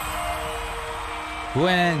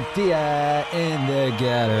Buen dia in the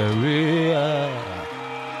Galleria.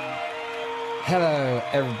 Hello,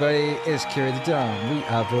 everybody. It's Kira the Dawn. We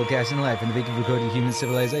are broadcasting live from the beacon of recorded human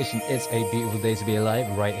civilization. It's a beautiful day to be alive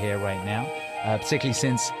right here, right now. Particularly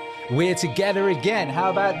since we're together again. How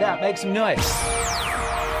about that? Make some noise.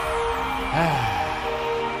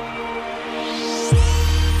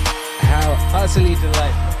 How utterly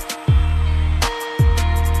delightful.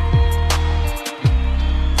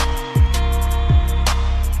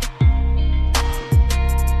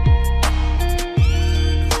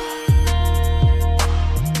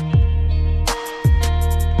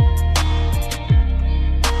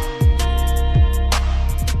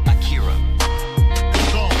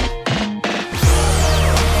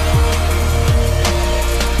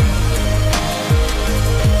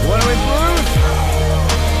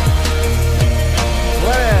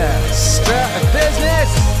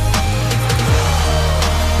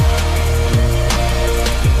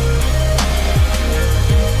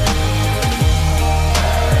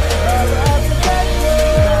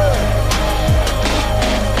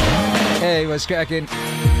 What's cracking?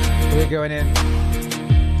 We're going in.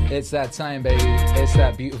 It's that time, baby. It's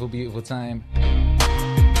that beautiful, beautiful time.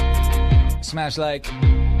 Smash like,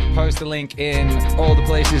 post the link in all the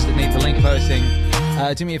places that need the link posting.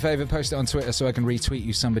 Do me a favor, post it on Twitter so I can retweet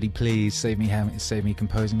you. Somebody, please save me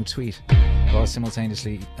composing a tweet while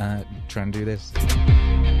simultaneously trying to do this.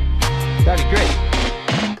 That'd be great.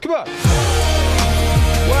 Come on.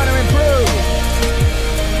 Want to improve?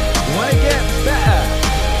 Want to get better?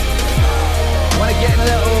 Want to get in a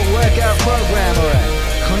little workout program or a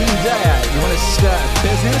clean diet? You want to start a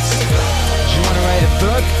business? Do you want to write a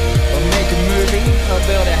book? Or make a movie? Or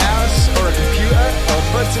build a house? Or a computer? Or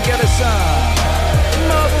put together some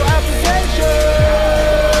mobile application?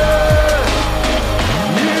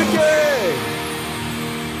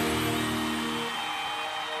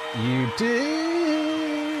 You do.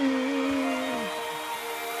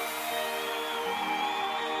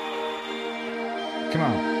 Come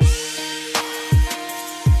on.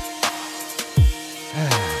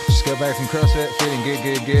 Go back from CrossFit, feeling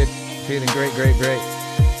good. Feeling great.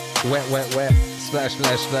 Wet. Splash.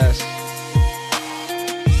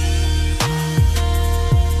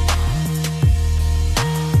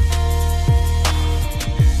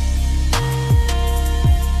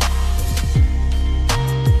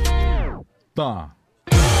 Bah.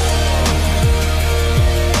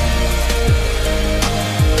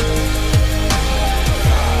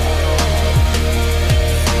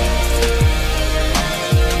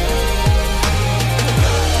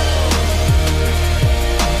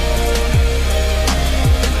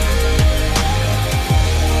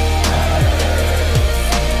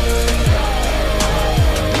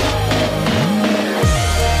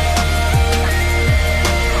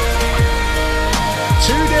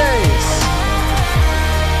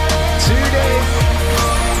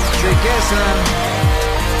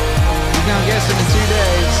 You gonna get some in 2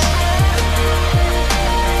 days.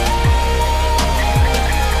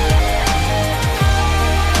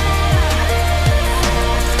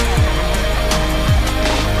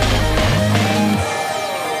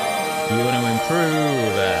 You want to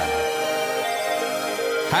improve?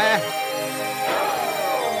 Huh?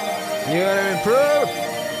 You want to improve?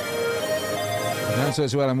 Don't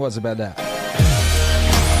switch well and what's about that?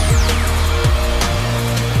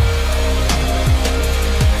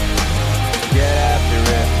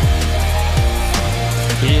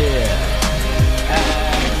 Yeah.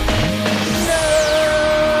 No.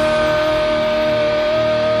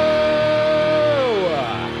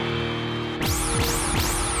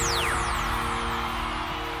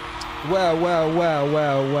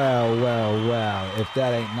 Well. If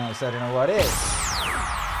that ain't nice, I don't know what is.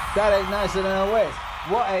 That ain't nice, I don't know what is.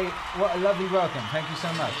 What a lovely welcome. Thank you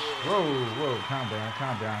so much. Whoa, calm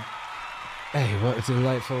down. Hey, what a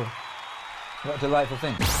delightful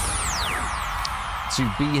thing. To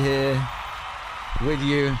be here with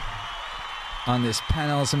you on this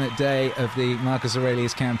penultimate day of the Marcus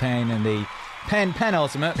Aurelius campaign and the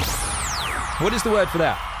penultimate. What is the word for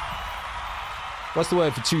that? What's the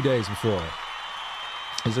word for 2 days before?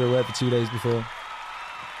 Is there a word for 2 days before?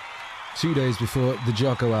 2 days before the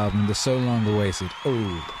Jocko album, the so long awaited.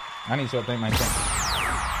 Oh, I need to update my thing.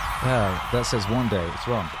 Oh, that says 1 day. It's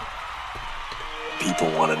wrong.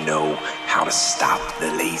 People want to know how to stop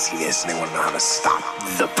the laziness, and they want to know how to stop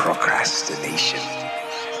the procrastination.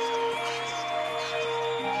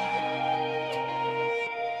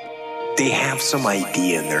 They have some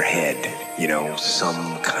idea in their head,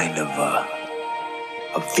 some kind of a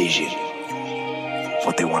vision,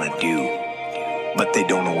 what they want to do, but they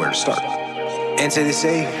don't know where to start. And so they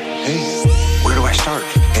say, hey, where do do I start?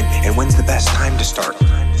 And when's the best time to start?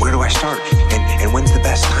 Where do I start? And when's the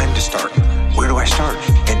best time to start? Where do I start?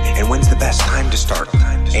 And when's the best time to start?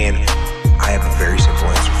 And I have a very simple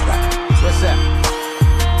answer for that. What's that?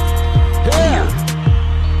 Here.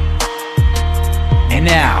 And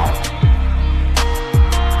now.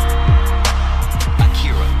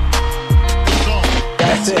 Akira.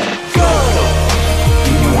 That's it. Go!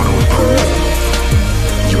 You want to improve?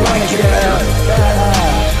 You want to get better? Go!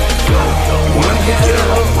 You want to get a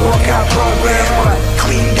workout program or a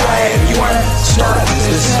clean diet? You want to start a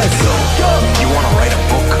business? Go! You want to write a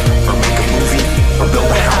book or make a movie or build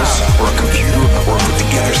a house or a computer or put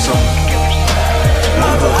together some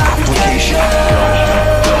mobile application?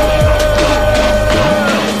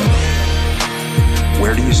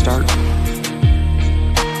 Where do you start?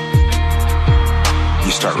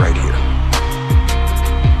 You start right here.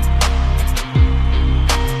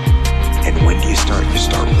 And when do you start? You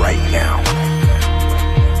start right now.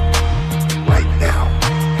 Right now.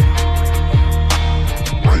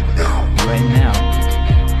 Right now. Right now.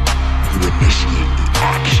 You initiate the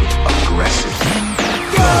action aggressively.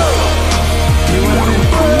 Go! You want to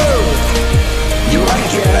improve? You want to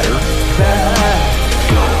get better?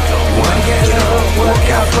 Go. You want to get a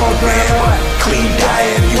workout program or clean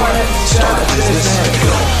diet? You want to start a business?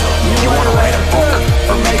 Go. You want to write a book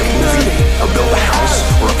or make a movie or build a house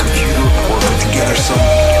or a computer or put together some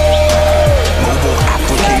mobile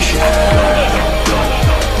application?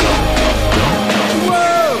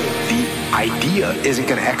 Whoa! The idea isn't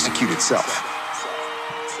going to execute itself.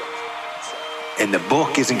 And the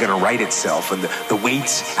book isn't going to write itself. And the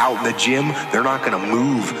weights out in the gym, they're not going to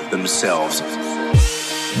move themselves.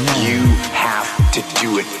 You have to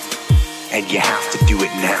do it. And you have to do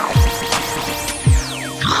it now.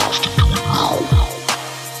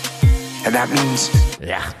 And that means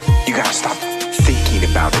you got to stop thinking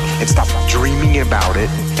about it and stop dreaming about it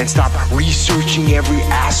and stop researching every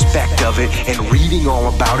aspect of it and reading all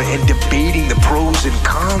about it and debating the pros and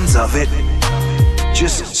cons of it.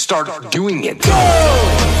 Just start doing it. Go!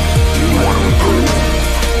 You want to improve?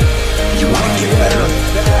 You want to get better?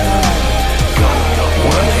 Go. You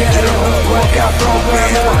want to get a workout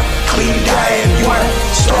program or clean diet? You want to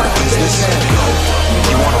start a business? Go.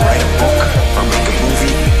 You want to write a book or make a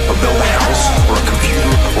movie or build a house or a computer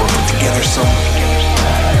or put together some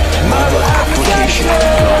mobile application?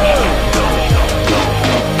 Go.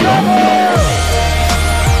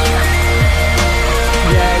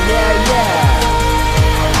 Yeah.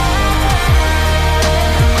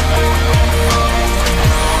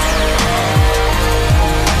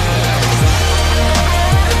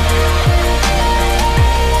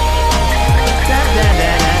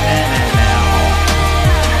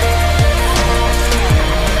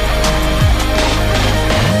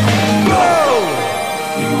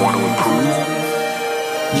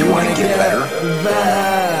 You want to get better?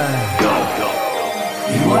 Go.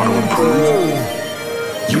 You want to improve?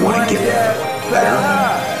 You want to get better?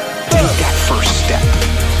 Take that first step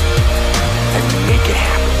and make it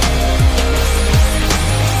happen.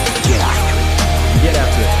 Get after it. Get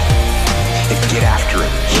after it. And get after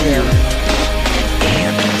it here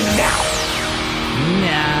and now.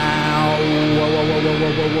 Now.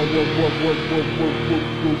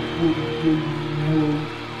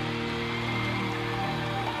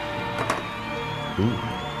 Ooh.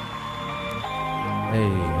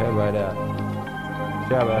 Hey, how about that?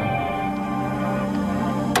 Shabba.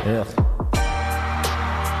 Ugh.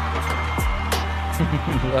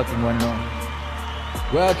 Welcome, one and all.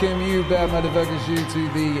 Welcome you, bad motherfuckers, you to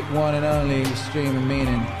the one and only stream of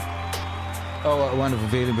meaning. Oh, what a wonderful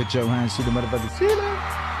feeling. Put your hands to the motherfucking ceiling.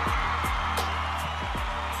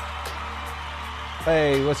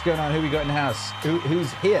 Hey, what's going on? Who we got in the house?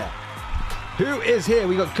 Who's here? Who is here?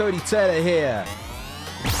 We got Cody Taylor here.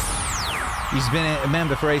 He's been a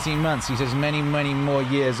member for 18 months. He says many, many more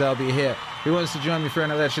years I'll be here. Who wants to join me for an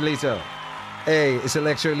Electrolito? Hey, it's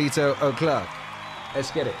Electrolito o'clock.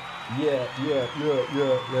 Let's get it. Yeah.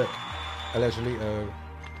 Electrolito.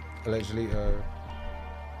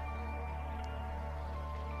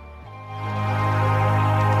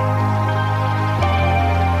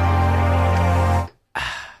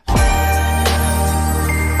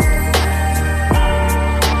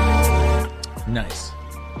 Nice.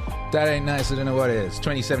 That ain't nice. I don't know what it is.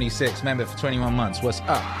 2076, member for 21 months. What's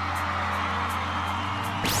up?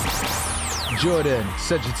 Jordan,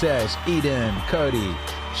 Sagittarius, Eden, Cody,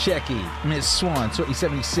 Shecky, Miss Swan,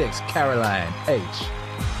 2076, Caroline, H,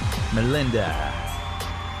 Melinda,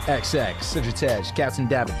 XX, Sagittarius, Captain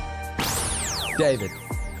Davin, David.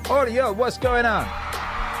 Audio, what's going on?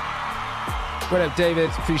 What up, David?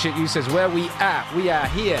 Appreciate you. Says, where we at? We are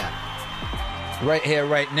here. Right here,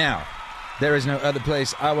 right now. There is no other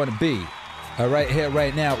place I want to be. Right here,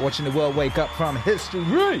 right now, watching the world wake up from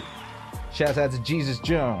history. Shout out to Jesus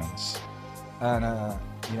Jones. And,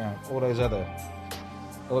 all those other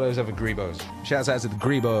Grebos. Shouts out to the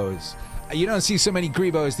Grebos. You don't see so many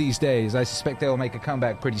Grebos these days. I suspect they'll make a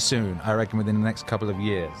comeback pretty soon. I reckon within the next couple of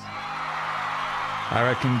years. I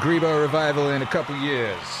reckon Grebo revival in a couple of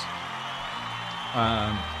years.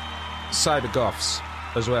 Cyber goths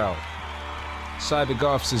as well.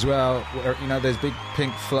 Where, there's big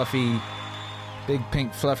pink fluffy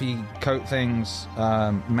coat things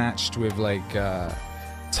matched with like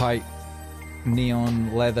tight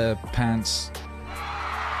neon leather pants.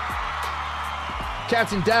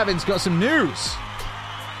 Captain Davin's got some news.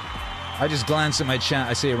 I just glance at my chat.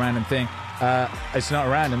 I see a random thing. It's not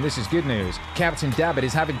random. This is good news. Captain David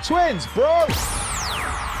is having twins, bro.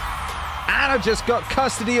 Anna just got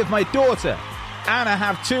custody of my daughter. Anna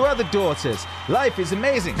have 2 other daughters. Life is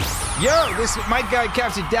amazing. Yo, my guy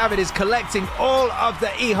Captain David is collecting all of the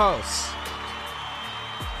hijos.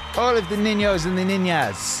 All of the niños and the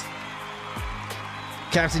niñas.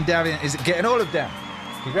 Captain David is getting all of them.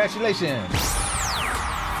 Congratulations.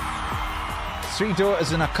 3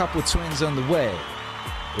 daughters and a couple twins on the way.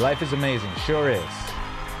 Life is amazing, sure is.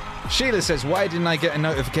 Sheila says, why didn't I get a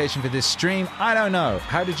notification for this stream? I don't know.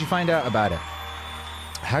 How did you find out about it?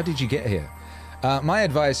 How did you get here? My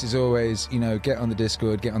advice is always, get on the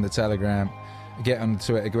Discord, get on the Telegram, get on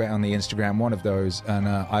Twitter, get on the Instagram, one of those. And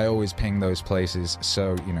I always ping those places.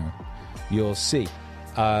 So, you'll see.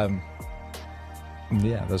 Yeah,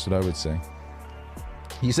 that's what I would say.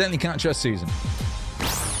 You certainly can't trust Susan.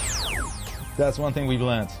 That's one thing we've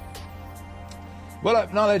learned. What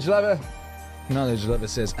up, Knowledge Lover? Knowledge Lover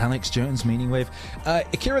says, Alex Jones, MEANINGWAVE.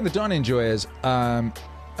 Akira and the Dawn enjoyers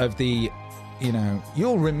of the,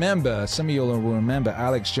 you'll remember, some of you will remember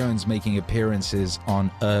Alex Jones making appearances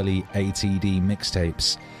on early ATD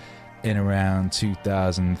mixtapes in around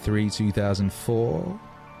 2003, 2004.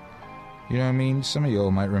 You know what I mean? Some of you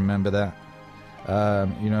all might remember that.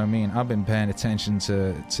 You know what I mean? I've been paying attention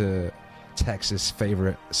to Texas'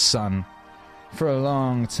 favorite son for a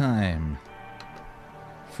long time.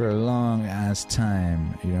 For a long ass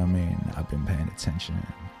time, you know what I mean? I've been paying attention.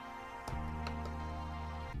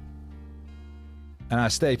 And I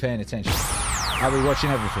stay paying attention. I'll be watching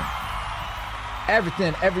everything.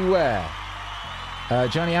 Everything, everywhere.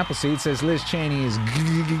 Johnny Appleseed says Liz Cheney is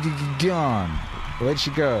gone. Where'd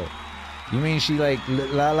she go? You mean she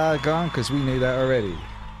la gone? Because we knew that already.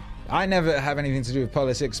 I never have anything to do with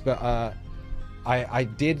politics, but I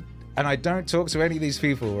did. And I don't talk to any of these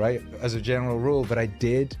people, right, as a general rule, but I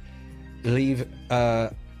did leave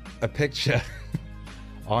a picture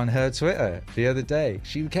on her Twitter the other day.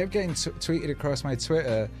 She kept getting tweeted across my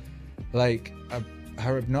Twitter, like,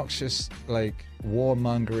 her obnoxious, like,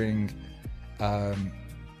 warmongering,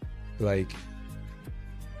 like,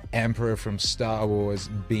 Emperor from Star Wars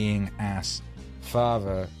being ass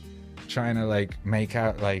father, trying to, like, make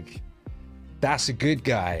out, like, that's a good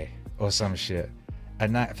guy or some shit.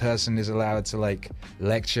 And that person is allowed to, like,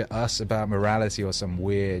 lecture us about morality or some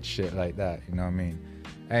weird shit like that. You know what I mean?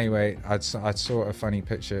 Anyway, I saw a funny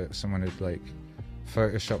picture. Someone had, like,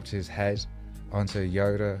 photoshopped his head onto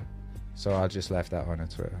Yoda. So I just left that on her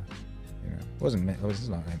Twitter. It wasn't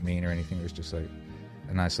like mean or anything. It was just, like,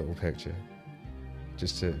 a nice little picture.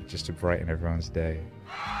 Just to brighten everyone's day.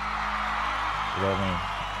 You know what I mean?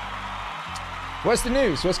 What's the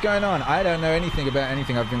news? What's going on? I don't know anything about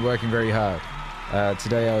anything. I've been working very hard.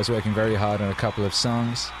 Today I was working very hard on a couple of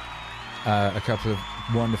songs, a couple of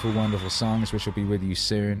wonderful, wonderful songs, which will be with you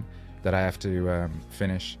soon, that I have to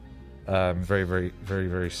finish very, very, very,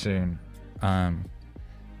 very soon,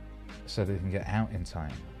 so they can get out in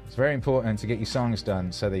time. It's very important to get your songs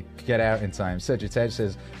done so they get out in time. Cedric Ted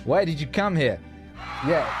says, why did you come here?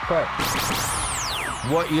 Yeah, quite.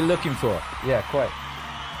 What are you looking for? Yeah, quite.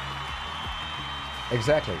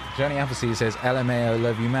 Exactly. Johnny Appleseed says, LMAO,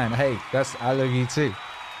 love you, man. Hey, I love you too.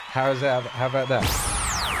 How about that?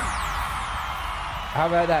 How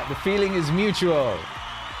about that? The feeling is mutual.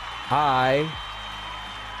 I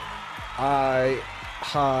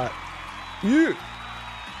heart you.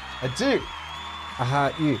 I do. I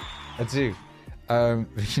heart you. I do.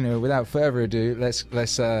 Without further ado,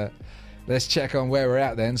 let's check on where we're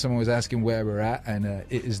at then. Someone was asking where we're at, and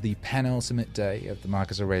it is the penultimate day of the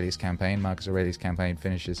Marcus Aurelius campaign. Marcus Aurelius campaign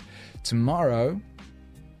finishes tomorrow.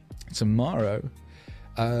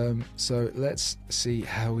 So let's see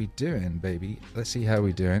how we doing, baby. Let's see how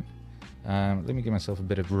we doing. Let me give myself a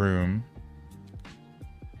bit of room.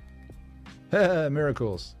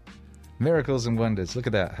 Miracles and wonders. Look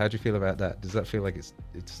at that. How do you feel about that? Does that feel like it's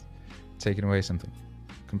taking away something.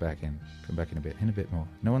 Come back in a bit more.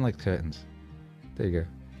 No one likes curtains. There you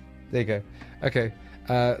go. Okay,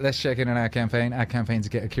 let's check in on our campaign. Our campaign to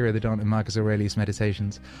get Akira the Don and Marcus Aurelius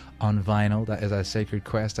Meditations on vinyl. That is our sacred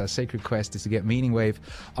quest. Our sacred quest is to get Meaningwave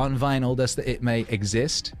on vinyl, thus that it may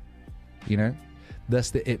exist,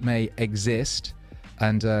 thus that it may exist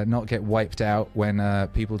and not get wiped out when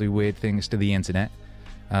people do weird things to the internet,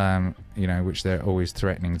 which they're always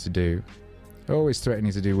threatening to do. Always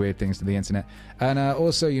threatening to do weird things to the internet. And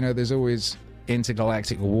also, there's always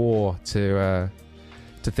intergalactic war to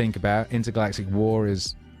think about. Intergalactic war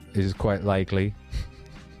is quite likely.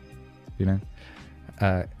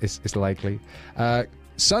 It's likely.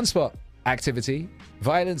 Sunspot activity,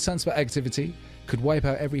 violent sunspot activity, could wipe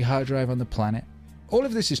out every hard drive on the planet. All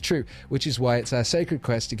of this is true, which is why it's our sacred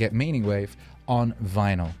quest to get Meaningwave on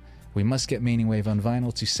vinyl. We must get Meaningwave on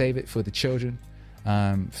vinyl to save it for the children,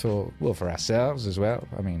 for ourselves as well.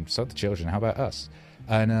 I mean, so the children, how about us?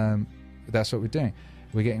 And that's what we're doing.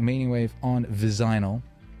 We're getting Meaningwave on vinyl.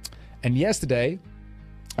 And yesterday,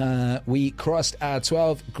 we crossed our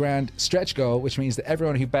 12 grand stretch goal, which means that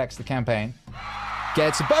everyone who backs the campaign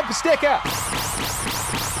gets a bumper sticker.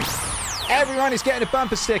 Everyone is getting a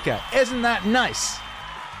bumper sticker. Isn't that nice?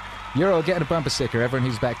 You're all getting a bumper sticker. Everyone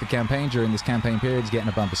who's backed the campaign during this campaign period is getting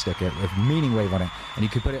a bumper sticker with Meaningwave on it. And you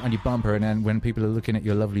can put it on your bumper, and then when people are looking at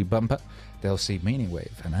your lovely bumper, they'll see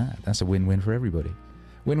Meaningwave. And that's a win-win for everybody.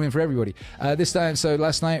 Win-win for everybody. This time, so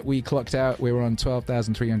last night we clocked out. We were on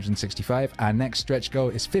 12,365. Our next stretch goal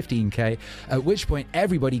is 15k, at which point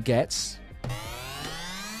everybody gets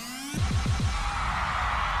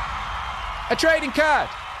a trading card.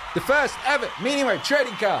 The first ever Meaningwave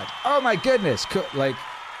trading card. Oh my goodness. Like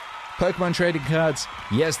Pokemon trading cards,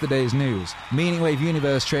 yesterday's news. Meaningwave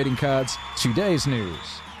Universe trading cards, today's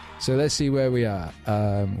news. So let's see where we are.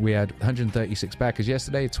 We had 136 backers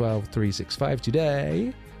yesterday, 12,365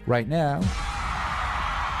 today. Right now,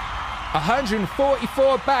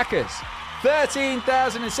 144 backers,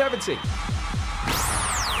 13,070.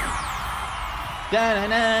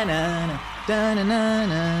 Da-na-na-na-na,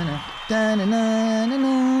 da-na-na-na-na,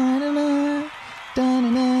 da-na-na-na-na-na,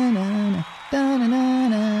 da-na-na-na-na,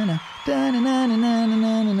 da-na-na-na-na,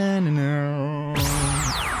 da-na-na-na-na-na-na-na.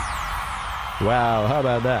 Wow, how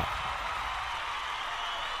about that?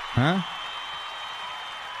 Huh?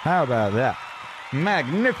 How about that?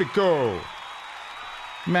 Magnifico!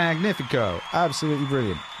 Magnifico. Absolutely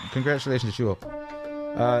brilliant. Congratulations to you all.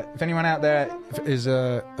 If anyone out there is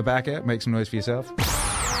a backer, make some noise for yourself.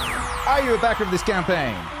 Are you a backer of this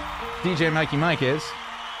campaign? DJ Mikey Mike is.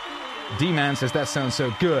 D-Man says that sounds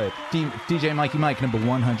so good. DJ Mikey Mike number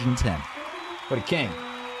 110. What a king.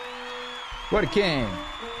 What a king.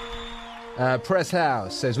 Press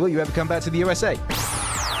House says, will you ever come back to the USA?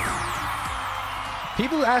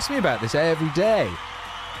 People ask me about this every day.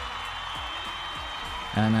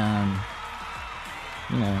 And,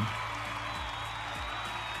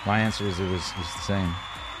 my answer is it was the same.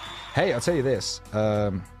 Hey, I'll tell you this.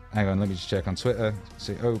 Hang on, let me just check on Twitter.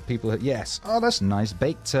 See, people... Yes. Oh, that's nice.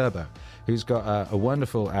 Baked Turbo, who's got a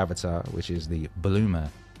wonderful avatar, which is the Bloomer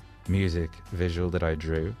music visual that I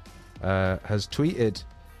drew, has tweeted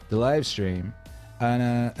the live stream,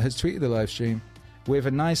 and with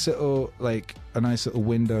a nice little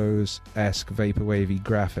Windows-esque vaporwavy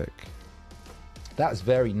graphic. That's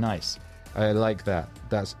very nice. I like that.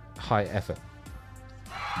 That's high effort.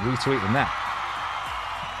 Retweeting that.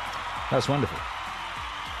 That's wonderful.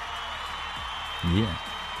 Yeah.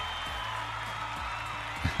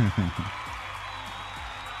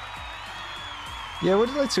 Yeah, what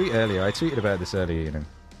did I tweet earlier? I tweeted about this earlier,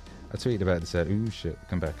 Ooh, shit.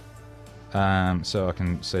 Come back. So I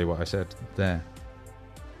can say what I said there.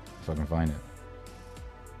 If I can find it.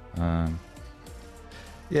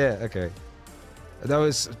 Yeah, okay. That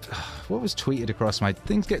was... What was tweeted across my...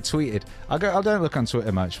 Things get tweeted. I don't look on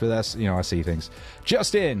Twitter much, but that's... I see things.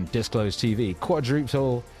 Just in, Disclosed TV.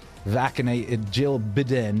 Quadruple vaccinated Jill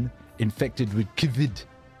Biden infected with COVID.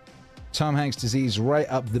 Tom Hanks disease right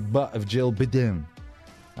up the butt of Jill Biden.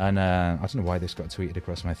 And I don't know why this got tweeted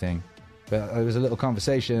across my thing. But there was a little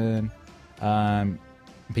conversation.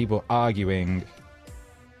 People arguing...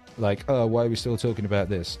 Like, oh, why are we still talking about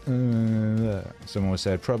this? Someone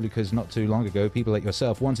said, probably because not too long ago, people like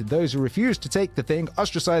yourself wanted those who refused to take the thing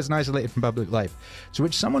ostracized and isolated from public life. To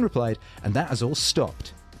which someone replied, and that has all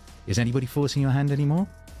stopped. Is anybody forcing your hand anymore?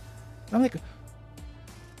 I'm like,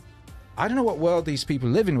 I don't know what world these people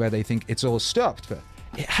live in where they think it's all stopped, but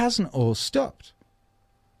it hasn't all stopped.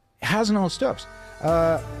 It hasn't all stopped.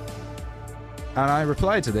 And I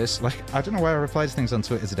replied to this, like, I don't know why I reply to things on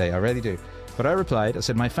Twitter today, I really do. But I replied, I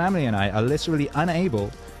said, my family and I are literally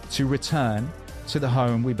unable to return to the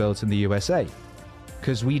home we built in the USA,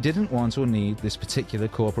 because we didn't want or need this particular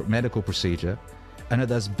corporate medical procedure and are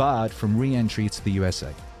thus barred from re-entry to the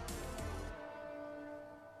USA.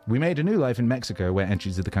 We made a new life in Mexico where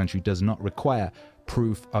entry to the country does not require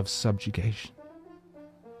proof of subjugation.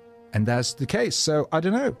 And that's the case. So I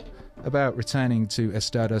don't know about returning to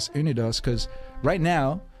Estados Unidos, because right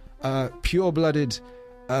now, pure-blooded,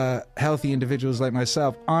 healthy individuals like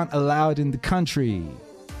myself aren't allowed in the country.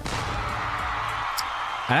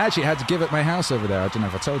 I actually had to give up my house over there. I don't know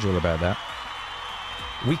if I told you all about that.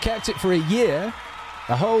 We kept it for a year,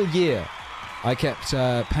 a whole year. I kept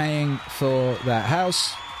paying for that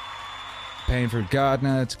house, paying for a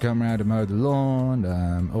gardener to come around and mow the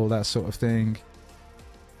lawn, all that sort of thing.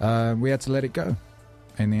 We had to let it go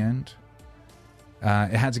in the end.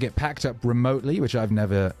 It had to get packed up remotely, which I've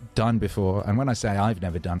never done before. And when I say I've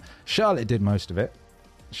never done, Charlotte did most of it.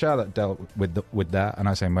 Charlotte dealt with that, and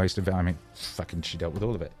I say most of it, I mean, fucking she dealt with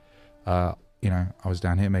all of it. You know, I was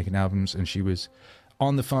down here making albums, and she was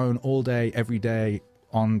on the phone all day, every day,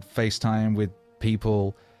 on FaceTime with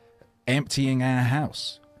people, emptying our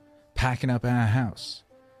house, packing up our house,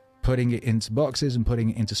 putting it into boxes and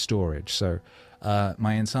putting it into storage. So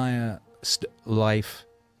my entire life,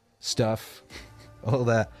 stuff, all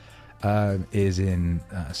that is in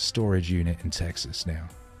a storage unit in Texas now,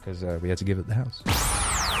 because we had to give up the house.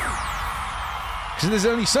 Because there's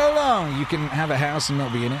only so long you can have a house and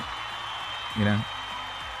not be in it, you know.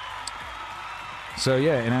 So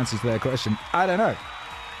yeah, in answer to that question, I don't know.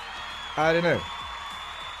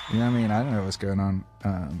 You know what I mean? I don't know what's going on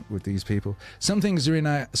with these people. Some things are in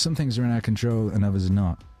our control and others are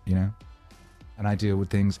not, you know. And I deal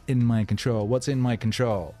with things in my control. What's in my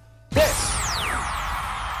control? This!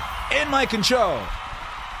 In my control!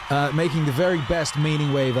 Making the very best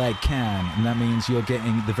meaning wave I can. And that means you're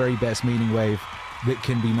getting the very best meaning wave that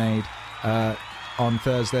can be made on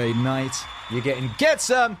Thursday night. You're getting Get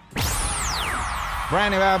Some!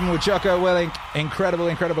 Brand new album with Jocko Willink. Incredible,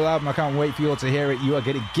 incredible album. I can't wait for you all to hear it. You are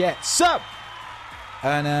going to get some!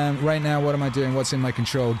 And right now, what am I doing? What's in my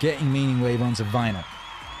control? Getting Meaning Wave onto vinyl.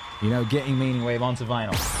 You know, getting Meaning Wave onto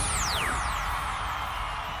vinyl.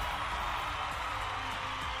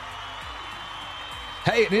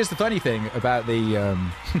 Hey, and here's the funny thing about the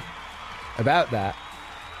about that.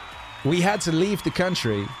 We had to leave the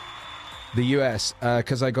country, the US,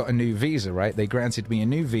 because I got a new visa, right? They granted me a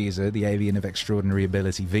new visa, the Alien of Extraordinary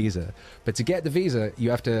Ability visa. But to get the visa, you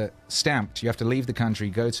have to stamped. You have to leave the country,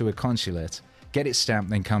 go to a consulate, get it stamped,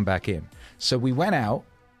 then come back in. So we went out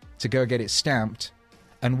to go get it stamped.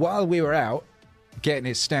 And while we were out getting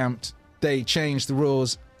it stamped, they changed the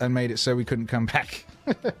rules and made it so we couldn't come back.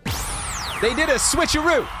 They did a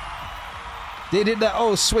switcheroo. They did that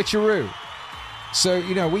old switcheroo. So,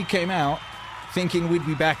 you know, we came out thinking we'd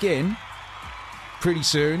be back in pretty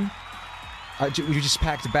soon. We just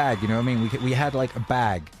packed a bag, you know what I mean? We had like a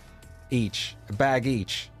bag each.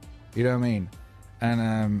 You know what I mean?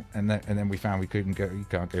 And then we found we couldn't go. You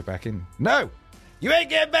can't go back in. No! You ain't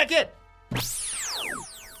getting back in!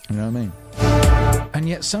 You know what I mean? And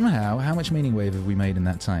yet somehow, how much Meaning Wave have we made in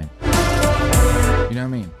that time? You know what I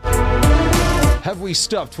mean? Have we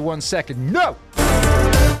stopped for 1 second? No!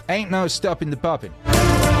 Ain't no stopping the popping.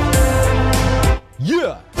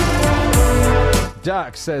 Yeah!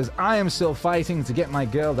 Dark says, I am still fighting to get my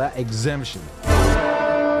girl that exemption.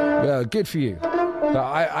 Well, good for you. But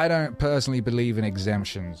I don't personally believe in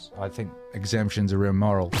exemptions. I think exemptions are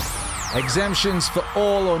immoral. Exemptions for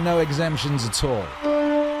all or no exemptions at all.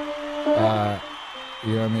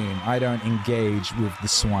 You know what I mean? I don't engage with the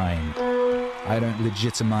swine. I don't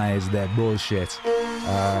legitimize their bullshit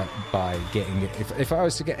by getting it. If I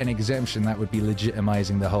was to get an exemption, that would be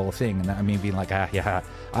legitimizing the whole thing. And that would mean being like, yeah,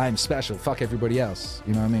 I'm special. Fuck everybody else.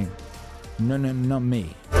 You know what I mean? No, not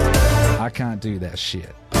me. I can't do that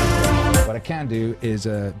shit. What I can do is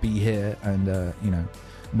be here and, you know,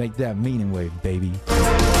 make that Meaning Wave, baby.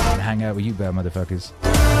 And hang out with you bad motherfuckers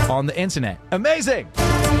on the internet. Amazing!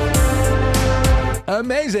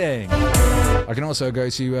 Amazing! I can also go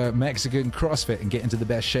to Mexican CrossFit and get into the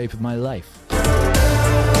best shape of my life.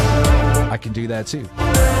 I can do that too.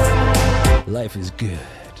 Life is good.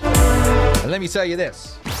 And let me tell you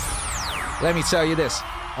this.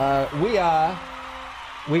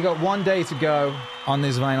 We got 1 day to go on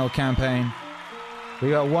this vinyl campaign.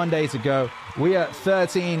 We got 1 day to go. We are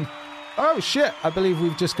 13. Oh shit, I believe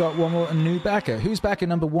we've just got one more new backer. Who's back at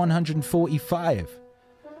number 145?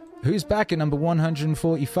 Who's back at number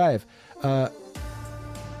 145?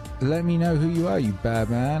 Let me know who you are, you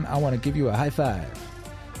bad man. I want to give you a high five.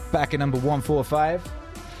 Back at number 145.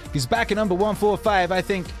 He's back at number 145, I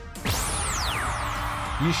think.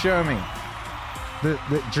 You show me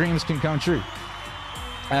that dreams can come true.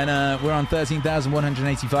 And we're on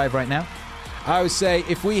 13,185 right now. I would say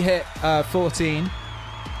if we hit 14,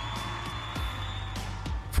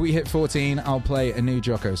 I'll play a new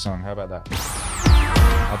Jocko song. How about that?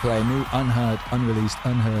 I'll play a new unreleased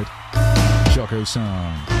Jocko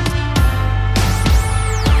song.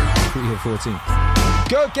 If we hit 14.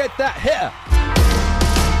 Go get that hitter!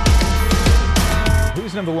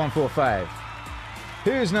 Who's number 145?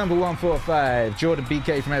 Who's number 145? Jordan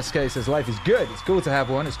BK from SK says, life is good. It's cool to have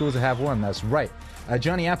one. It's cool to have one. That's right.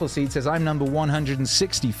 Johnny Appleseed says, I'm number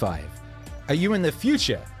 165. Are you in the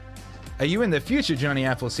future? Are you in the future, Johnny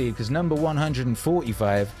Appleseed? Because number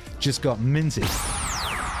 145 just got minted.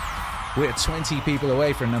 We're 20 people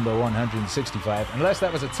away from number 165, unless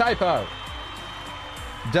that was a typo.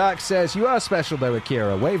 Dark says, you are special though,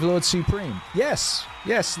 Akira. Wavelord Supreme. Yes.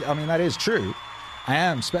 I mean, that is true. I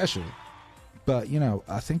am special. But, you know,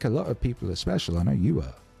 I think a lot of people are special. I know you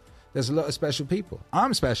are. There's a lot of special people.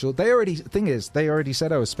 I'm special. They already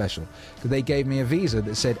said I was special. Because they gave me a visa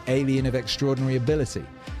that said alien of extraordinary ability.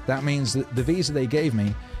 That means that the visa they gave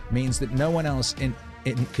me means that no one else can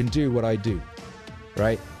do what I do.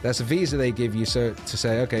 Right? That's a visa they give you to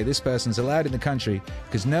say, okay, this person's allowed in the country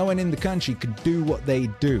because no one in the country could do what they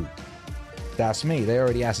do. That's me. They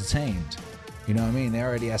already ascertained. You know what I mean? They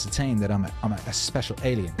already ascertained that I'm a special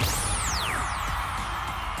alien.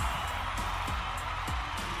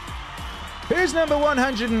 Who's number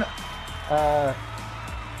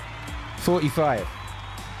 145?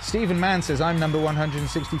 Stephen Mann says, I'm number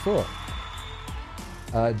 164.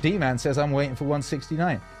 D-Man says, I'm waiting for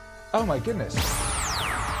 169. Oh my goodness.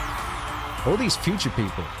 All these future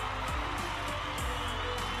people.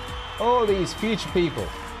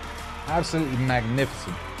 Absolutely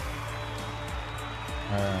magnificent.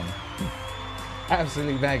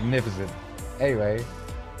 Absolutely magnificent. Anyway,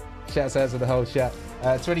 shouts out to the whole chat.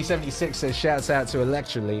 2076 says, shouts out to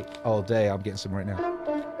Electroly all day. I'm getting some right now.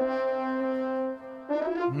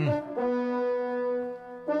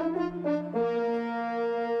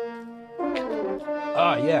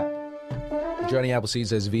 Oh, yeah. Johnny Appleseed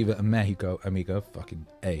says, Viva Mexico, amigo. Fucking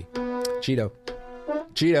A. Cheeto.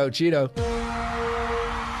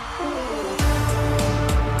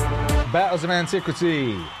 Battles of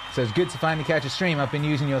Antiquity says, good to finally catch a stream. I've been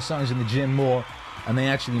using your songs in the gym more, and they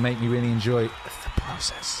actually make me really enjoy the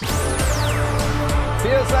process.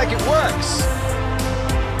 Feels like it works.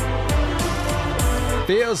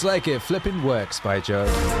 Feels like it flipping works, by Joe.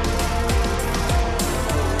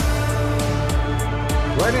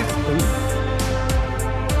 Why did... Ooh.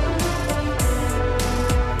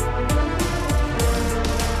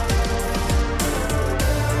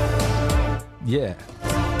 Yeah,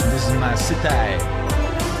 this is my city.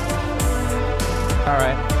 All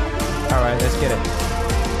right, let's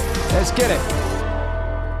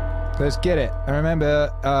get it. I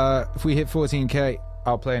remember, if we hit 14K,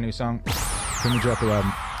 I'll play a new song from the Jocko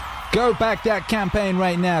album. Go back that campaign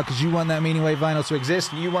right now, because you want that MEANINGWAVE vinyl to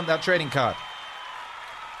exist, and you want that trading card.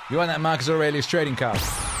 You want that Marcus Aurelius trading card.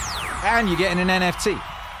 And you're getting an NFT.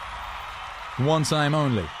 One time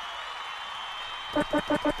only.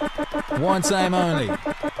 One time only.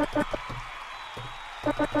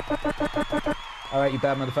 All right, you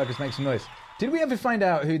bad motherfuckers, make some noise. Did we ever find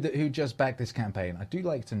out who just backed this campaign? I do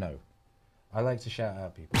like to know. I like to shout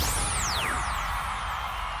out people.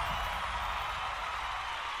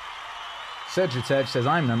 Cedric says,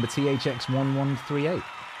 I'm number THX1138.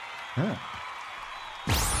 Huh.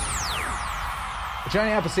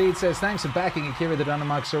 Johnny Appleseed says, thanks for backing Akira the Don and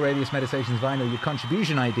Marcus Aurelius Meditations vinyl. Your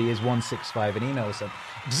contribution ID is 165 and email us.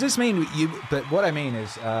 Does this mean you... But what I mean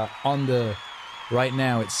is, on the... Right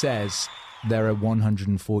now it says there are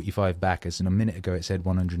 145 backers, and a minute ago it said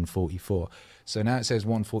 144. So now it says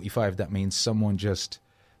 145. That means someone just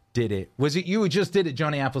did it. Was it you who just did it,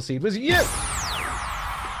 Johnny Appleseed? Was it you?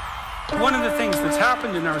 One of the things that's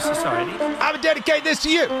happened in our society... I would dedicate this to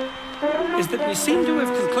you! ...is that we seem to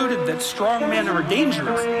have concluded that strong men are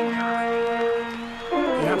dangerous.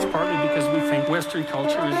 And that's partly because we think Western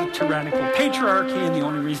culture is a tyrannical patriarchy, and the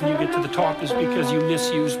only reason you get to the top is because you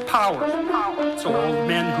misuse power. So all the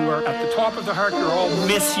men who are at the top of the hierarchy are all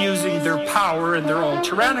misusing their power, and they're all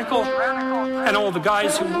tyrannical. And all the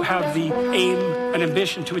guys who have the aim and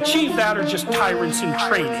ambition to achieve that are just tyrants in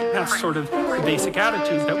training. That's sort of the basic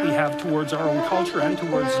attitude that we have towards our own culture and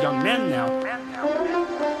towards young men now.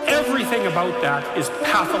 Everything about that is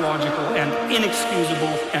pathological and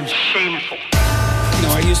inexcusable and shameful. You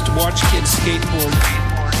know, I used to watch kids skateboard.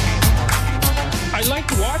 I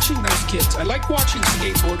liked watching those kids. I liked watching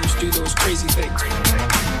skateboarders do those crazy things.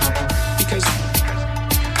 Because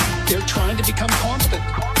They're trying to become confident.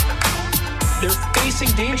 They're facing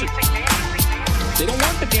danger. They don't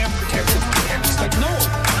want the damn protection. It's like, no,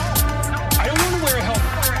 I don't want to wear a helmet.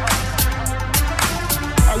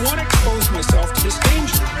 I want to expose myself to this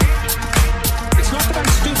danger. It's not that I'm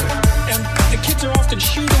stupid. And the kids are often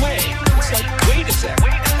shooed away. It's like, wait a sec.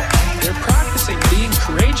 They're practicing being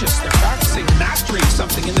courageous. They're practicing mastering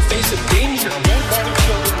something in the face of danger. Don't bother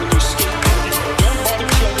children when you're scared. Don't bother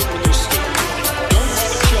children when you're scared.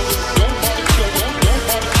 Don't bother children. Don't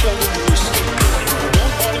bother children. Don't bother children when you're scared.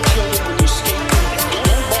 Don't bother children when you're scared.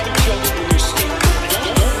 Don't bother children when you're scared.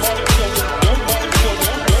 Don't bother children. Don't bother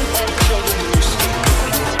children. Don't bother children when you're scared.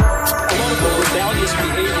 A lot of the rebellious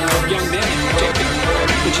behavior of young men in particular,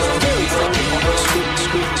 which is very frowned upon in school.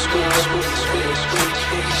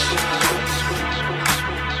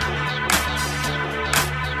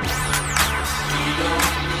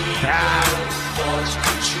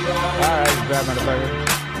 Alright, bad motherfucker.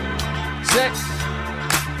 Sick.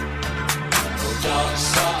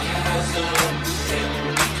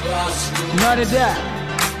 None of that.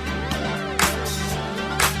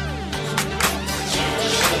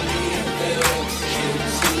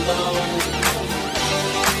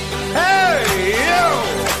 Hey, yo!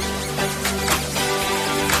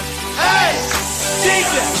 Hey,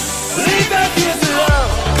 DJ, leave that kids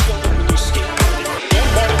alone.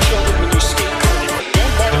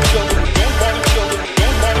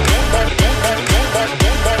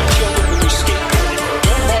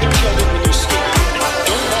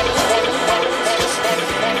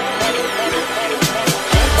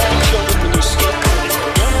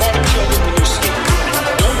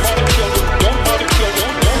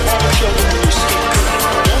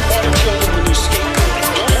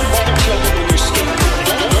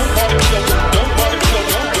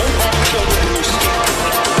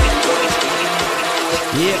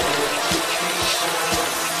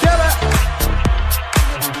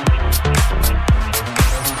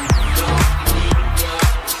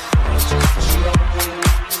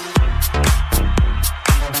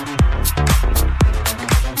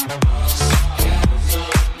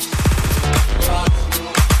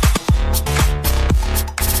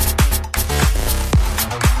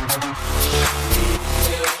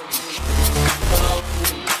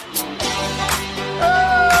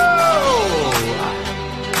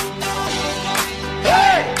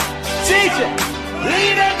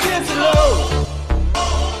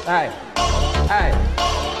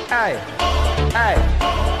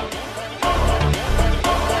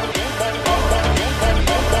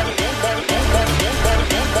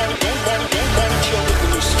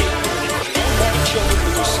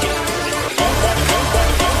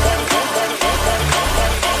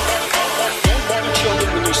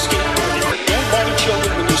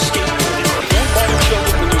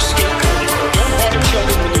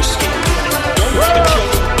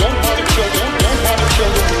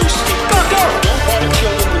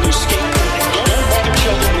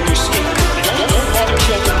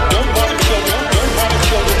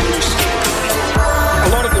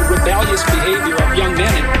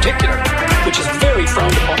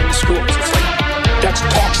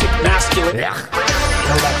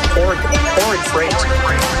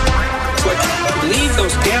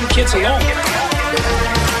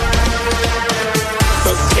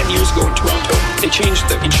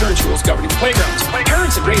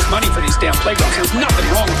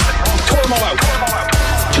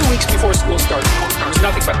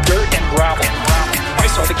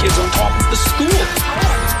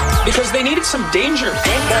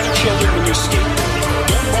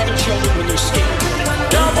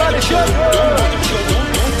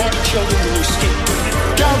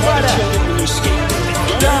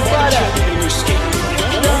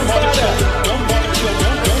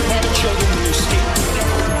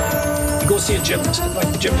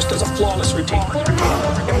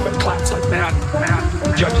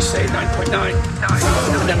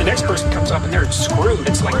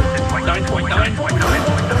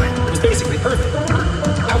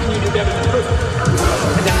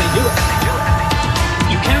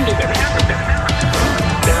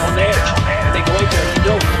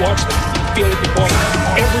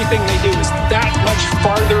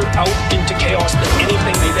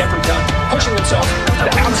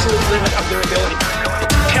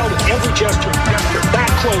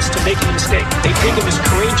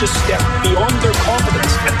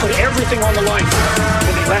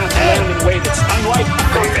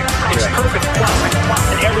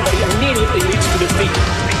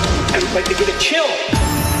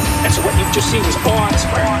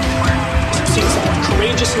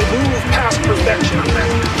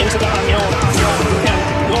 Into the unknown, and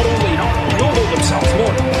not only know themselves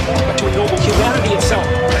more,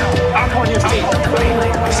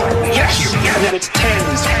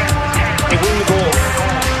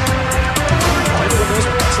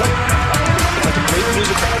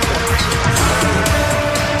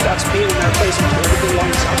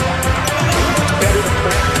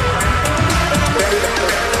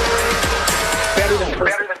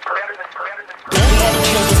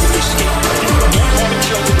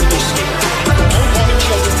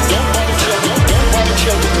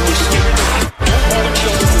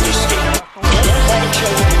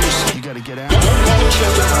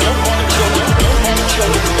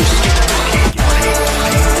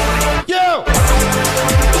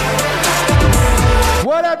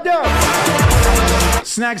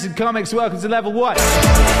 Snacks and Comics, welcome to level 1.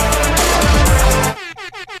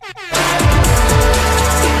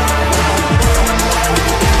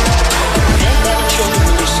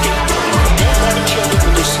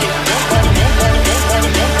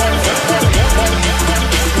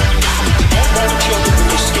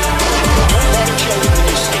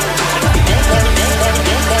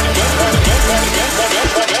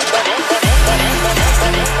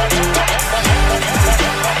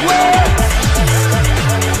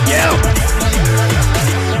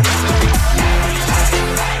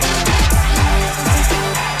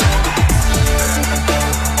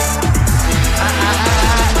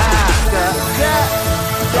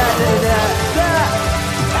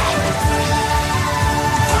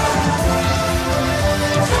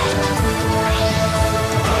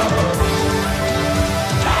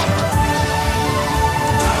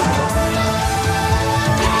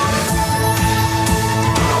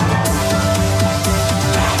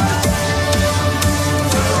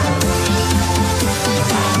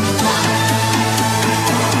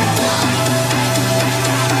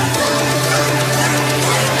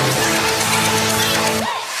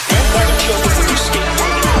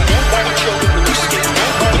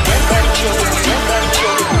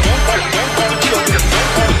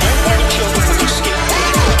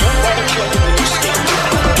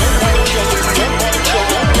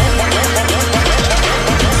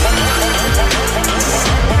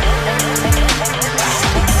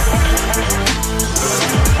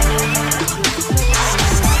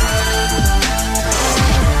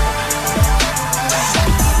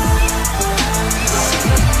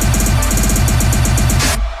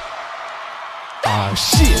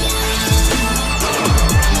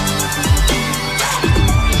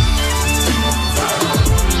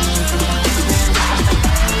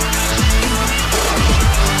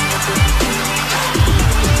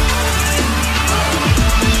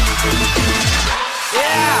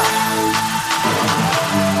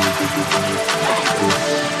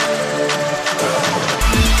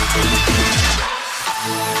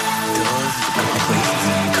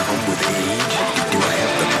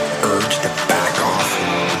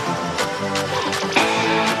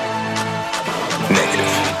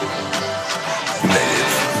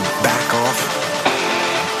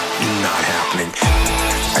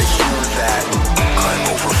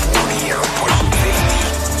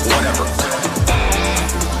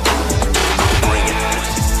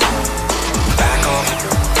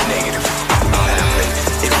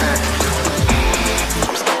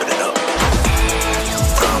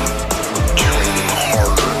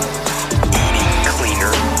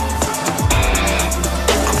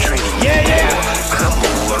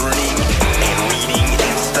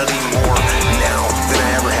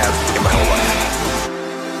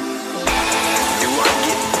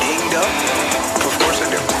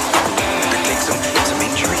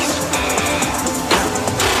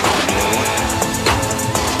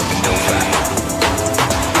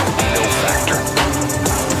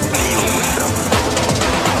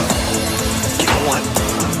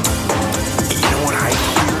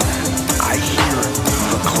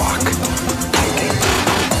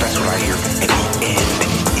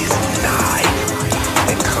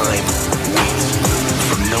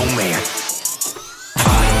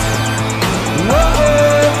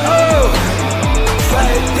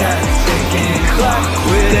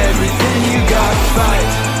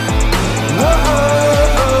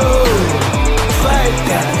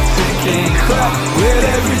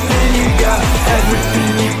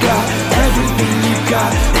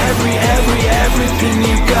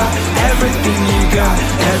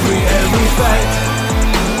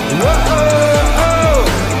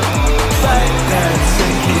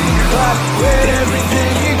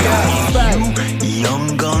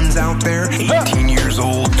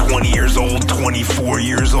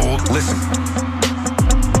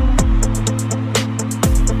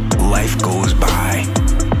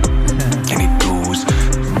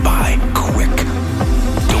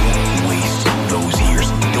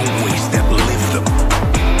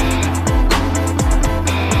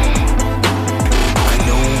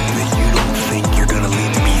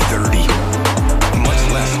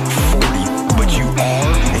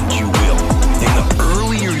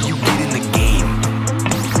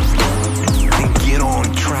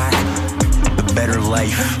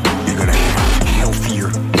 You're gonna have healthier,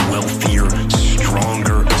 wealthier, stronger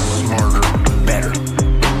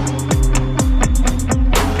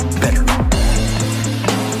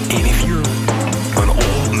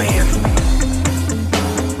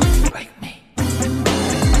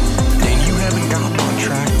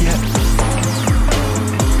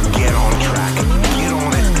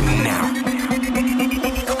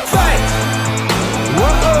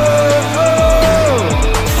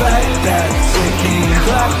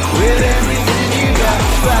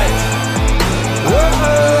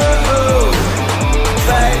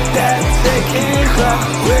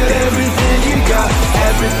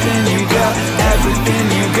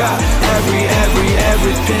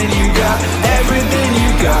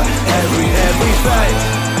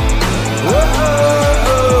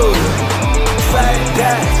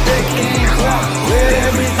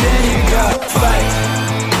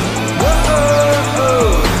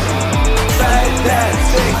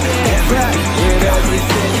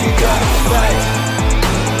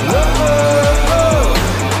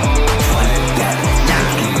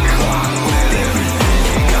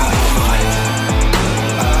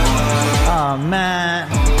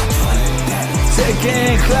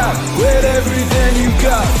fucking clap with everything you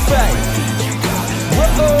got. Bang.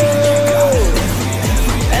 Whoa.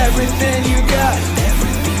 Everything you got.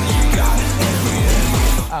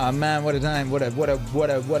 Ah, oh, man, what a time! What a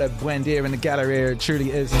buen dia in the gallery it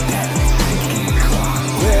truly is. With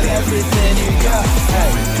everything you got.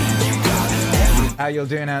 Hey. How y'all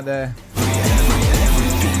doing out there?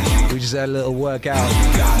 We just had a little workout,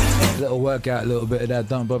 a little bit of that.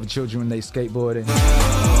 Don't bother children when they skateboarding.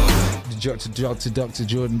 Dr.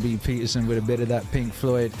 Jordan B. Peterson with a bit of that Pink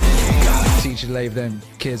Floyd. Teacher, leave them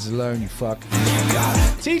kids alone, you fuck.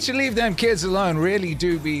 Teacher, leave them kids alone really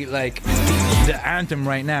do be like the anthem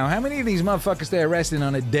right now. How many of these motherfuckers they're arresting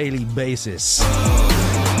on a daily basis?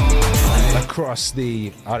 Across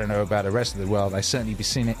the, I don't know about the rest of the world, I certainly be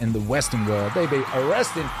seeing it in the Western world. They be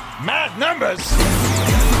arresting mad numbers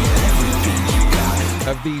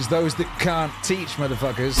of those that can't teach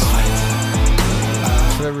motherfuckers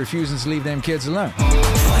for refusing to leave them kids alone.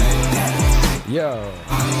 Yo.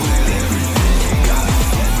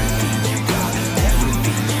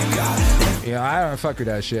 Yeah, I don't fuck with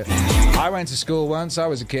that shit. I went to school once, I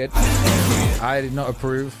was a kid. I did not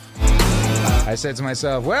approve. I said to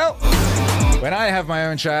myself, well, when I have my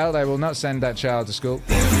own child, I will not send that child to school.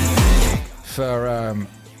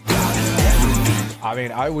 I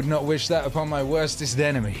mean, I would not wish that upon my worstest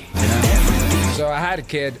enemy, you know? So I had a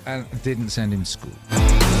kid and didn't send him to school.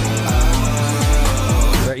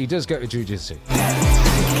 But he does go to jiu-jitsu.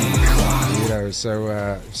 You know,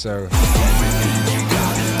 so,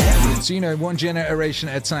 you know, one generation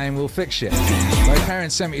at a time will fix shit. My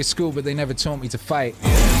parents sent me to school, but they never taught me to fight.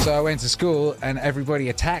 So I went to school and everybody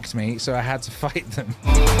attacked me, so I had to fight them.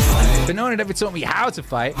 But no one had ever taught me how to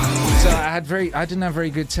fight, so I didn't have very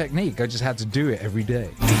good technique. I just had to do it every day.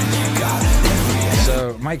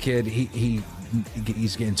 So my kid, he's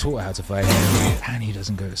getting taught how to fight, and he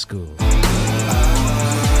doesn't go to school.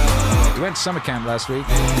 He went to summer camp last week.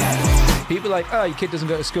 People are like, oh, your kid doesn't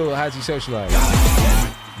go to school, how does he socialize?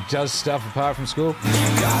 Does stuff apart from school.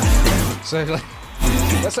 So like,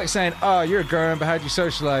 that's like saying, oh, you're a grown, but how'd you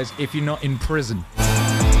socialize if you're not in prison?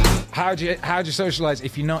 How'd you socialize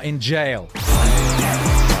if you're not in jail?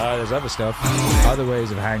 There's other stuff, other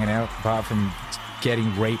ways of hanging out apart from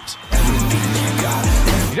getting raped.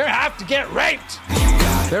 You don't have to get raped.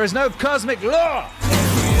 There is no cosmic law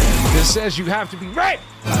that says you have to be raped.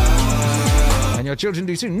 And your children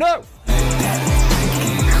do too. No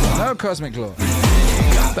cosmic law.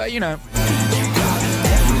 But, you know,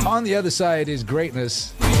 on the other side is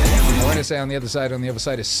greatness. I want to say on the other side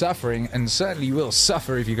is suffering, and certainly you will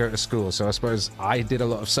suffer if you go to school. So I suppose I did a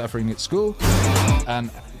lot of suffering at school, and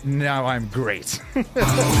now I'm great.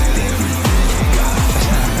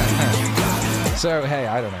 So, hey,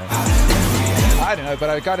 I don't know, but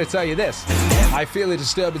I gotta tell you this. I feel a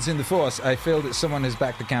disturbance in the force. I feel that someone has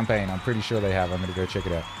backed the campaign. I'm pretty sure they have. I'm gonna go check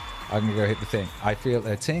it out. I'm gonna go hit the thing. I feel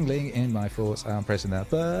a tingling in my force. I'm pressing that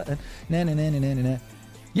button. Na.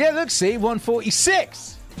 Yeah, look, see,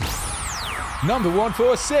 146. Number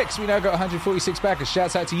 146. We now got 146 backers.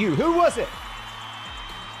 Shouts out to you. Who was it?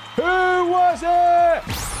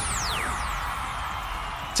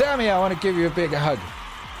 Tell me, I want to give you a big hug.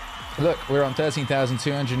 Look, we're on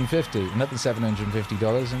 $13,250. Nothing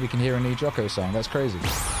 $750, and we can hear a new Jocko song. That's crazy.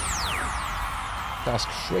 That's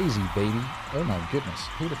crazy, baby. Oh my goodness.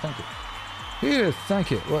 Who'd have thunk it? Who'd have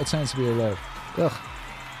thunk it? What a time to be alive. Ugh.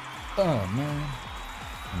 Oh man.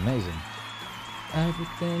 Amazing.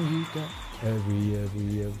 Everything you got.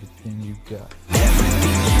 Everything you got.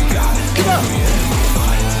 Come on!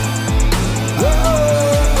 Whoa!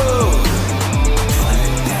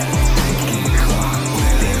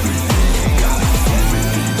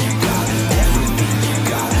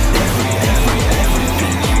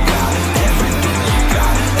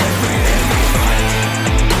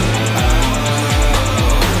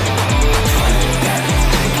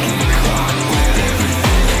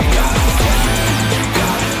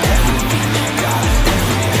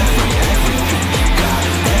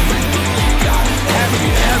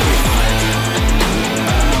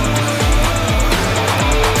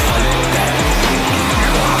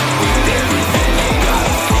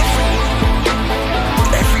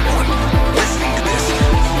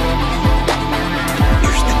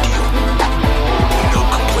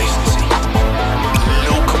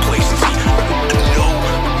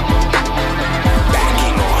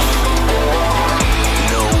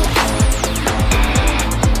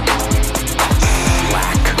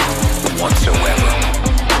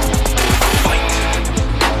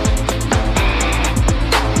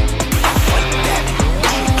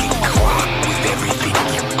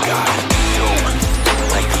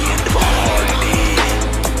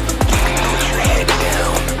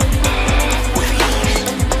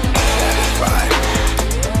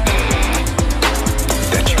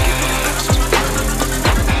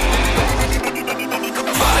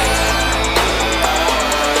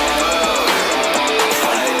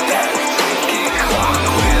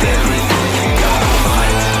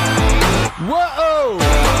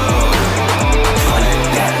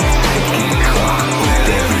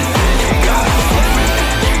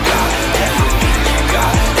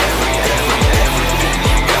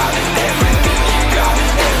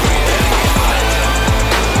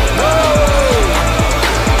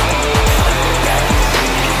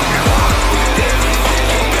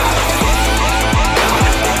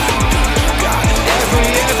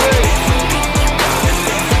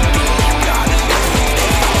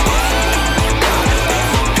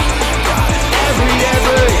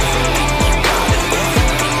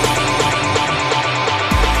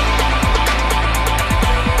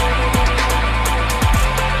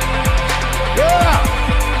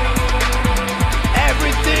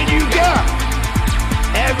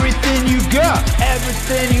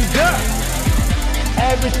 everything you got.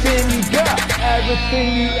 Everything you got. Everything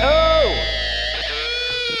you owe.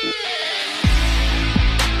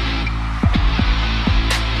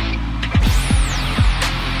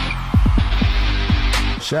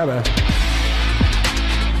 Shabba.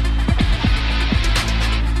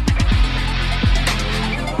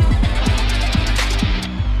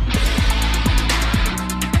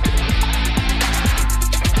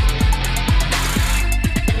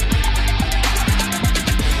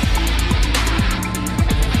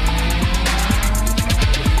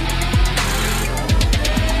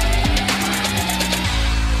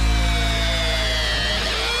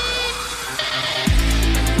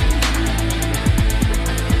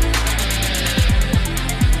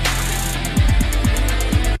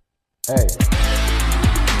 Hey.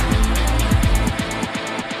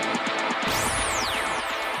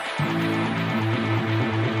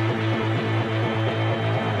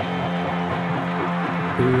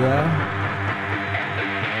 Yeah.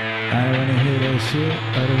 I don't wanna hear that shit.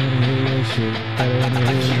 I don't wanna hear that shit. I don't wanna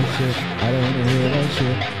hear that shit. I don't wanna hear that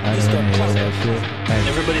shit. I don't wanna hear that shit. Hey.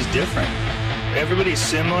 Everybody's different. Everybody's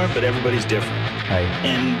similar, but everybody's different. Hey.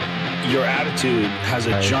 And your attitude has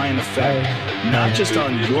a giant effect, not just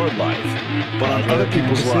on your life, but on other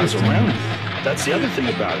people's lives around you. That's the other thing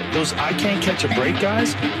about it. Those I can't catch a break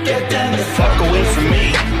guys, get them the fuck away from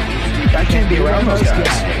me. I can't be around those guys.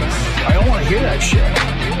 I don't want to hear that shit.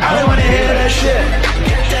 I don't want to hear that shit.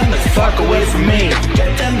 Get them the fuck away from me.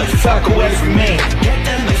 Get them the fuck away from me. Get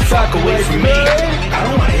them the fuck away from me. I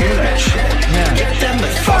don't want to hear that shit. Get them the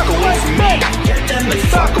fuck away from me. Get them the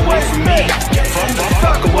fuck away from me. Get them the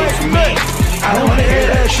fuck away from me. I don't want to hear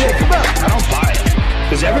that shit. Come on. I don't buy it.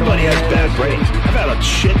 Because everybody has bad breaks. I've had a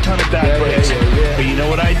shit ton of bad breaks. But you know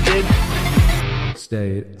what I did?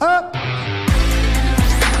 Stayed up.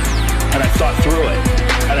 And I thought through it.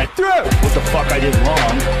 And I threw what the fuck I did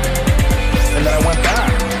wrong. And then I went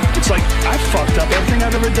back. It's like, I fucked up everything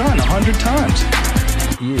I've ever done 100 times.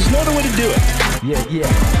 Yeah. There's no other way to do it. Yeah.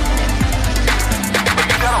 But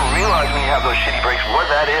you gotta realize when you have those shitty breaks what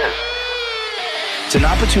that is. It's an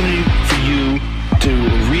opportunity for you to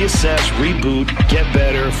reassess, reboot, get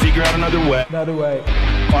better, figure out another way. Another way.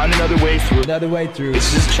 Find another way through. Another way through.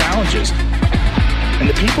 It's just challenges. And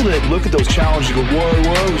the people that look at those challenges go, why do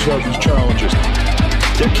I always have these challenges?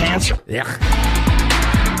 They're cancer. Yeah.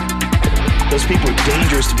 Those people are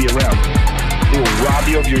dangerous to be around. They will rob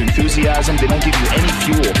you of your enthusiasm. They don't give you any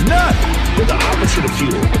fuel. None. They're the opposite of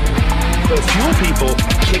fuel. The fuel people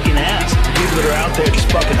kicking ass. People that are out there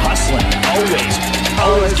just fucking hustling.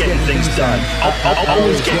 Always getting things done.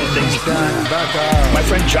 Always getting things done. My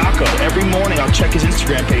friend Jocko, every morning I'll check his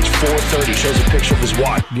Instagram page, 4:30, shows a picture of his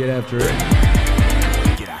watch. Get after it.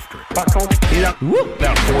 He's out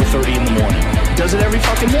about 4:30 in the morning. Does it every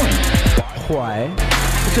fucking morning. Why?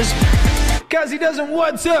 Because he doesn't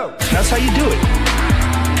want to. That's how you do it.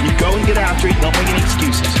 You go and get after it. Don't make any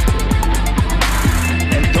excuses.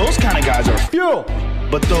 And those kind of guys are fuel.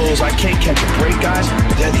 But those I can't catch a break guys,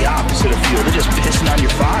 they're the opposite of fuel. They're just pissing on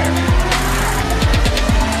your fire.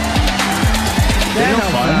 They're no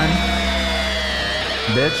fun.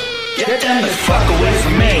 Bitch. Get them the fuck away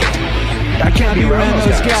from me. I can't be around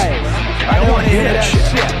those guys. I don't want to hear that shit.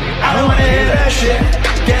 I don't want to hear that shit.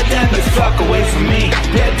 Get them the fuck away from me.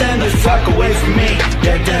 Get them the fuck away from me.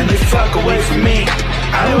 Get them the fuck away from me.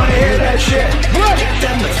 I don't want to hear that shit. Get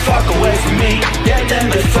them the fuck away from me. Get them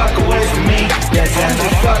the fuck away from me. Get them the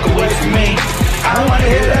fuck away from me. I don't want to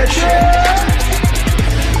hear that shit.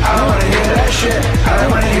 I don't want to hear that shit. I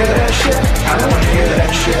don't want to hear that shit. I don't want to hear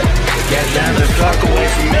that shit. Get them the fuck away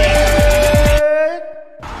from me.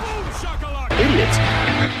 Idiots.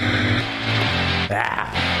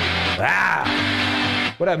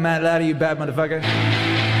 What up, Matt Louder, you bad motherfucker?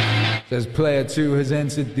 Says player 2 has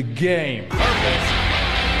entered the game.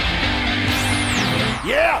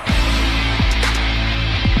 Yeah.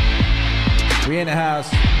 We in the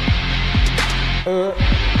house.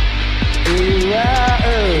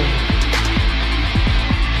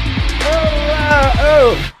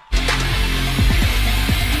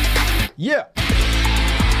 Yeah.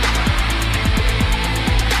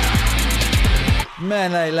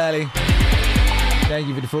 Man, Lally. Thank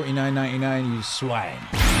you for the $49.99, you swine.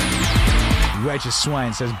 You righteous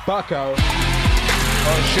swine, says Bucko. Or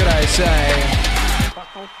should I say...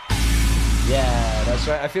 Bucko? Yeah, that's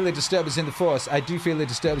right. I feel a disturbance in the force. I do feel a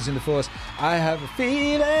disturbance in the force. I have a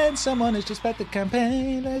feeling someone is just about to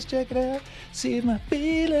campaign. Let's check it out. See if my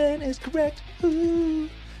feeling is correct. Ooh,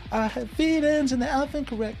 I have feelings and they're often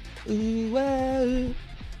correct. Ooh, wow.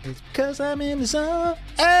 It's because I'm in the zone.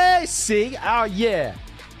 Hey, see? Oh, yeah.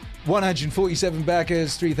 147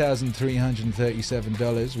 backers,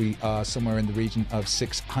 $3,337. We are somewhere in the region of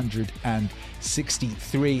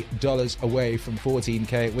 $663 away from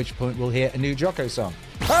 14K, at which point we'll hear a new Jocko song.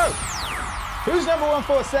 Oh! Who's number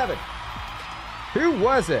 147? Who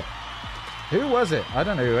was it? Who was it? I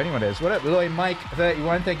don't know who anyone is. What up, Lloyd Mike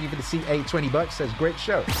 31? Thank you for the C8 $20. Says great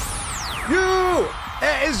show. You!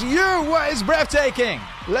 It is you! What is breathtaking?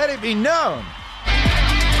 Let it be known.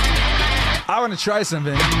 I want to try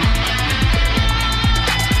something.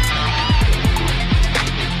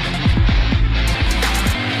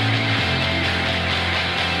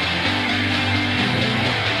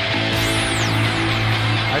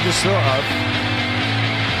 I just thought of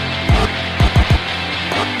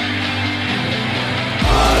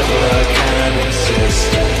hard work and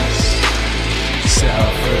insistence,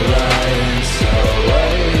 self-reliance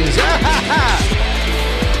always,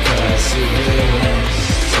 perseverance,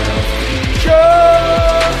 self-control,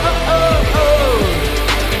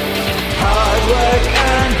 hard work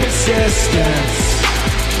and persistence,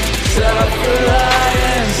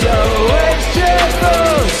 self-reliance always,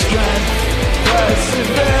 cheerful strength,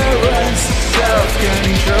 perseverance,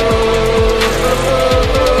 self-control.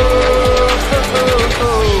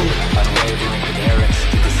 Unwavering adherence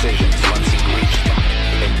to decisions once you've reached them.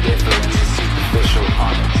 Indifference to superficial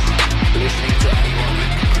honors. Listening to anyone who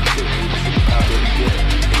can contribute to the public good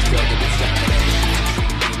is dogged determination to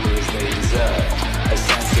treat people as they deserve. A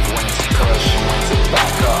sense of when to push and when to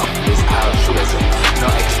back off is altruism.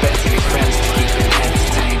 Not expecting his friends to keep him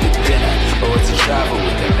entertained at dinner or to travel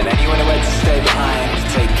with him, and anyone who had to stay behind to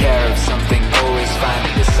take care of something always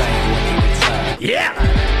finding the same when he returned. Yeah!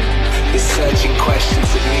 The searching questions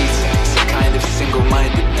at meetings, a kind of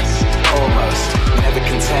single-mindedness, almost never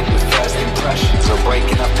content with first impressions or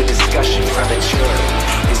breaking up the discussion prematurely.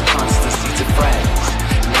 His constancy to friends,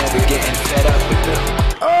 never getting fed up with them.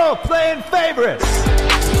 Oh, playing favorites!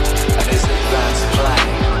 And his advanced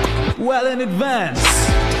planning, well in advance.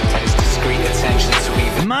 And his discreet attention to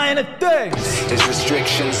even minor things. His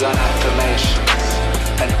restrictions on affirmations,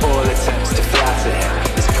 and all attempts to flatter him.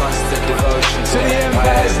 His constant devotion to the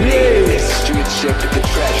empire's need. His stewardship of the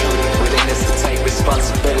treasury, willingness to take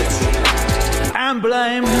responsibility and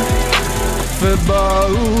blame for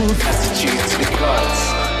both. Attitude to the gods,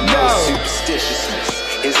 no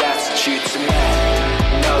superstitiousness. His attitude to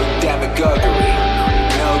men, no demagoguery,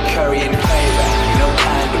 no currying favor, no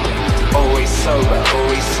pandering. Always sober,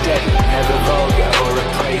 always steady, never vulgar or a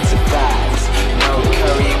prey to fads. No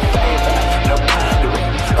currying favor, no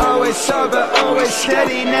pandering. Always sober, always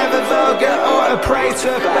steady, never vulgar or a prey to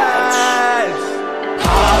fads.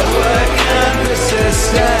 Hard work and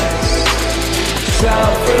persistence,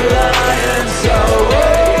 self-reliance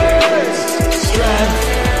always, strength,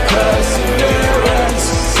 perseverance,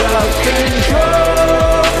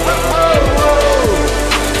 self-control.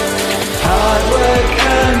 Hard work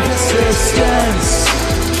and persistence,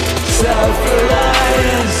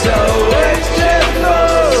 self-reliance always,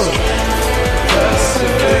 gentle,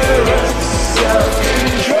 perseverance,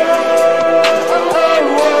 self-control.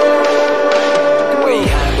 The way he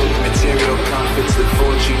handled the material comforts that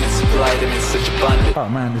fortune had supplied him in such abundance. Oh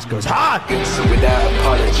man, this goes hard. So without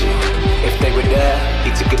apology, if they were there,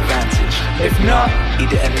 he took advantage. If not, he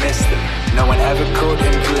didn't miss them. No one ever called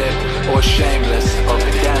him glib or shameless or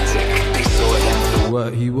pedantic. They saw him for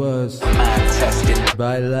what he was, a man tested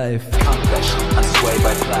by life, accomplished, unswayed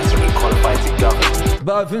by flattery, qualified to govern.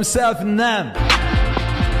 Both himself and them.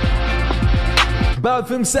 Both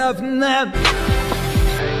himself and them.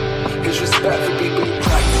 His respect for people who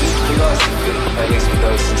practice philosophy, at least for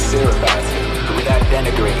those sincere about it, but without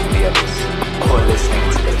denigrating the others or listening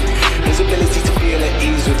to them. His ability to feel at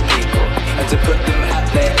ease with people and to put them at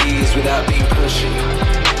their ease without being pushy.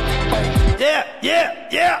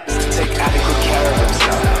 Yeah. To take adequate care of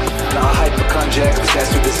himself. Not a hypochondriac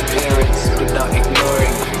obsessed with his appearance, but not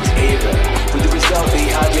ignoring things either. With the result that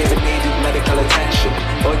he hardly ever needed medical attention,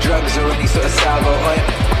 or drugs or any sort of salve or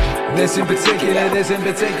ointment. This in particular. His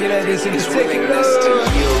willingness to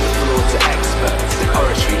yield the floor to experts in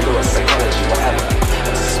oratory, law, psychology, whatever,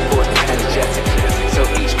 and to support them energetically, so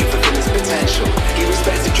each can fulfill his potential. He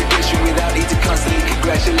respected tradition without need to constantly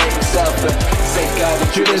congratulate himself, but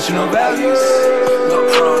safeguarding traditional values. Not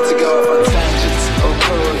prone to go off on tangents or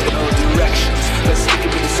pulled in all directions, but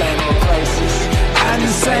sticking with the same old places and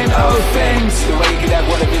the same old things. The way he could have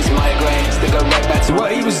one of his migraines that go right back to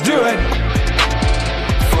what he was doing.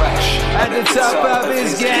 Fresh at the top of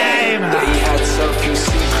his game. That he had so few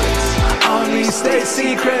secrets. Only state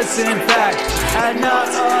secrets, in fact, and not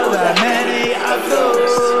all that many of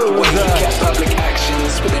those. When he kept public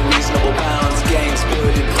actions within reasonable bounds, games,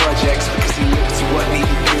 building projects, because he looked to what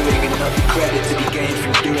needed doing not the credit to be gained from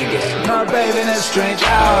doing it. Not bathing in strange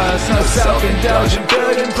hours, no self-indulgent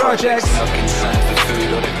building projects. No concern for food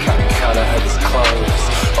or the cut and colour of his clothes,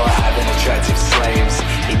 or having attractive slaves.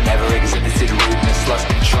 He never exhibited rudeness, lost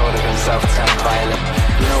control of himself, turned violent.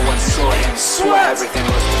 No one saw him sweat. Everything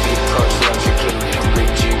was to be approached logically and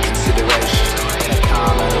with due consideration, in a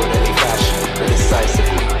calm and orderly fashion, but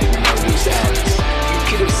decisively, no loose ends. You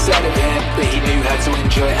could have said of him that he knew how to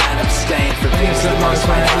enjoy and abstain from things that most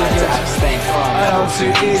might hard to abstain from. And all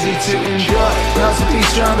too easy to enjoy. Not to be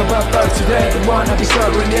stronger, but both today. The one to be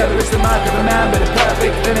stronger and the other is the mark of a man, but a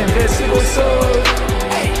perfect and invincible soul.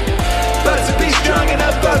 But to be strong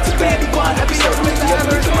enough, both to be one to be stronger with the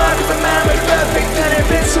other is the mark of a man, but a perfect and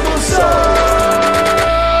invincible soul.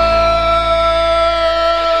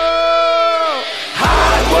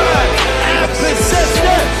 Hard work and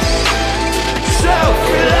persistence,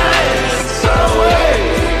 self-reliance, always,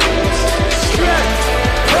 strength,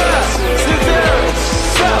 perseverance,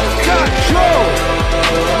 self-control.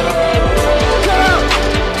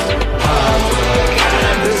 Hard work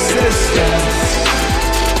and persistence,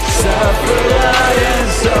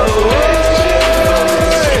 self-reliance, always,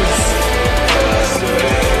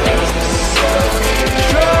 perseverance,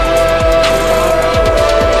 self-control.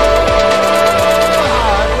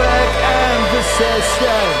 Hard work and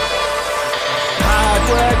persistence. Hard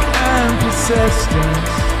work and persistence,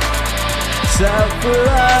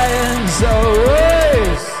 self-reliance,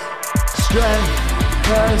 always, strength,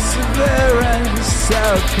 perseverance,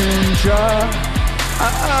 self-control.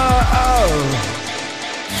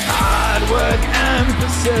 Hard work and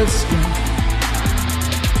persistence,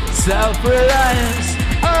 self-reliance,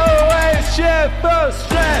 always, cheerful,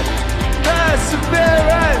 strength,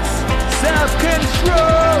 perseverance,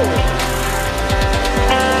 self-control.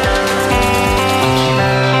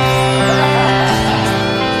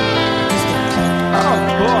 Oh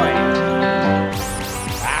boy!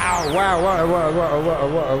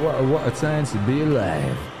 Wow! What a time to be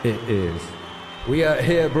alive! It is. We are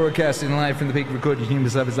here broadcasting live from the Peak Recording Human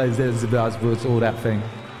Service, all that thing.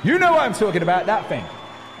 You know what I'm talking about? That thing.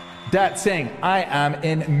 That thing. I am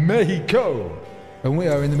in Mexico, and we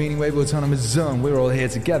are in the Meaning Wave Autonomous Zone. We're all here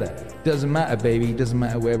together. Doesn't matter, baby. Doesn't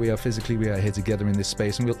matter where we are physically. We are here together in this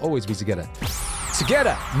space, and we'll always be together.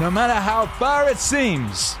 Together, no matter how far it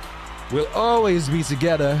seems. We'll always be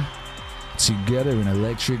together. Together in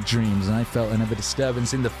electric dreams. And I felt another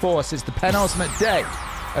disturbance in the force. It's the penultimate day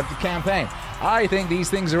of the campaign. I think these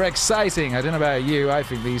things are exciting. I don't know about you. I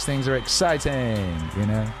think these things are exciting, you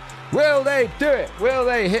know. Will they do it? Will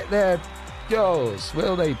they hit their goals?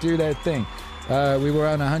 Will they do their thing? We were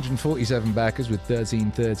on 147 backers with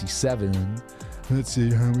 1337. Let's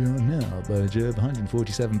see how we are now, Budget.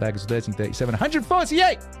 147 backers with 1337.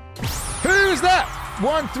 148! Who's that?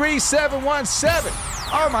 13717.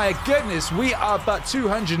 Oh my goodness, we are but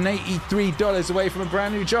 $283 away from a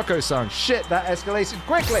brand new Jocko song. Shit, that escalated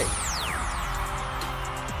quickly.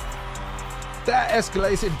 That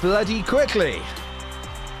escalated bloody quickly.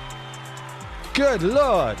 Good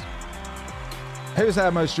Lord. Who's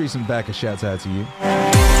our most recent backer? Shouts out to you.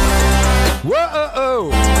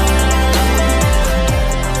 Whoa!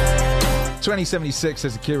 2076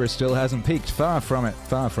 says Akira still hasn't peaked. Far from it.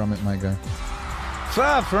 Far from it, my guy.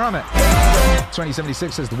 Far from it.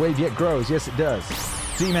 2076 says the wave yet grows. Yes, it does.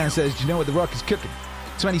 D-Man says, do you know what the rock is cooking?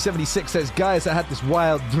 2076 says, guys, I had this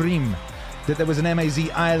wild dream that there was an MAZ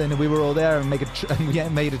island and we were all there and we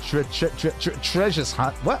made a treasure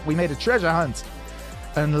hunt. What? We made a treasure hunt.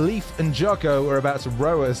 And Leaf and Jocko were about to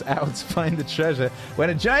row us out to find the treasure when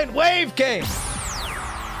a giant wave came.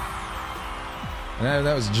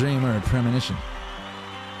 That was a dream or a premonition.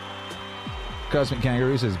 Cosmic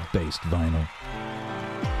Kangaroo says based vinyl.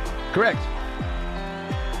 Correct.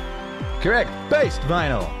 Based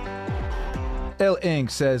vinyl. Ill Ink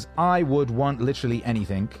says, I would want literally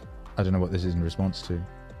anything. I don't know what this is in response to.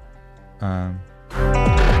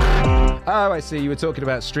 Oh, I see. You were talking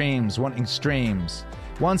about streams. Wanting streams.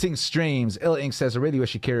 Ill Ink says, I really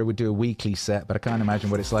wish Akira would do a weekly set, but I can't imagine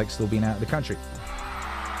what it's like still being out of the country.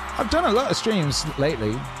 I've done a lot of streams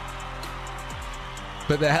lately,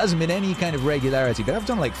 but there hasn't been any kind of regularity. But I've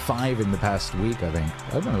done like 5 in the past week, I think.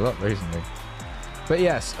 I've done a lot recently. But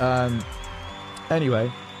yes,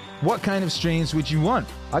 anyway, what kind of streams would you want?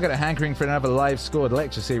 I got a hankering for another live scored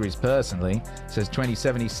lecture series personally, says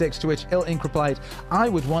 2076, to which Ill Ink replied, I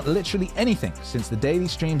would want literally anything. Since the daily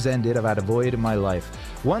streams ended, I've had a void in my life.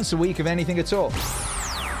 Once a week of anything at all.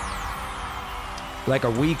 Like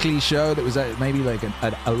a weekly show that was maybe like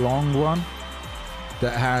a long one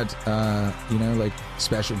that had, like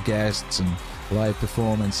special guests and live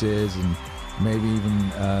performances and maybe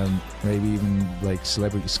even like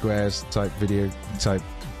Celebrity Squares type video type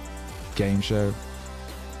game show.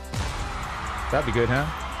 That'd be good, huh?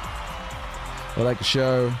 Or like a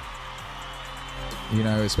show, you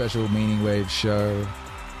know, a special MEANINGWAVE show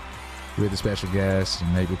with a special guest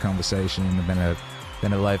and maybe a conversation and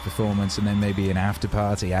then a live performance and then maybe an after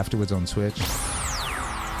party afterwards on Twitch.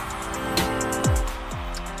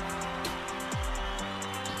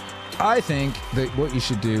 I think that what you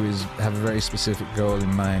should do is have a very specific goal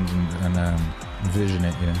in mind and envision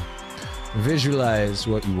it, you know. Visualize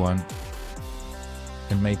what you want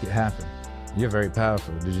and make it happen. You're very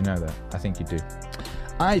powerful. Did you know that? I think you do.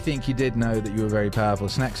 I think you did know that you were very powerful.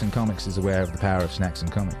 Snacks and Comics is aware of the power of Snacks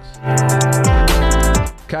and Comics.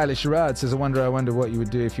 Kylie Sherrod says, I wonder what you would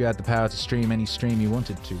do if you had the power to stream any stream you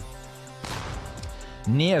wanted to.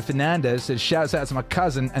 Nia Fernandez says, shouts out to my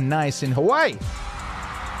cousin Anais in Hawaii.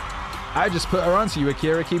 I just put her onto you,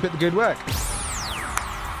 Akira. Keep up the good work.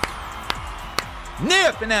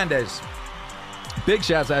 Nia Fernandez. Big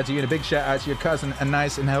shouts out to you and a big shout out to your cousin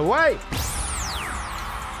Anais in Hawaii.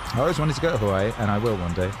 I always wanted to go to Hawaii, and I will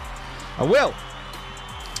one day. I will.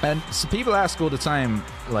 And so people ask all the time,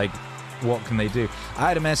 like, what can they do? I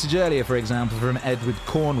had a message earlier, for example, from Edward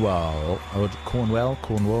Cornwell. Or Cornwell.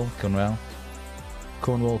 Come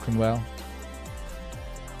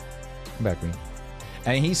back with me.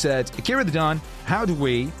 And he said, Akira the Don, how do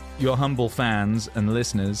we, your humble fans and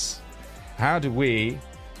listeners, how do we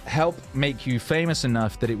help make you famous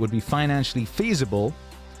enough that it would be financially feasible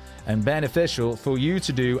and beneficial for you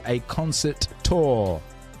to do a concert tour?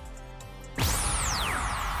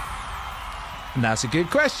 And that's a good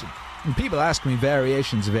question. And people ask me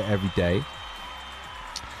variations of it every day.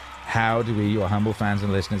 How do we, your humble fans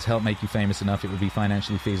and listeners, help make you famous enough it would be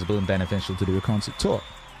financially feasible and beneficial to do a concert tour?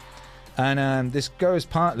 And this goes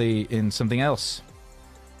partly in something else.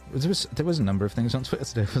 There was a number of things on Twitter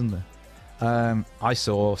today, wasn't there? I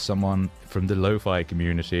saw someone from the lo-fi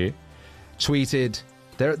community tweeted.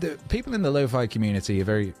 The people in the lo-fi community are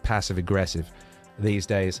very passive-aggressive these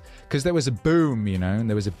days because there was a boom, you know, and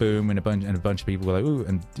there was a boom and a bunch of people were like, ooh,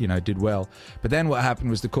 and, you know, did well. But then what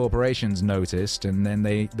happened was the corporations noticed, and then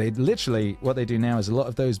they literally, what they do now is a lot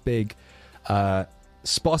of those big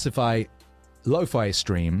Spotify lo-fi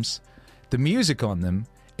streams, the music on them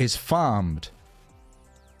is farmed.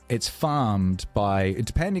 It's farmed by,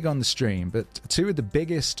 depending on the stream, but two of the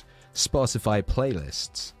biggest Spotify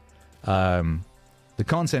playlists, the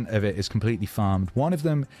content of it is completely farmed. One of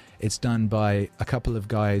them, it's done by a couple of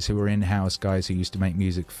guys who are in-house guys who used to make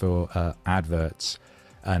music for adverts,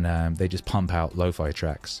 and they just pump out lo-fi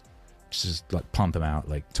tracks. Just like pump them out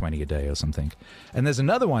like 20 a day or something. And there's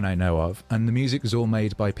another one I know of, and the music is all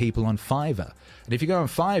made by people on Fiverr. And if you go on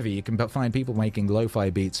Fiverr, you can find people making lo-fi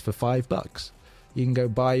beats for $5. You can go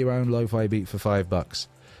buy your own lo-fi beat for $5.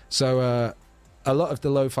 So a lot of the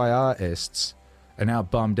lo-fi artists are now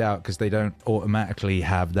bummed out because they don't automatically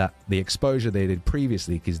have the exposure they did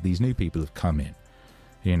previously because these new people have come in,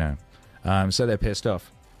 you know. So they're pissed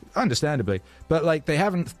off, understandably. But like they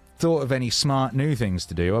haven't thought of any smart new things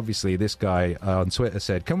to do. Obviously, this guy on Twitter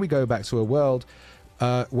said, can we go back to a world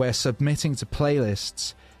where submitting to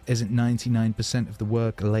playlists isn't 99% of the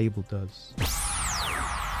work a label does?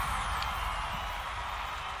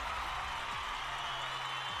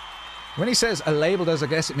 When he says a label does, I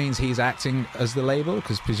guess it means he's acting as the label,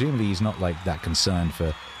 because presumably he's not like that concerned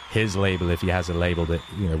for his label. If he has a label, that,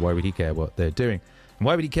 you know, why would he care what they're doing? And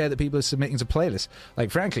why would he care that people are submitting to playlists?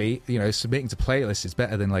 Like, frankly, you know, submitting to playlists is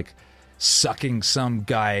better than like sucking some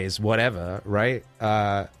guy's whatever, right?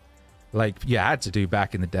 Like you had to do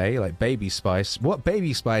back in the day, like Baby Spice. What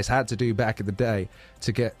Baby Spice had to do back in the day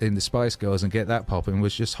to get in the Spice Girls and get that popping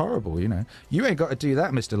was just horrible, you know. You ain't got to do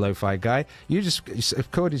that, Mr. Lo-Fi Guy. You just,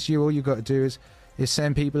 according to you, all you got to do is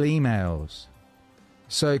send people emails.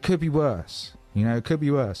 So it could be worse, you know, it could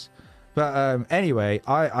be worse. But anyway,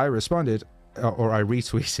 I responded, or I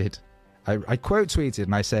retweeted. I quote tweeted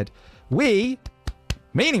and I said, we,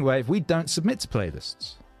 MEANINGWAVE, we don't submit to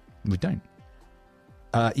playlists. We don't.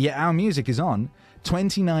 Yet our music is on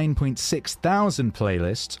 29.6 thousand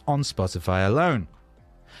playlists on Spotify alone.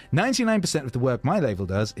 99% of the work my label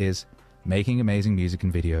does is making amazing music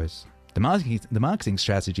and videos. The marketing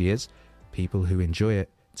strategy is people who enjoy it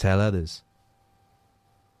tell others.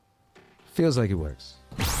 Feels like it works.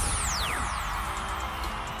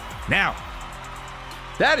 Now,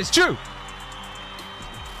 that is true.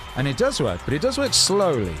 And it does work, but it does work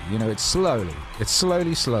slowly. You know, it's slowly. It's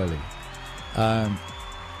slowly.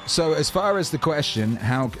 So as far as the question,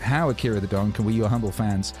 how Akira the Don, can we, your humble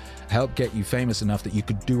fans, help get you famous enough that you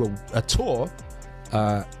could do a tour?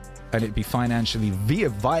 and it'd be financially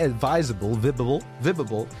viable,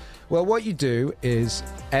 well, what you do is,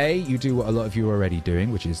 A, you do what a lot of you are already doing,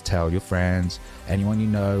 which is tell your friends, anyone you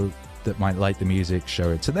know that might like the music,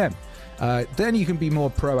 show it to them. Then you can be more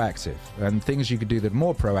proactive, and things you could do that are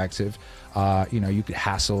more proactive are, you could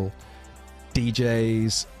hassle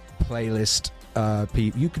DJs, playlist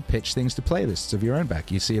people. You could pitch things to playlists of your own back.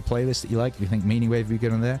 You see a playlist that you like, you think MEANINGWAVE would be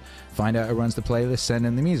good on there, find out who runs the playlist, send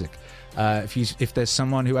in the music. If there's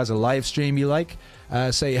someone who has a live stream you like,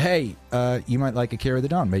 say, hey, you might like Akira the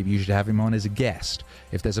Don, maybe you should have him on as a guest.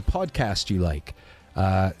 If there's a podcast you like,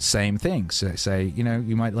 same thing. So say,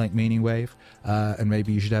 you might like MEANINGWAVE, and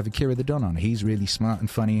maybe you should have Akira the Don on. He's really smart and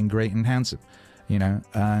funny and great and handsome,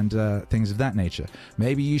 and things of that nature.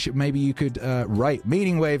 Maybe you could write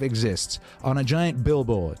MEANINGWAVE exists on a giant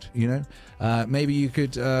billboard. Maybe you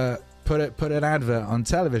could put an advert on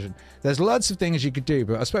television. There's lots of things you could do,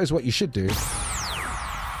 but I suppose what you should do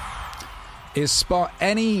is spot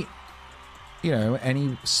any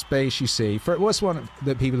space you see. For what's one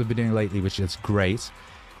that people have been doing lately, which is great,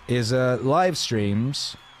 is live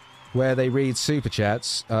streams where they read super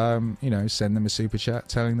chats. Send them a super chat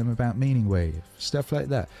telling them about MEANINGWAVE, stuff like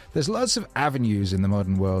that. There's lots of avenues in the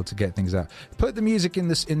modern world to get things out. Put the music in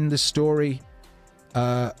the story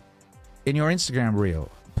in your Instagram reel.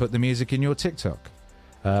 Put the music in your TikTok.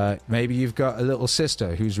 Maybe you've got a little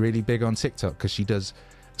sister who's really big on TikTok because she does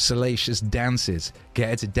salacious dances. Get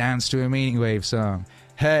her to dance to a MEANINGWAVE song.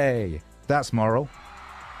 Hey, that's moral.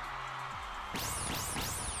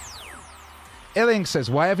 Illing says,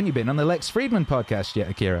 why haven't you been on the Lex Friedman podcast yet,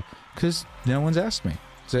 Akira? Because no one's asked me.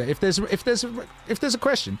 So if there's a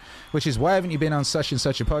question, which is why haven't you been on such and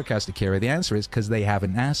such a podcast, Akira? The answer is because they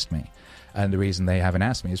haven't asked me. And the reason they haven't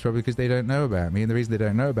asked me is probably because they don't know about me. And the reason they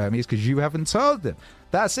don't know about me is because you haven't told them.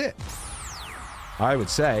 That's it. I would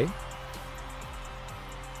say.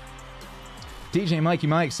 DJ Mikey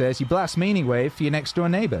Mike says, you blast MEANINGWAVE for your next door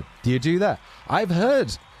neighbor. Do you do that? I've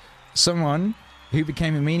heard someone who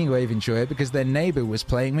became a MEANINGWAVE enjoyer because their neighbor was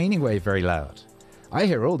playing MEANINGWAVE very loud. I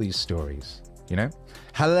hear all these stories,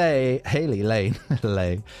 Haley Lane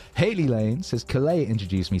says, Calais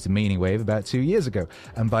introduced me to MEANINGWAVE about 2 years ago,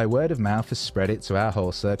 and by word of mouth has spread it to our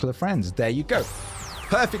whole circle of friends. There you go.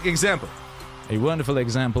 Perfect example. A wonderful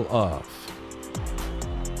example of.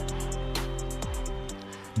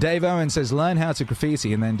 Dave Owen says, learn how to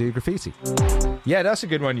graffiti and then do graffiti. Yeah, that's a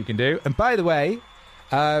good one you can do. And by the way,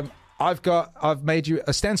 I've made you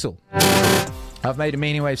a stencil. I've made a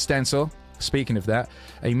MEANINGWAVE stencil. Speaking of that,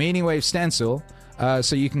 a MEANINGWAVE stencil,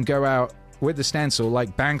 so you can go out with the stencil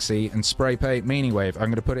like Banksy and spray paint MEANINGWAVE. I'm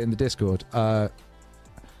going to put it in the Discord.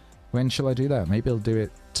 When shall I do that? Maybe I'll do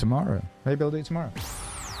it tomorrow.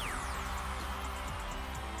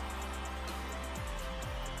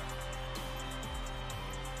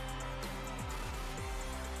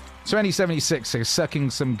 2076 says, sucking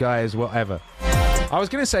some guys, whatever. I was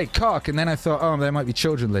going to say cock, and then I thought, oh, there might be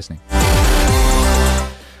children listening.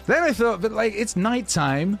 Then I thought, but it's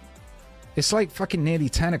nighttime. It's fucking nearly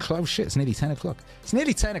 10 o'clock. Oh, shit, it's nearly 10 o'clock. It's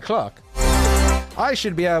nearly 10 o'clock. I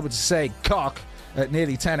should be able to say cock at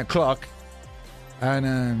nearly 10 o'clock.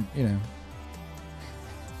 And,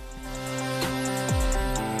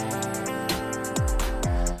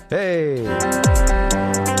 Hey!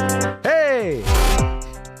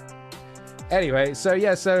 Anyway, so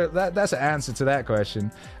that's an answer to that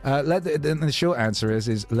question. The short answer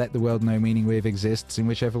is let the world know MEANINGWAVE exists in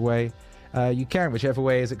whichever way you can, whichever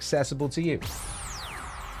way is accessible to you.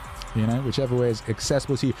 Whichever way is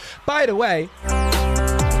accessible to you. By the way,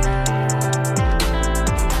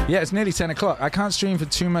 it's nearly 10 o'clock. I can't stream for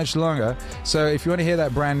too much longer. So if you want to hear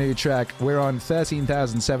that brand new track, we're on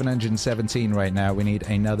 13,717 right now. We need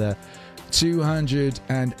another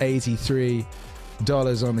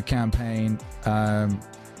 $283 on the campaign,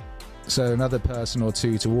 so another person or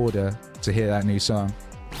two to order to hear that new song.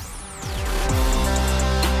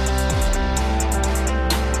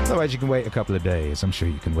 Otherwise you can wait a couple of days. I'm sure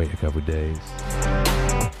you can wait a couple of days,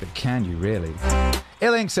 but can you really?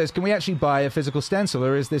 Illing says, can we actually buy a physical stencil,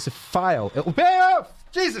 or is this a file? It'll pay off.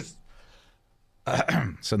 Jesus.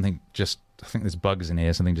 I think there's bugs in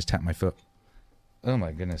here. Something just tapped my foot. Oh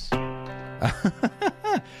my goodness.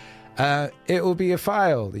 It will be a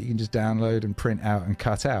file that you can just download and print out and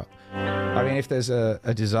cut out. I mean, if there's a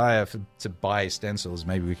desire to buy stencils,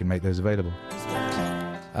 maybe we can make those available.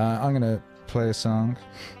 I'm going to play a song.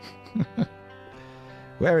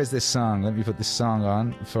 Where is this song? Let me put this song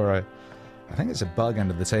on I think it's a bug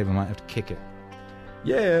under the table. I might have to kick it.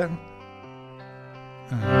 Yeah.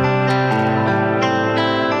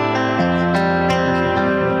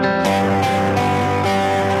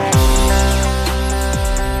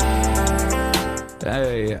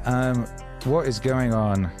 What is going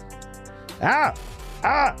on? Help!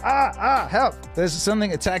 There's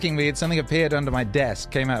something attacking me. Something appeared under my desk,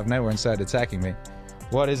 came out of nowhere and started attacking me.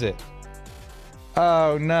 What is it?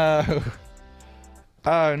 Oh no.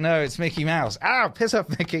 Oh no, it's Mickey Mouse. Ow, piss off,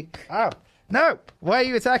 Mickey. Oh, no. Why are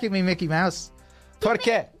you attacking me, Mickey Mouse? ¿Por qué?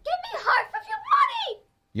 Give me half of your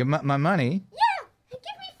money! My money? Yeah, and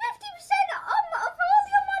give me 50% of all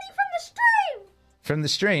your money from the stream! From the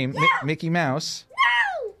stream? Yeah. Mickey Mouse?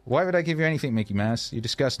 No! Why would I give you anything, Mickey Mouse? You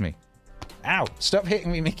disgust me. Ow, stop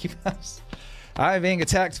hitting me, Mickey Mouse. I'm being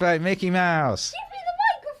attacked by Mickey Mouse. Give me the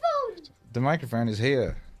microphone! The microphone is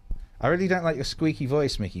here. I really don't like your squeaky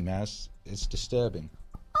voice, Mickey Mouse. It's disturbing.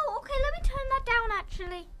 Oh, okay, let me turn that down,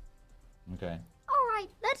 actually. Okay. Alright,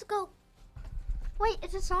 let's go. Wait,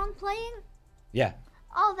 is a song playing? Yeah.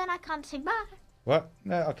 Oh, then I can't sing bye. What?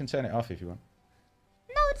 No, I can turn it off if you want.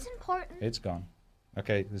 No, it's important. It's gone.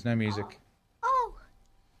 Okay, there's no music. Oh.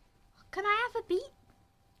 Can I have a beat?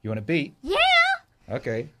 You want a beat? Yeah!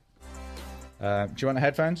 Okay. Do you want the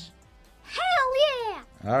headphones? Hell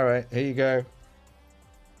yeah! All right, here you go.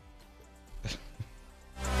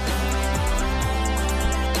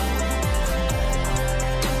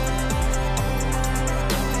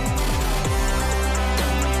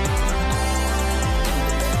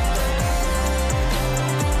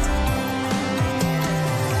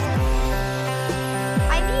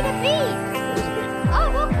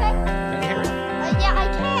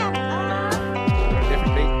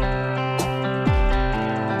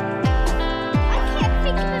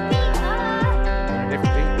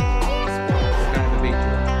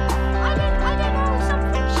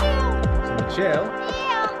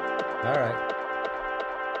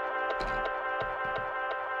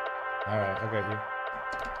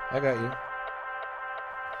 I got you.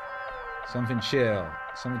 Something chill.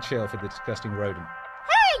 Something chill for the disgusting rodent.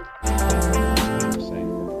 Hey!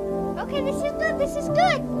 Okay, this is good. This is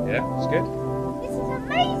good. Yeah, it's good. This is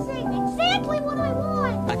amazing. Exactly what I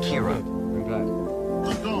want. Akira. I'm glad.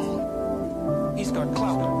 He's gone. He's got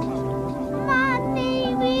clout. My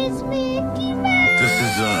name is Mickey Mouse. This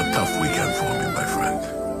is a tough weekend for me, my friend.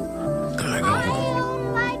 Can I go home?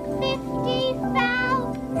 own like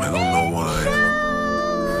 50,000. I don't know why.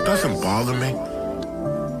 It doesn't bother me,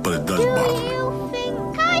 but it does bother me. Do you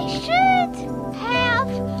think I should have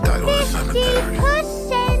Gotta go to the cemetery.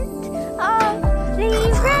 50% of the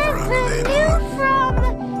revenue from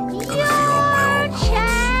your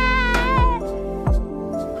chat?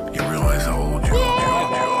 You realize how old you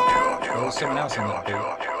are? There was someone else on that beat.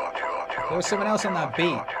 There was someone else on that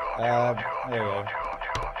beat. There we go.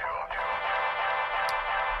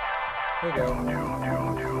 Here we go.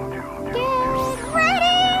 Get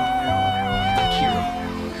ready!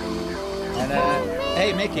 And,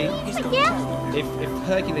 hey, Mickey. Yeah? If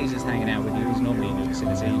Hercules is hanging out with you, he's normally in your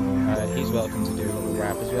vicinity, he's welcome to do a little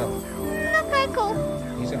rap as well. Okay, cool.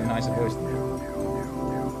 He's got a nicer voice than you.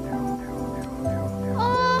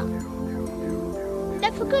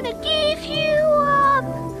 Never gonna give you up.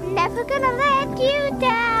 Never gonna let you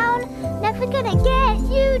down. Never gonna get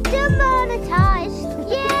you demonetized.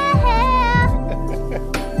 Yeah.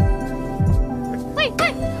 Wait.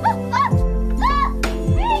 What's up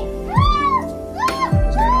with you?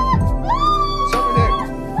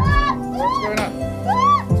 What's going on?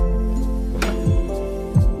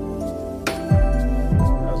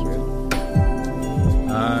 That was weird.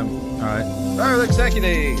 Alright. Oh, look,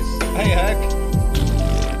 Hercules! Hey, Herc!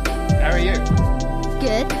 How are you?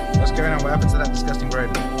 Good. What's going on? What happened to that disgusting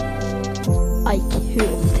rodent? I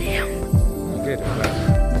killed him. Oh, good, I'm glad.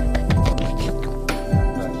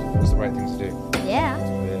 That was the right thing to do. Yeah.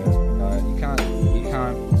 You can't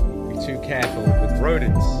be too careful with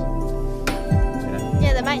rodents. You know?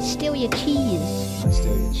 Yeah, they might steal your cheese. Might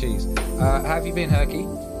steal your cheese. How have you been, Herky?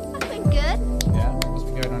 I've been good. Yeah? What's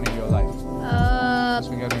been going on in your life? What's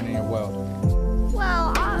been going on in your world?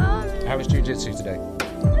 Well, How was jiu-jitsu today?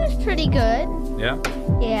 it was pretty good. Yeah?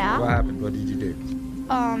 Yeah. What happened? What did you do?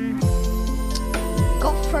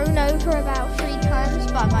 Got thrown over about 3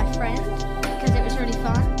 times by my friend because it was really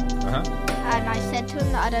fun. Uh-huh. And I said to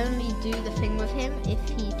him that I'd only do the thing with him if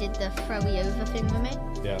he did the throwy over thing with me.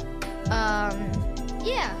 Yeah.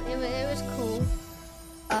 Yeah, it was cool.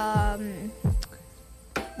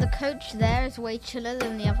 The coach there is way chiller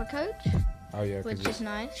than the other coach. Oh, yeah. 'cause Which it's is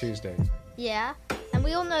nice. Tuesday. Yeah. And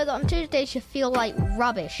we all know that on Tuesdays you feel like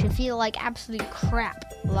rubbish. You feel like absolute crap.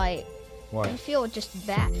 Like, Why? you feel just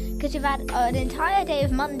bad. Because you've had an entire day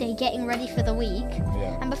of Monday getting ready for the week.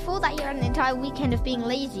 Yeah. And before that you had an entire weekend of being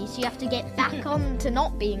lazy. So you have to get back on to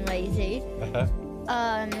not being lazy.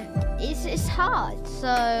 It's hard.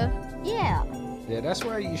 So, yeah. Yeah, that's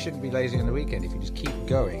why you shouldn't be lazy on the weekend. If you just keep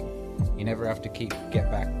going, you never have to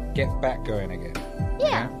get back going again.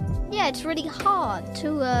 Yeah. Yeah, it's really hard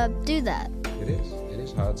to do that. It is. It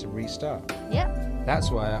is hard to restart. Yeah.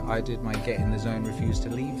 That's why I did my get in the zone, refuse to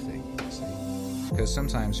leave thing. You see? Because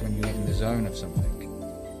sometimes when you get in the zone of something,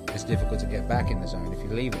 it's difficult to get back in the zone if you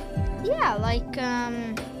leave it. You know? Yeah, like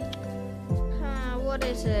what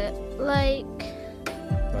is it? Like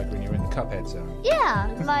when you're in the Cuphead zone. Yeah,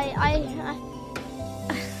 like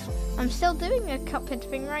I'm still doing a Cuphead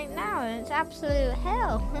thing right now, and it's absolute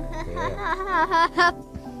hell.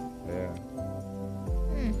 Yeah.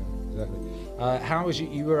 Exactly. How was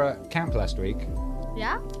you were at camp last week?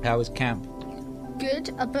 Yeah. How was camp?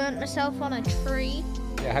 Good. I burnt myself on a tree.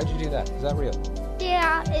 Yeah. How'd you do that? Is that real?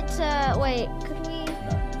 Yeah. It's wait. Could we?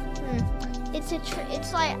 No. It's a tree.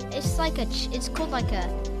 It's called like a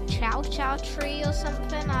chow tree or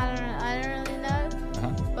something. I don't really know.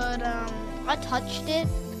 But I touched it.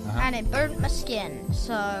 And it burnt my skin,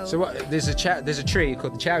 so... So what? There's a tree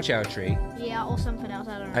called the Chow Chow tree. Yeah, or something else,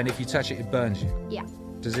 I don't know. And if you touch it, it burns you. Yeah.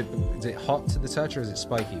 Is it hot to the touch or is it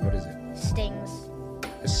spiky? What is it? Stings.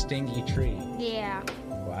 A stingy tree. Yeah.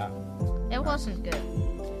 Wow. It wasn't good.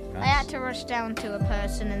 Nice. I had to rush down to a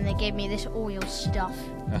person and they gave me this oil stuff.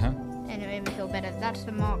 And it made me feel better. That's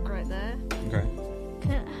the mark right there. Okay.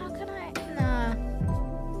 How can I... No.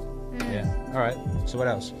 Yeah. All right. So what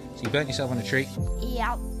else? So you burnt yourself on a tree?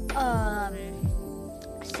 Yeah.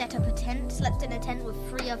 Set up a tent, slept in a tent with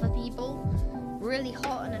 3 other people. Really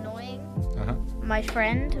hot and annoying. My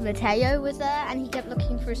friend Mateo was there, and he kept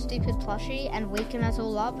looking for a stupid plushie and waking us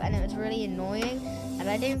all up, and it was really annoying. And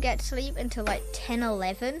I didn't get sleep until like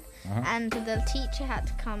 10-11, and the teacher had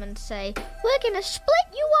to come and say, "We're gonna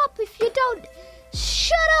split you up if you don't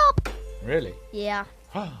shut up." Really? Yeah.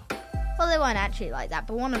 Well, they weren't actually like that,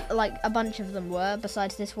 but a bunch of them were.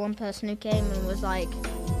 Besides this one person who came and was like,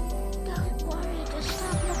 "Don't worry, just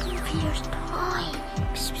stop looking for your toy,"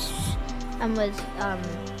 and was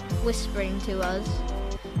whispering to us.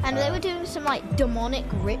 And they were doing some like demonic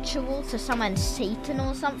ritual to summon Satan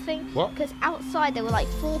or something. What? Because outside there were like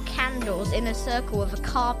 4 candles in a circle with a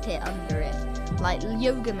carpet under it, like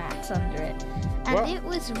yoga mats under it, and What? it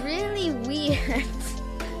was really weird.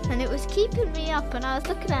 And it was keeping me up, and I was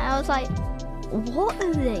looking at it, I was like, what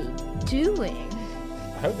are they doing?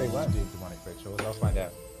 I hope they won't do demonic rituals. I'll find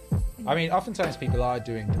out. I mean, oftentimes people are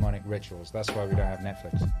doing demonic rituals. That's why we don't have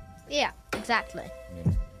Netflix. Yeah, exactly.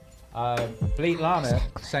 Yeah. Bleat Llama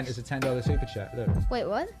sent us a $10 super chat. Look. Wait,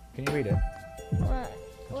 what? Can you read it? What?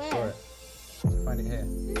 I Where? saw it. I'll find it here.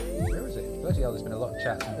 Where is it? Bloody hell, there's been a lot of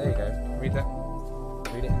chats. And there you go. Read that.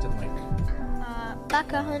 Read it into the mic.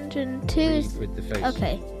 Backer 102 is... With the face.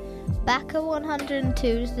 Okay. Backer 102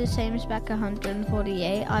 is the same as Backer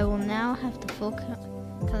 148. I will now have the full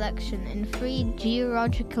collection in 3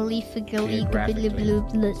 geographically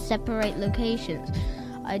separate locations.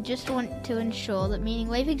 I just want to ensure that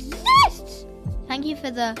MEANINGWAVE exists! Thank you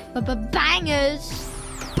for the bangers!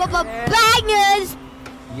 Bangers!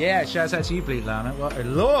 Yeah, shouts out to you, Bleat Llama. What a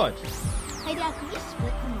lord! Hey Dad, can we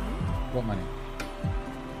split the money? What money?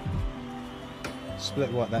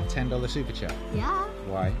 Split what? That $10 super chat? Yeah.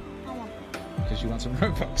 Why? I want Because you want some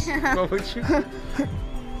Robux. What would you?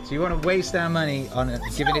 So you want to waste our money on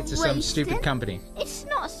giving it to some stupid company? It's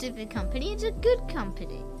not a stupid company, it's a good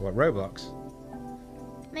company. What, Roblox?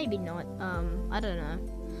 Maybe not. I don't know.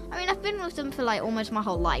 I mean, I've been with them for like almost my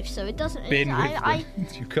whole life, so it doesn't. You've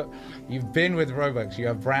been with Roblox. You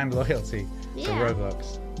have brand loyalty to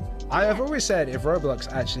Roblox. I have always said if Roblox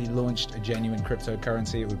actually launched a genuine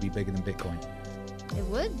cryptocurrency, it would be bigger than Bitcoin. It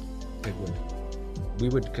would. It would. We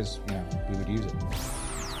would, because we would use it.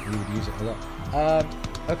 We would use it a lot.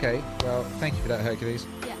 Okay. Well, thank you for that, Hercules.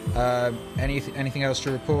 Yeah. Anything else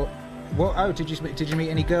to report? What? Oh, did you meet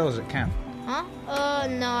any girls at camp? Huh?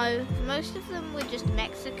 No. Most of them were just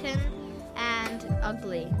Mexican and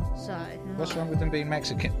ugly. So. No. What's wrong with them being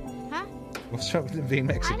Mexican? Huh? What's wrong with them being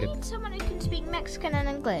Mexican? I need someone who can speak Mexican and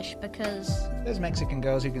English because. There's Mexican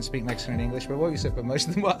girls who can speak Mexican and English, but what you said, but most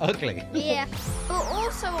of them were ugly. Yeah. But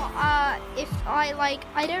also, if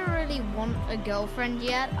I don't really want a girlfriend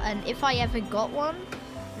yet, and if I ever got one,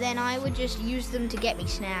 then I would just use them to get me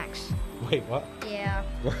snacks. Wait, what? Yeah.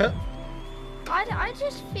 What? I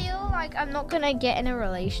just feel like I'm not gonna get in a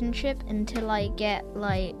relationship until I get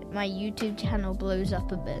like my YouTube channel blows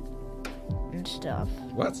up a bit and stuff.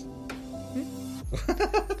 What?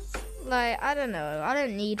 Like, I don't know. I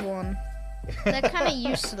don't need one. They're kind of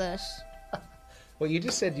useless. Well, you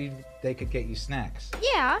just said they could get you snacks.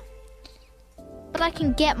 Yeah. But I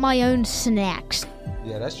can get my own snacks.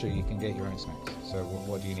 Yeah, that's true. You can get your own snacks. So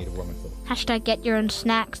what do you need a woman for? Hashtag get your own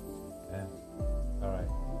snacks. Yeah. All right.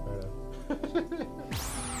 Fair enough.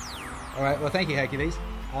 All right. Well, thank you, Hercules.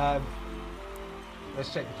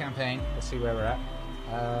 Let's check the campaign. Let's see where we're at.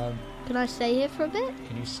 Can I stay here for a bit?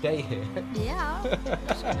 Can you stay here? Yeah.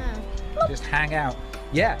 Just gonna... Just hang out.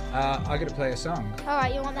 Yeah. I'm gonna play a song. All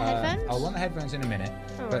right. You want the headphones? I want the headphones in a minute.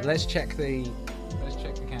 All but right. let's check the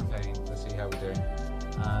campaign. Let's see how we're doing.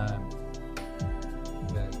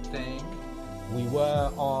 The thing. We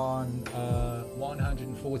were on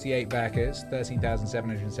 148 backers,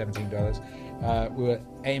 $13,717. We were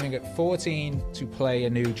aiming at 14 to play a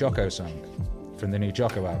new Jocko song from the new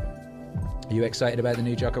Jocko album. Are you excited about the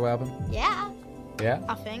new Jocko album? Yeah. Yeah?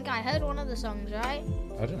 I think I heard one of the songs, right?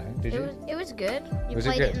 I don't know. Did you? It was good. You Was it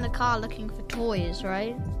played it good? in the car looking for toys,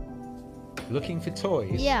 right? Looking for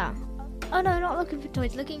toys? Yeah. Oh no, not looking for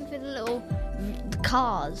toys. Looking for the little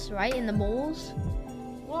cars, right, in the malls.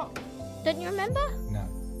 What? Don't you remember? No.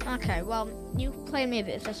 Okay, well, you played me a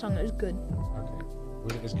bit of that song. It was good. Okay.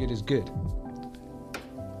 Was it as good as good?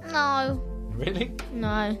 No. Really?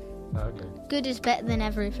 No. Oh, okay. Good is better than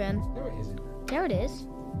everything. No, it isn't. There it is.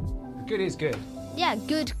 Good is good. Yeah,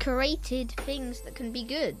 good created things that can be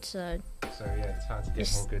good. So. So yeah, it's hard to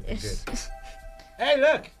get more good than good. it's Hey,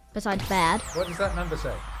 look! besides bad. What does that number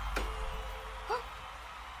say?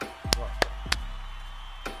 What?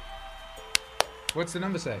 What's the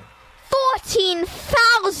number say?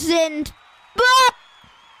 14,000.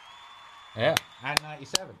 Yeah, and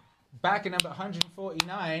 97. Back at number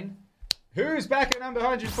 149. Who's back at number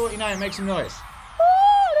 149? Make some noise.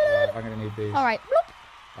 I'm going to need these. All right.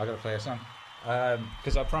 I've got to play a song.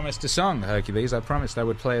 Because I promised a song, Hercules. I promised I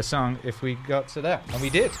would play a song if we got to that. And we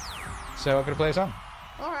did. So I've got to play a song.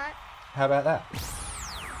 All right. How about that?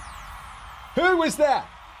 Who was that?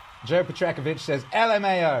 Joe Petrakovich says,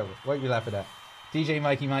 LMAO. What are you laughing at? DJ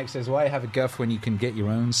Mikey Mike says, why have a guff when you can get your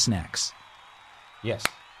own snacks? Yes,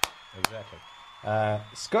 exactly.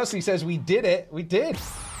 Scotsley says, we did it. We did.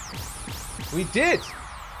 We did.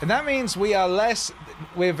 And that means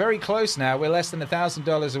we're very close now. We're less than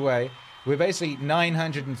 $1,000 away. We're basically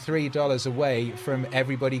 $903 away from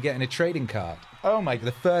everybody getting a trading card. Oh my,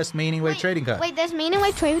 the first MEANINGWAVE trading card. Wait, there's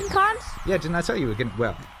MEANINGWAVE trading cards? Yeah, didn't I tell you we're going to,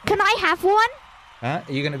 well. Can I have one? Huh?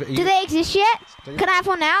 Are you going to be... Do they exist yet? Can I have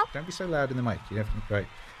one now? Don't be so loud in the mic. You have to, right.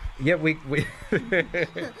 Yeah, we Are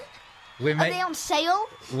they on sale?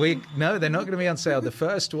 No, they're not going to be on sale. The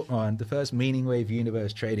first MEANINGWAVE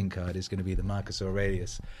Universe trading card is going to be the Marcus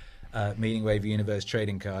Aurelius MEANINGWAVE Universe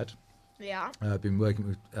trading card. Yeah. I've been working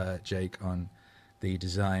with Jake on the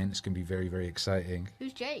design. It's going to be very, very exciting.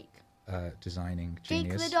 Who's Jake? Designing Jake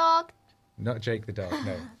genius. the dog. Not Jake the dog,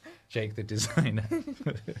 no. Jake the designer.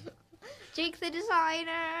 Jake the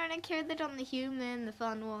designer, and I care that on the human, the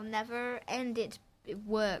fun will never end. It's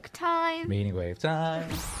work time. MEANINGWAVE time.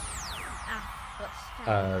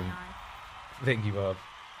 Thank you, Bob.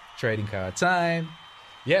 Trading card time.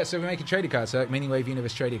 Yeah, so we're making trading cards, so MEANINGWAVE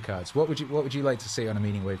Universe trading cards. What would you like to see on a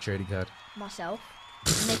MEANINGWAVE trading card? Myself.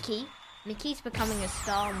 Mickey. Mickey's becoming a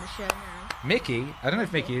star on the show now. Mickey? I don't know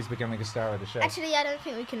if Mickey is becoming a star of the show. Actually, I don't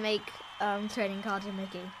think we can make trading cards of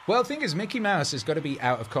Mickey. Well, the thing is, Mickey Mouse has got to be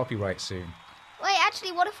out of copyright soon. Wait,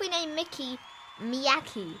 actually, what if we name Mickey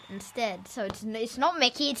Miyaki instead? So it's not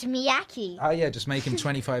Mickey, it's Miyaki. Oh, yeah, just make him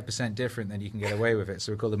 25% different, then you can get away with it.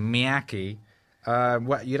 So we call him Miyaki.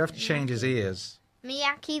 You'd have to change his ears.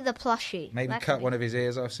 Miyaki the plushie. Maybe cut one of his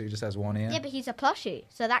ears off so he just has one ear. Yeah, but he's a plushie,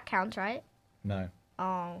 so that counts, right? No.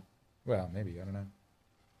 Oh. Well, maybe, I don't know.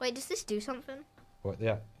 Wait, does this do something? What?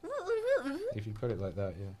 Yeah. If you put it like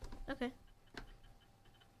that, yeah. Okay.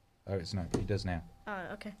 Oh, it's not. He does now. Oh,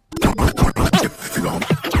 okay.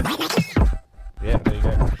 Yeah, there you go.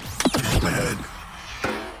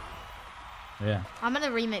 Yeah. I'm gonna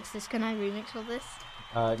remix this. Can I remix all this?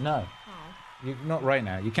 No. Oh. Not right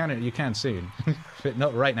now. You can soon, but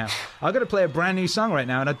not right now. I've got to play a brand new song right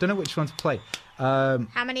now, and I don't know which one to play. How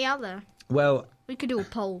many are there? Well, we could do a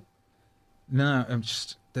poll. No,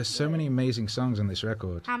 there's so many amazing songs on this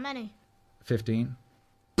record. How many? 15.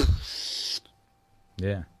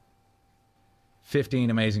 Yeah. 15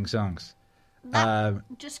 amazing songs.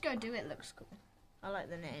 Disco Do It looks cool. I like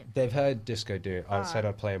the name. They've heard Disco Do It. I said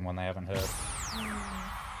I'd play them when they haven't heard.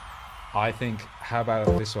 I think, how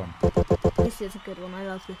about this one? This is a good one. I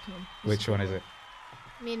love this one. Which one is it?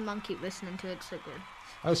 Me and Mum keep listening to it. It's so good.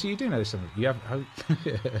 Oh, so you do know something. You have.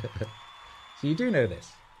 So you do know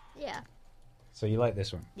this. Yeah. So you like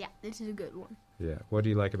this one? Yeah, this is a good one. Yeah. What do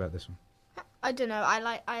you like about this one? I don't know.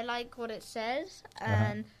 I like what it says,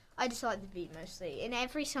 and I just like the beat mostly. In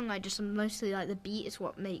every song, I just mostly like the beat. Is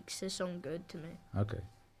what makes a song good to me. Okay.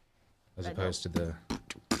 As opposed to the.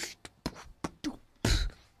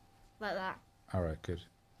 Like that. All right. Good.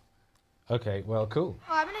 Okay. Well, cool.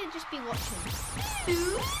 Oh, I'm gonna could just be watching.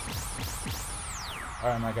 All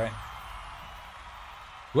right, my guy.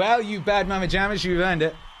 Well, you bad mama jammers, you've earned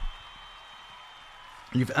it.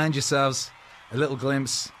 You've earned yourselves a little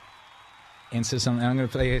glimpse into something. I'm going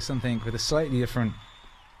to play something with a slightly different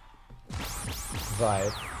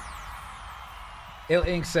vibe. Il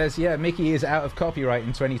Ink says, yeah, Mickey is out of copyright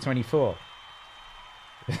in 2024.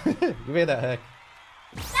 You hear that, Herc?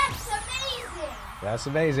 That's amazing! That's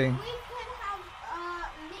amazing. We could have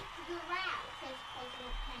Mick the Rat as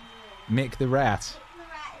Puzzle Kangaroo. Mick the Rat. Mick the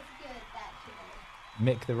Rat is good, actually.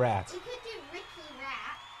 Mick the Rat. We could do Ricky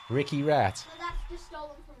Rat. Ricky Rat. But that's just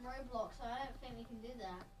stolen from Roblox, so I don't think we can do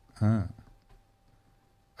that. Huh.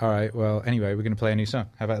 All right, well, anyway, we're going to play a new song.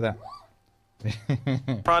 How about that?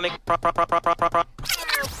 Chronic.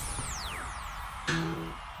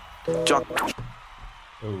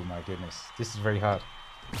 Oh my goodness, this is very hard.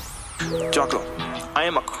 Jocko, I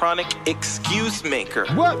am a chronic excuse maker.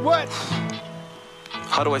 What?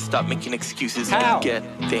 How do I stop making excuses How? and get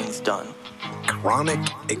things done? Chronic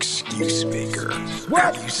excuse maker. What?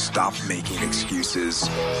 Have you stopped making excuses?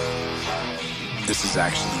 This is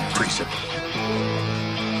actually pretty simple.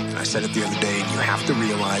 And I said it the other day, and you have to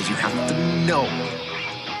realize, you have to know,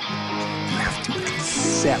 you have to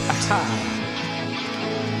accept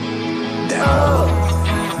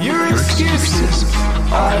that Your excuses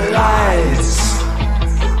are lies.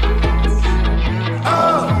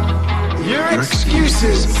 Oh, your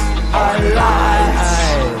excuses are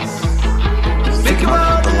lies. Think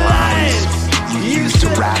about the lies you used to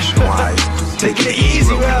rationalize. Taking the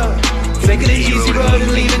easy road, taking the easy road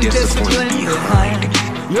and leaving discipline behind.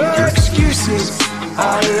 Your excuses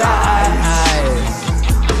are lies.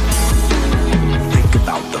 Think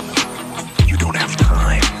about them. You don't have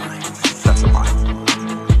time. That's a lie.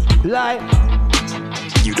 Lie.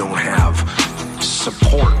 You don't have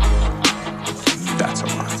support. That's a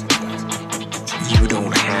lie. You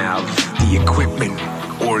don't have the equipment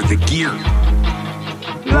or the gear.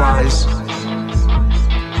 Lies.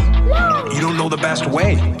 You don't know the best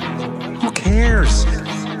way. Who cares?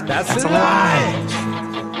 That's a lie.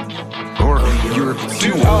 Or you're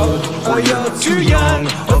too old, or you're too young.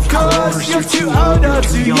 Of course, you're too old or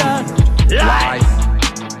too young. Lie.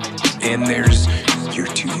 And there's you're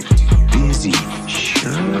too busy.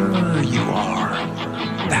 Sure you are.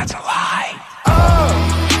 That's a lie. Oh,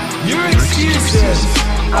 your excuses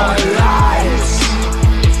are lies.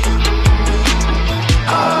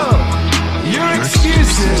 Oh, your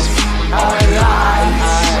excuses are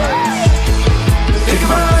lies. Think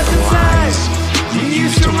about the times you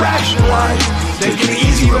used to rationalize. Taking the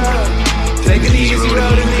easy road, taking the easy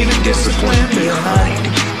road and leaving discipline behind.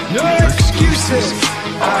 Your excuses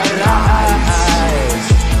are lies.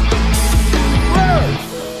 Whoa.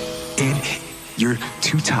 And you're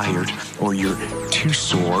too tired, or you're too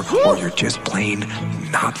sore, or you're just plain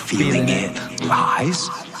not feeling it. Lies,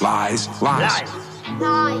 lies, lies.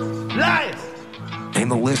 Lies. And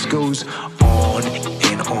the list goes on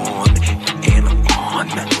and on and on.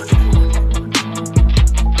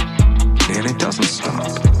 And it doesn't stop.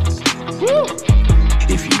 Woo.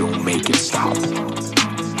 If you don't make it stop.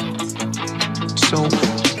 So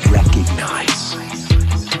recognize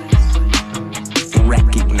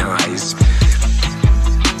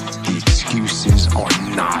the excuses are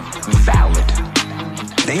not valid.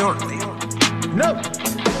 They aren't. No.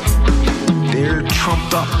 They're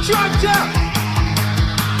trumped up. Trumped up.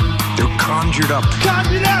 They're conjured up.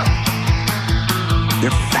 Conjured up.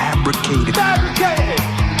 They're fabricated. Fabricated.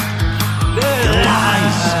 They're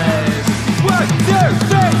lies. 1, 2,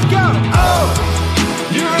 3, go. Oh,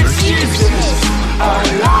 your excuses are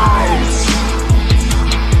lies.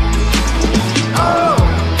 Oh,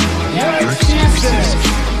 your excuses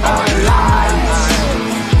are lies.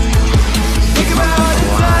 Think about the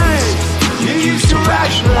times you used to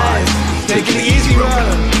rationalize. Taking the easy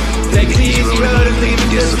road, taking the easy road and leaving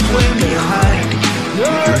discipline behind.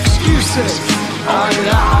 Your excuses are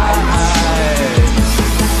lies.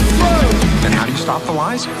 Whoa. And how do you stop the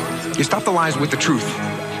lies? You stop the lies with the truth.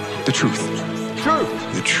 The truth.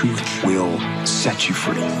 Truth. The truth will set you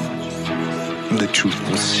free. The truth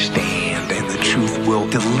will stand, and the truth will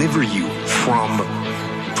deliver you from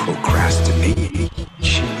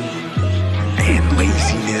procrastination and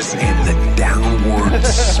laziness and the downward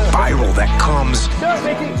spiral that comes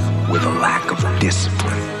with a lack of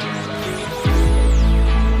discipline.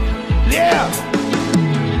 Yeah.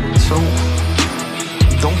 So,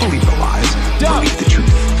 don't believe the lies. Believe the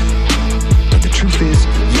truth. And the truth is,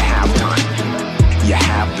 you have time. You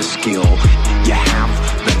have the skill. You have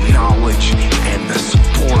the knowledge and the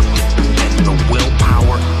support and the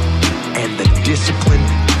willpower and the discipline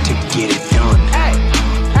to get it done. Hey.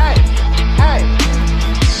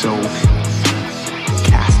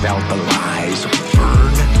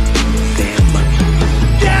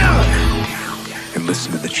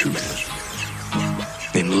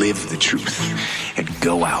 and live the truth and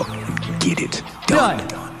go out and get it done.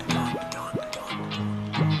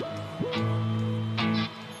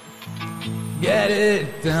 Get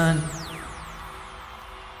it done.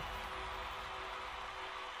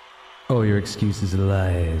 All your excuses are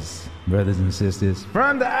lies, brothers and sisters.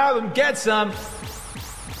 From the album Get Some.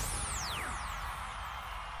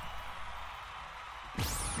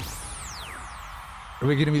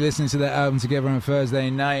 We're going to be listening to that album together on Thursday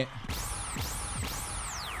night.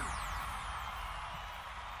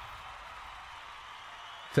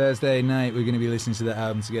 Thursday night, we're going to be listening to that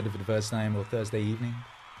album together for the first time, or Thursday evening.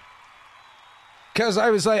 Because I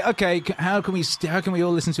was like, okay, how can we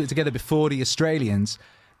all listen to it together before the Australians?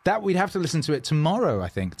 That we'd have to listen to it tomorrow, I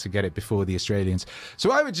think, to get it before the Australians.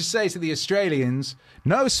 So I would just say to the Australians,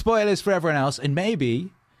 no spoilers for everyone else, and maybe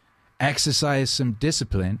exercise some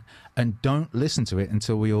discipline and don't listen to it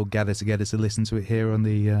until we all gather together to listen to it here on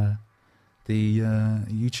the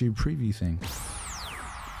YouTube preview thing.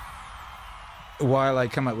 While I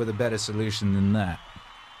come up with a better solution than that.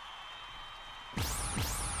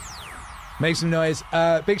 Make some noise.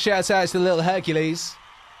 Big shout out to Little Hercules.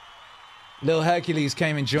 Little Hercules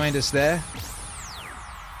came and joined us there.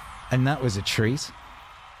 And that was a treat.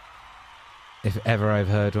 If ever I've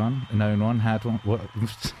heard one, known one, had one. What?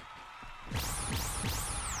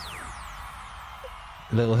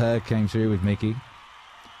 Little Herc came through with Mickey.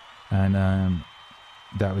 And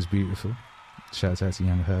that was beautiful. Shout out to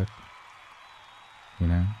young Herc. You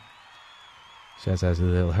know? Shout out to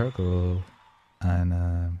Little Hercule.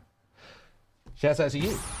 And shout out to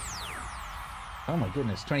you. Oh my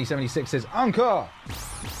goodness. 2076 says, Encore!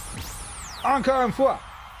 Encore une fois!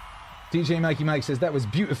 DJ Mikey Mike says, that was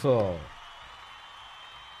beautiful.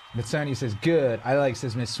 Matoni says, good. I like,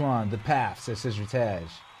 says Miss Swan. The Path, says Tej.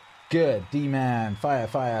 Good. D-Man. Fire,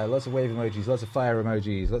 fire. Lots of wave emojis. Lots of fire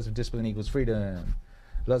emojis. Lots of discipline equals freedom.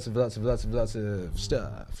 Lots of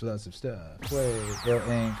stuff. Lots of stuff. Wait. Ill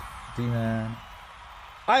Ink. D-Man.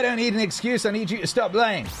 I don't need an excuse. I need you to stop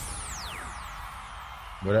lying.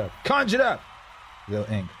 What up? Conjured up. Ill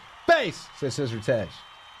Ink. Bass, says Tej.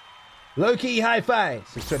 Low-key hi-fi,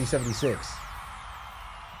 says 2076.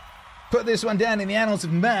 Put this one down in the annals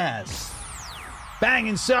of Maz.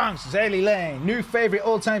 Banging songs, says Ailey Lane. New favorite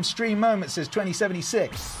all-time stream moment, says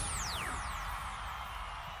 2076.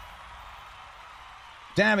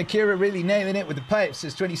 Damn, Akira really nailing it with the pipes,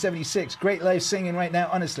 says 2076. Great live singing right now,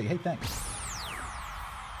 honestly. Hey, thanks.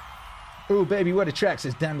 Ooh, baby, what a track,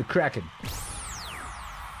 says Damn the Kraken.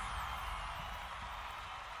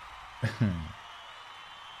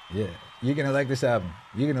 Yeah, you're gonna like this album.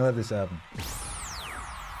 You're gonna love this album.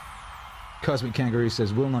 Cosmic Kangaroo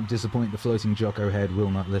says, will not disappoint, the floating Jocko head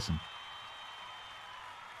will not listen.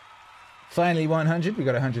 Finally 100, we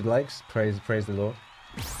got 100 likes. Praise the Lord.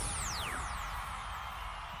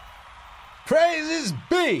 Praises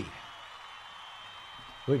be!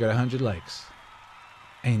 We got 100 likes.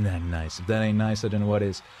 Ain't that nice? If that ain't nice, I don't know what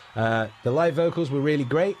is. The live vocals were really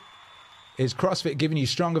great. Is CrossFit giving you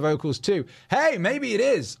stronger vocals too? Hey, maybe it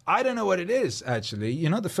is. I don't know what it is, actually. You're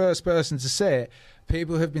not the first person to say it.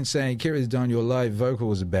 People have been saying, Kira's done your live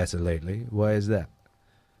vocals are better lately. Why is that?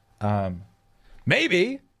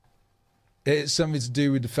 Maybe it's something to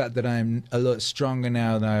do with the fact that I'm a lot stronger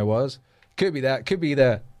now than I was. Could be that. Could be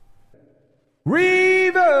the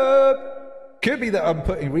reverb. Could be that I'm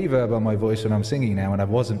putting reverb on my voice when I'm singing now and I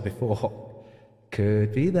wasn't before.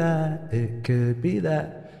 Could be that. It could be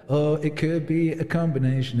that. Or it could be a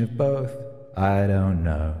combination of both. I don't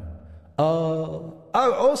know.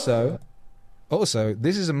 Also,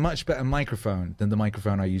 this is a much better microphone than the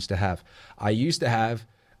microphone I used to have. I used to have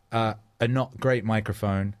a not great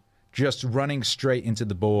microphone, just running straight into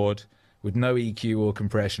the board with no EQ or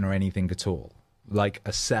compression or anything at all, like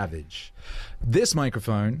a savage. This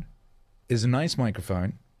microphone is a nice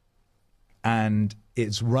microphone, and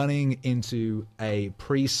it's running into a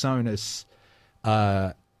PreSonus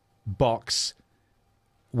box,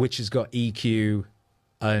 which has got EQ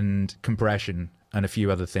and compression and a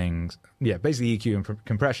few other things. Yeah, basically EQ and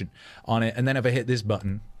compression on it. And then if I hit this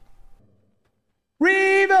button,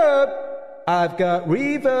 reverb! I've got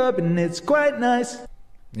reverb and it's quite nice.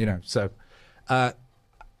 You know, so I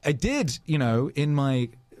did, you know, in my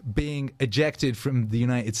being ejected from the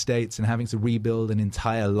United States and having to rebuild an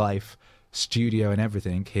entire life, studio and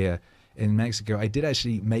everything here in Mexico, I did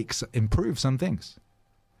actually improve some things.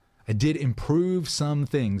 I did improve some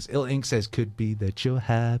things. Ill Ink says, could be that you're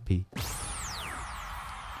happy.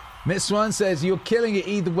 Miss Swan says, you're killing it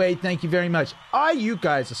either way. Thank you very much. You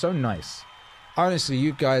guys are so nice. Honestly,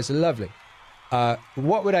 you guys are lovely.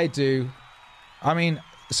 What would I do? I mean,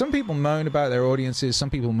 some people moan about their audiences. Some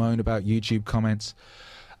people moan about YouTube comments.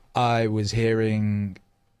 I was hearing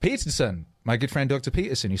Peterson, my good friend Dr.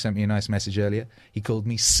 Peterson, who sent me a nice message earlier. He called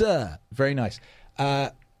me Sir. Very nice.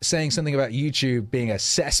 Saying something about YouTube being a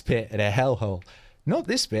cesspit and a hellhole. Not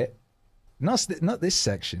this bit. Not this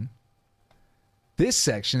section. This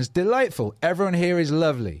section is delightful. Everyone here is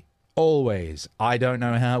lovely. Always. I don't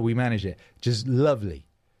know how we manage it. Just lovely.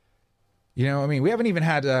 You know what I mean? We haven't even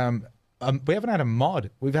had a mod.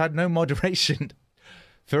 We've had no moderation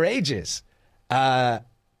for ages. Charlotte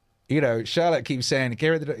keeps saying,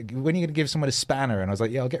 when are you going to give someone a spanner? And I was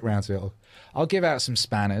like, yeah, I'll get around to it. I'll give out some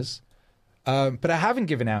spanners. But I haven't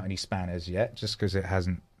given out any spanners yet, just because it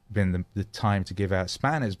hasn't been the time to give out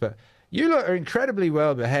spanners. But you lot are incredibly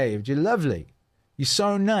well behaved. You're lovely. You're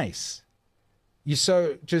so nice. You're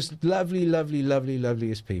so just lovely, lovely, lovely,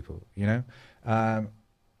 loveliest people, you know?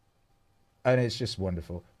 And it's just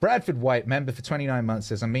wonderful. Bradford White, member for 29 months,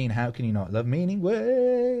 says, how can you not love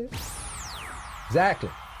MEANINGWAVE? Exactly.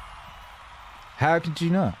 How could you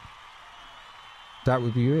not? That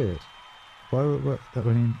would be weird. Why would that? I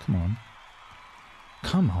mean, come on.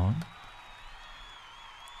 Come on.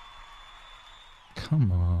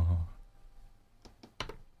 Come on.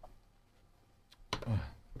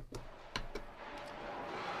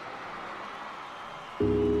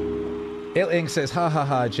 Ilting says, ha ha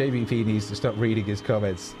ha, JBP needs to stop reading his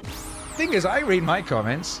comments. Thing is, I read my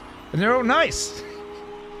comments, and they're all nice.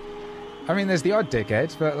 I mean, there's the odd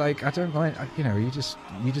dickheads, but, like, I don't mind, you just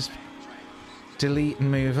delete and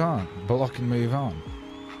move on. Block and move on.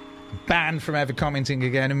 Ban from ever commenting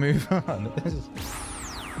again and move on.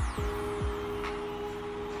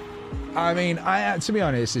 I mean, to be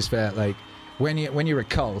honest, it's fair. Like, when you're a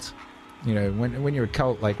cult, when you're a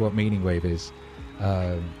cult like what MEANINGWAVE is,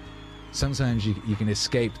 sometimes you can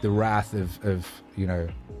escape the wrath of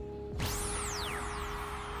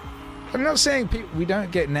I'm not saying we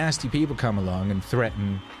don't get nasty people come along and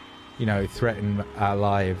threaten our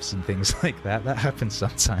lives and things like that. That happens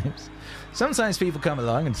sometimes. Sometimes people come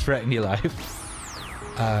along and threaten your life.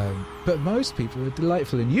 But most people are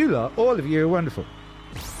delightful, and you lot, all of you, are wonderful.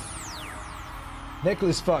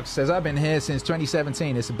 Nicholas Fox says, I've been here since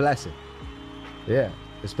 2017. It's a blessing. Yeah,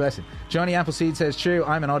 it's a blessing. Johnny Appleseed says, true,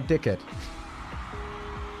 I'm an odd dickhead.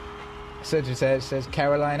 Cedric says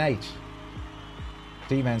Caroline H.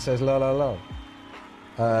 D-Man says, la la la.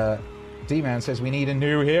 D-Man says, we need a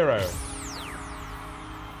new hero.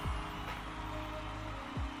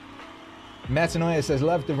 Metanoia says,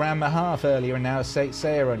 loved the Ram Mahaf earlier and now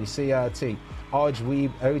Sayer on your CRT. OG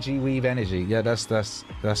Weeb energy. Yeah, that's.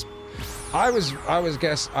 I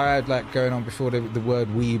had like going on before the word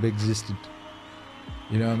weeb existed.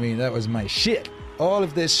 You know what I mean? That was my shit. All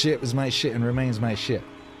of this shit was my shit and remains my shit.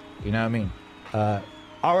 You know what I mean?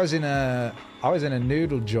 I was in a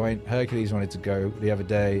noodle joint. Hercules wanted to go the other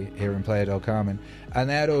day here in Playa del Carmen, and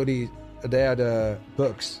they had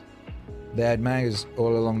books. They had mangas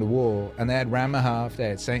all along the wall, and they had Ram Mahaf, they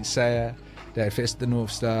had Saint Seiya, they had Fist of the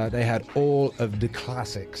North Star, they had all of the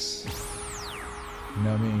classics. You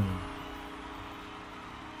know what I mean?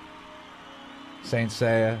 Saint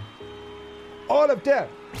Seiya, all of them.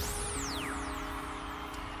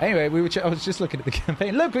 Anyway, I was just looking at the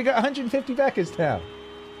campaign. Look, we got 150 backers now.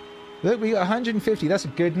 Look, we got 150. That's a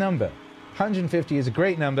good number. 150 is a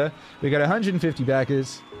great number. We got 150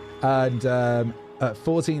 backers, and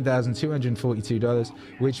 $14,242,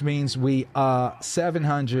 which means we are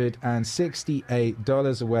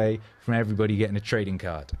 $768 away from everybody getting a trading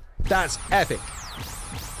card. That's epic.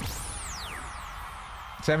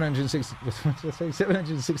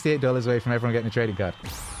 $768 away from everyone getting a trading card.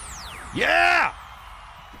 Yeah!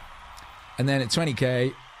 And then at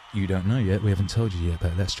 20k, you don't know yet. We haven't told you yet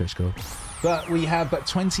about that stretch goal. But we have but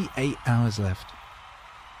 28 hours left.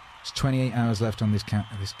 There's 28 hours left on this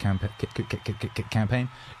campaign.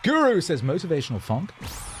 Guru says motivational funk.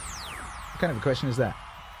 What kind of a question is that?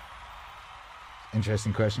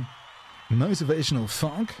 Interesting question. Motivational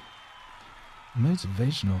funk?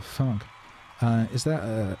 Motivational funk. Is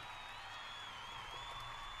that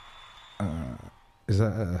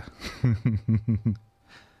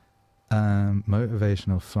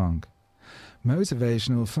motivational funk?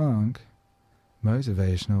 Motivational funk.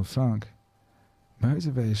 Motivational funk.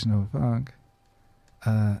 Motivational funk.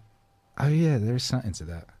 Oh yeah, there's something to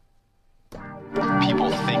that.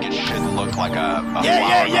 People think it should look like a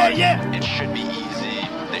flower garden. It should be easy.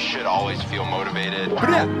 They should always feel motivated.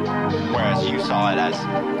 Whereas you saw it as,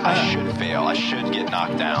 I should fail. I should get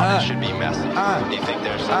knocked down. It should be messy. Do you think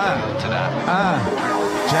there's something to that?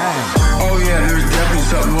 Jam. Oh yeah, there's definitely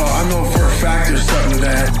something. Well, I know for a fact there's something to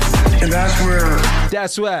that. And that's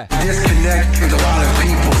where I disconnect with a lot of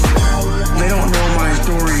people. They don't know my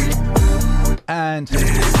story. And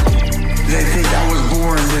they think I was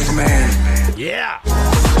born this man. Yeah.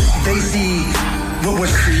 They see what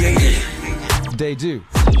was created. They do.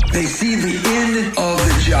 They see the end of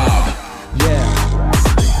the job. Yeah.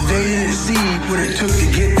 They didn't see what it took to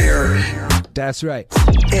get there. That's right.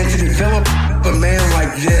 And to develop a man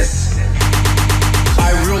like this,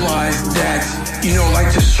 I realized that,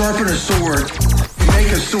 like to sharpen a sword,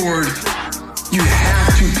 make a sword, you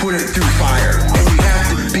have to put it through fire. And you have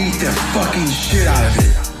to beat the fucking shit out of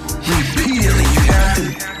it. Repeatedly, you have to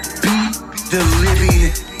beat the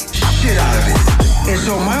living shit out of it. And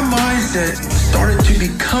so my mindset started to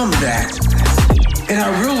become that. And I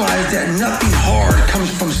realized that nothing hard comes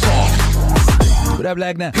from soft. What up,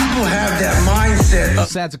 Lagna? People have that mindset of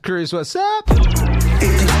Santa Cruz, what's up?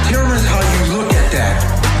 It determines how you look at that.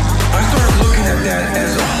 I started looking at that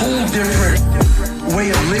as a whole different way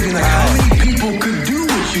of living. Like, how many people could do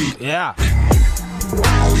what you do? Yeah.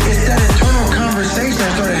 It's that internal conversation I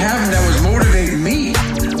started having that was motivating me.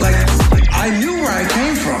 Like, I knew where I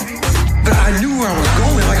came from, but I knew where I was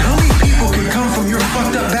going. Like, how many people could come from your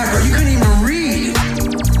fucked up background? You couldn't even read.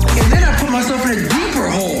 And then I put myself in a deeper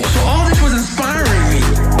hole. So all this was inspiring me.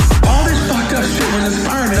 All this fucked up shit was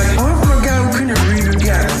inspiring me. Like, I'm from a guy who couldn't read, who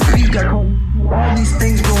got all these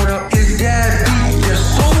things going up. His dad beat the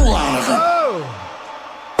soul out of him.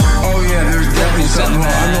 Oh yeah, there's definitely something wrong.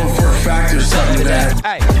 I know for a fact there's something to that.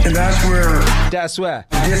 And that's where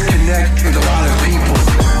disconnect with a lot of people.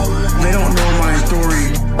 They don't know my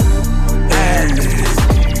story. And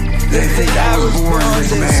they think I was born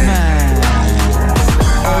this man.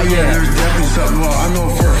 Oh yeah, there's definitely something wrong. I know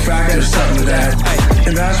for a fact there's something to that.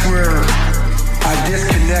 And that's where I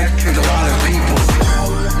disconnect with a lot of people.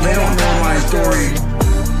 They don't know my story.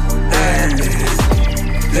 And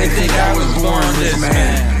they think I was born this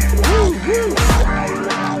man.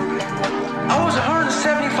 I was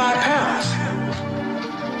 175 pounds.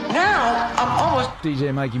 Now, I'm almost...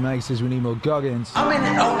 DJ Mikey Mike says we need more Goggins. I'm in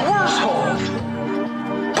a worse hole.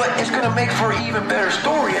 But it's going to make for an even better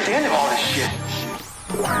story at the end of all this shit.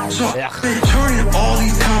 So, I've been turning all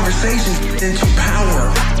these conversations into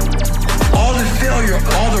power. All the failure,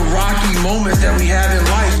 all the rocky moments that we have in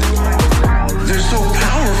life, they're so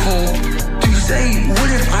powerful to say,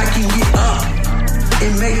 what if I can get up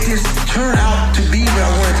and make this turn out to be what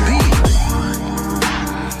I want it to be?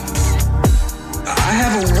 I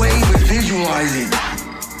have a way of visualizing.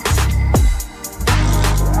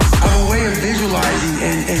 I have a way of visualizing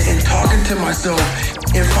and talking to myself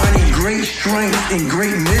and finding great strength in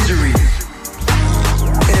great misery.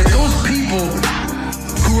 And it's those people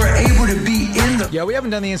who are able to be in the... Yo, we haven't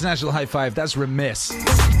done the international high five. That's remiss.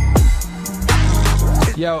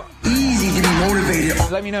 Yo, easy to be motivated.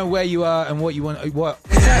 Let me know where you are and what you want, what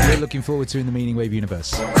you're looking forward to in the Meaning Wave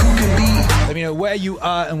universe. Who can be... Let me know where you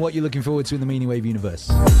are and what you're looking forward to in the Meaning Wave universe.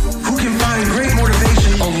 Who can find great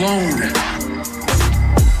motivation alone.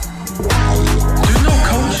 There's no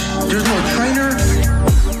coach. There's no trainer.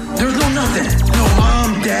 There's no nothing. No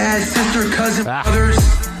mom, dad, sister, cousin, brothers,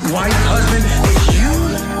 wife, husband. It's you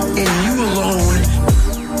and you alone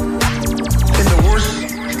in the worst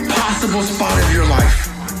possible spot of your life.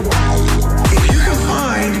 If you can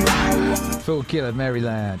find Full Killer,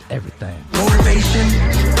 Maryland, everything. Motivation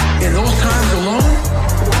in those times alone,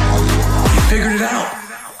 you figured it out.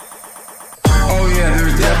 Oh yeah,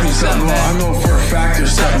 there's definitely something wrong. I know for a fact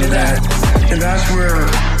there's something to that. And that's where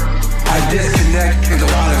I disconnect with a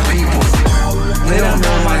lot of people. They don't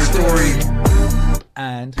know my story.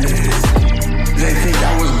 And they think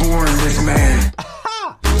I was born this man.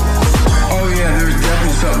 Oh yeah, there's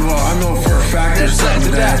definitely something wrong. I know for a fact there's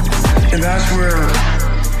something to that. And that's where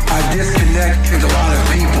I disconnect with a lot of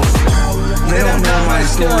people. They don't know my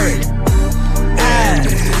story. And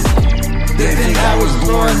they think I was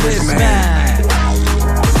born this man.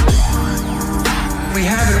 We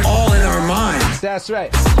have it all in our minds. That's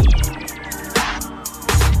right.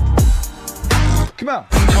 Come on.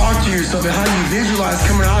 You talk to yourself and how you visualize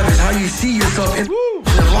coming out of it, how you see yourself in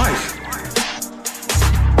your life.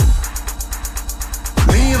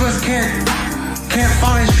 Many of us can't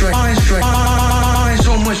find strength, find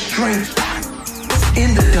so much strength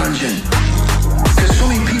in the dungeon. Because so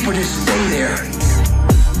many people just stay there.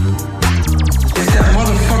 It's that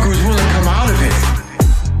motherfucker who's willing to come out of it.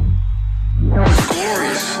 It's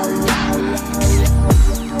glorious.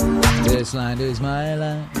 This line is my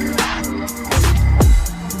line.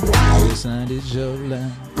 This line is your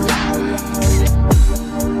line.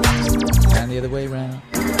 And the other way around.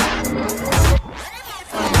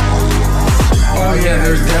 Oh yeah,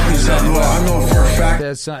 there's definitely something. Well, I know for a fact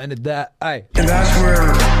there's something to that. Aye. And that's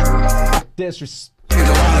where disrespect a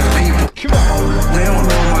lot of people. Come on. They don't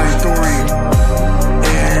know my story.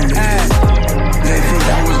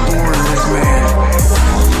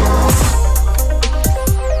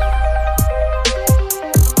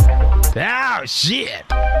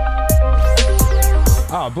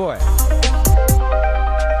 boy.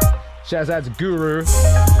 Shouts out to Guru.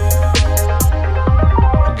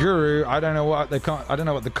 Guru, I don't know what the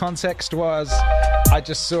context was. I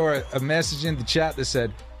just saw a message in the chat that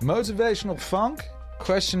said motivational funk ?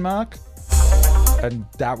 And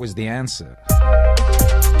that was the answer.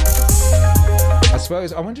 I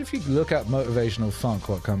suppose, I wonder if you look up motivational funk,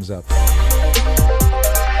 what comes up.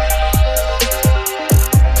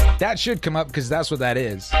 That should come up because that's what that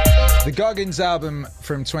is. The Goggins album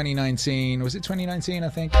from 2019, was it 2019 I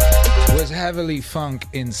think? Was heavily funk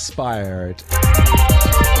inspired.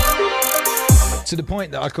 To the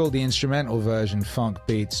point that I called the instrumental version Funk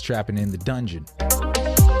Beats Trapping in the Dungeon.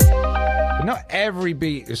 But not every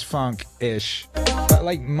beat is funk-ish, but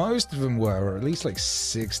like most of them were, or at least like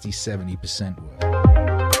 60-70% were.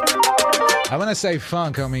 And when I say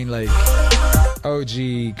funk, I mean like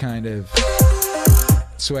OG kind of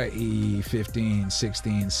 2015,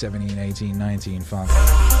 16, 17, 18, 19 funk.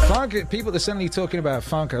 Funk, people are suddenly talking about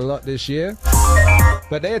funk a lot this year,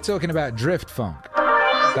 but they're talking about drift funk.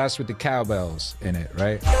 That's with the cowbells in it,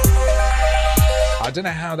 right? I don't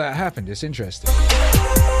know how that happened. It's interesting.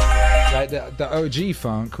 Like the OG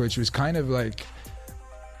funk, which was kind of like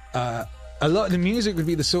a lot of the music would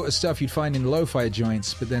be the sort of stuff you'd find in lo-fi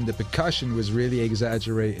joints, but then the percussion was really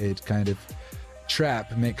exaggerated kind of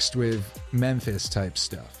trap mixed with Memphis type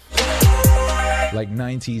stuff, like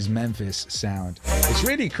 90s Memphis sound. It's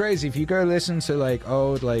really crazy if you go listen to like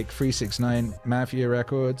old like 369 Mafia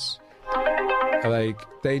records, like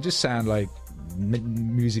they just sound like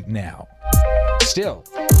music now still,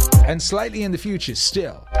 and slightly in the future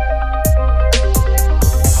still.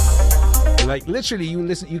 Like literally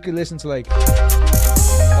you could listen to like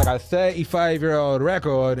a 35-year-old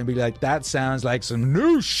record and be like, that sounds like some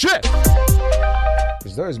new shit,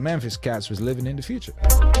 because those Memphis cats was living in the future.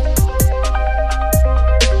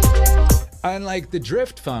 And like the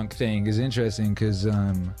drift funk thing is interesting because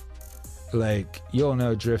like you all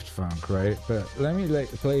know drift funk, right? But let me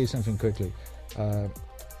play you something quickly.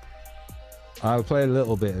 I'll play a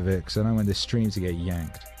little bit of it because I don't want the stream to get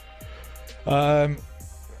yanked.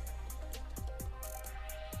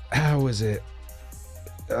 How was it?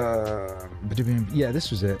 Yeah,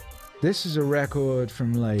 this was it. This is a record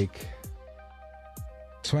from like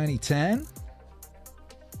 2010.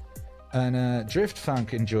 And drift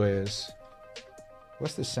funk enjoyers,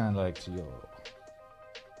 what's this sound like to y'all?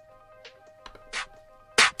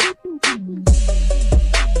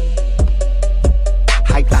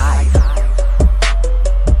 High five.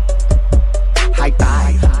 High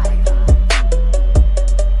five.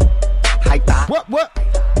 High five. What?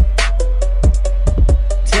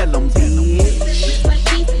 Tell them, bitch.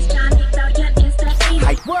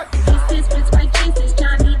 High what?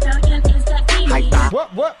 High five. What?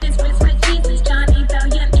 What?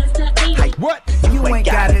 You ain't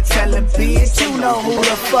gotta tell him, bitch. You know who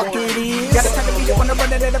the fuck it is. Gotta tell him you wanna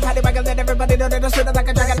run it in the party, but let everybody know that I sit like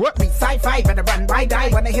a dragon. What? Be sci-fi, better run, right, die.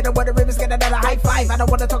 When I hit her with the rivers, get another high five. I don't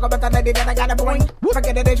wanna talk about the lady that I got a boing.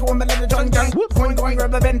 Forget it, it's woman, let it join. Going,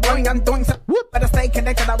 rubber band, boing, I'm doing some. Better stay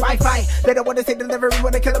connected to Wi-Fi. They don't wanna say delivery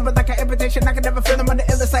when they kill them, but like an invitation, I can never feel them on the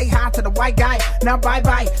ill. Say hi to the white guy. Now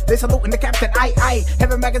bye-bye. They saluting the captain, I.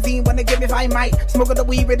 Have a magazine when they give me 5 mic. Smoking the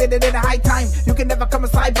weed, ready to the high time. You can never come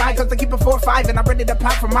aside by, cause they keep it 4-5, and I'm ready to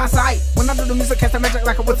pop from my side. When I do the music, cast the magic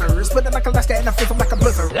like a wizard. Split it like Alaska and I feel like a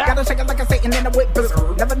blizzard. Gotta shake it like a Satan and a whip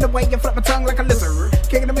blizzard. Never the way you flip my tongue like a lizard.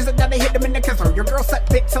 Kicking the music down, they hit them in the kisser. Your girl suck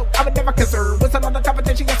dick, so I would never kiss her. Whistle on the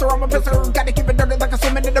competition, yes, I'm a pisser. Gotta keep it dirty like a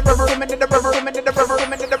swimming in the river.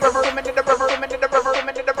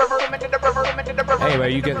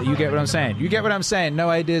 Anyway, you get what I'm saying. You get what I'm saying. No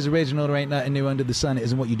ideas original. There ain't nothing new under the sun. It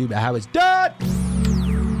isn't what you do, but how it's done.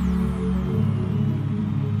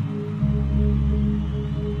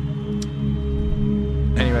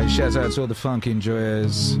 Anyway, shouts out to all the funk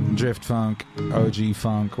enjoyers. Drift funk, OG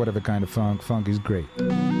funk, whatever kind of funk. Funk is great.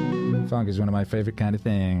 Funk is one of my favorite kind of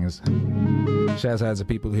things. Shouts out to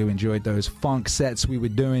people who enjoyed those funk sets we were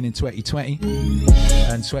doing in 2020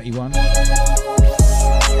 and 21.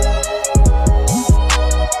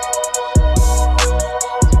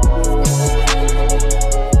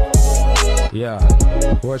 Yeah,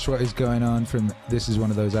 watch what is going on from. This is one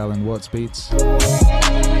of those Alan Watts beats.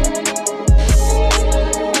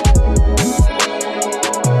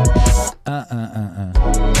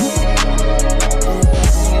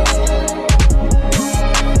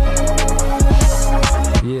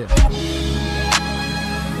 Yeah.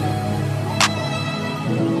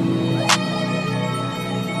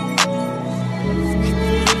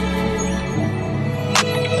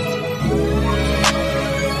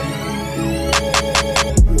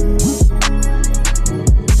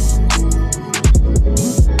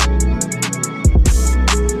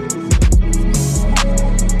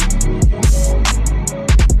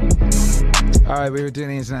 right, we were doing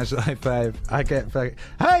the international high five.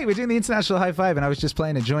 Hey, we're doing the international high five, and I was just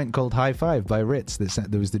playing a joint called High Five by Ritz.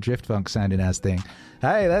 There was the drift funk sounding ass thing.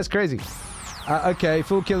 Hey, that's crazy. Okay,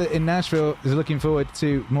 Fool Killer in Nashville is looking forward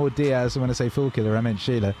to more Diaz. When I say Fool Killer, I meant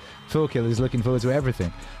Sheila. Fool Killer is looking forward to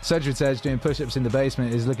everything. Cedric Edge doing push-ups in the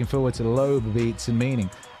basement is looking forward to Lobe beats and meaning.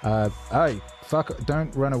 Hey, fuck,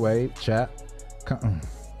 don't run away, chat.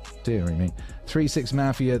 Dearie me. 3-6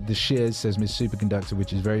 Mafia, the shiz, says Miss Superconductor,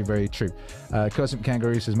 which is very, very true. Cosmic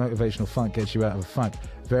Kangaroo says motivational funk gets you out of a funk.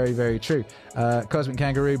 Very, very true. Cosmic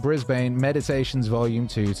Kangaroo, Brisbane, Meditations Volume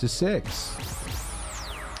 2 to 6.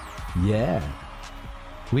 Yeah.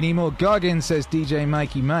 We need more Goggins, says DJ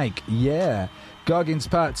Mikey Mike. Yeah. Goggins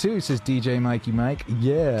Part 2, says DJ Mikey Mike.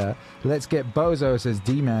 Yeah. Let's get Bozo, says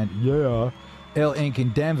D-Man. Yeah. Ill Inc.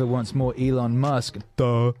 in Denver wants more Elon Musk.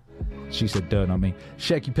 Duh. She said duh, not me.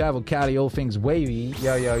 Shecky Pavel Cali, all things wavy.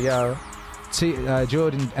 Yo, yo, yo.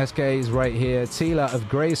 Jordan SK is right here. Tila of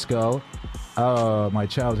Grayskull. Oh, my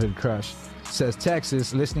childhood crush. Says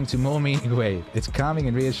Texas, listening to more Meaning Wave. It's calming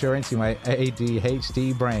and reassuring to my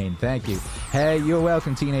ADHD brain. Thank you. Hey, you're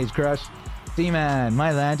welcome, teenage crush. D-Man,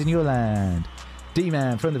 my land and your land.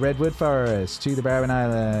 D-Man from the Redwood Forest to the Barwon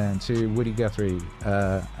Island to Woody Guthrie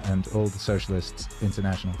and all the Socialists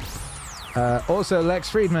International. Also, Lex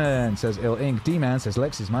Friedman says Ill Inc. D-Man says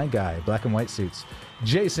Lex is my guy. Black and white suits.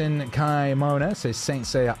 Jason Kaimona says Saint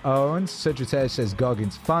Seiya owns. Sudratej says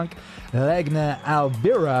Goggins Funk. Legna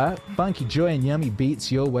Albira, funky joy and yummy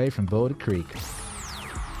beats your way from Boulder Creek.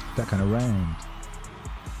 That kind of rhymed.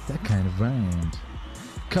 That kind of rhymed.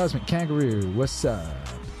 Cosmic Kangaroo, what's up?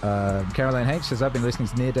 Caroline H says I've been listening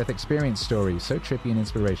to near-death experience stories. So trippy and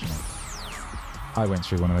inspirational. I went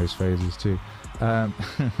through one of those phases too.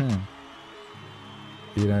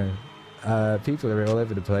 You know, people are all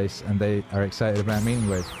over the place and they are excited about Meaning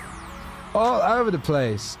Wave. All over the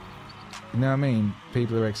place. You know what I mean?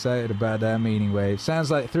 People are excited about that Meaning Wave.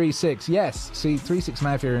 Sounds like 3-6. Yes. See, 3-6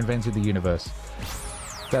 Mafia invented the universe.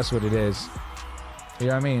 That's what it is. You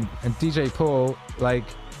know what I mean? And DJ Paul, like,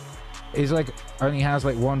 he's like, only has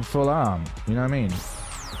like one full arm. You know what I mean?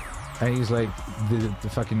 And he's like the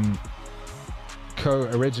fucking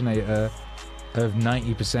co-originator of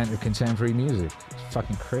 90% of contemporary music. It's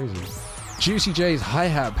fucking crazy. Juicy J's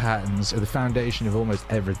hi-hat patterns are the foundation of almost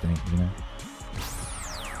everything, you know.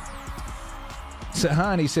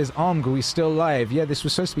 Sahani says, Omg, we still live? Yeah, this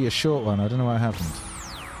was supposed to be a short one. I don't know what happened.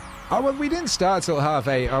 Oh, well, we didn't start till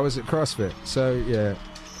 8:30. I was at CrossFit. So, yeah,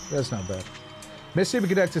 that's not bad. Miss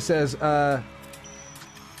Superconductor says,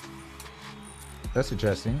 that's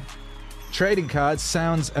interesting. Trading cards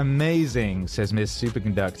sounds amazing, says Miss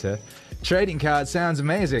Superconductor. Trading card sounds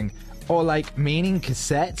amazing. Or like Meaning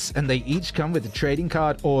cassettes and they each come with a trading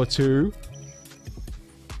card or two.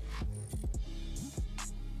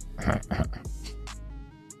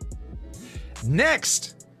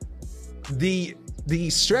 Next, the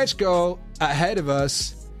stretch goal ahead of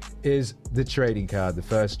us is the trading card, the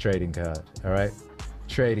first trading card. All right,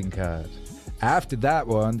 trading card. After that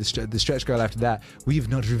one, the stretch goal after that, we've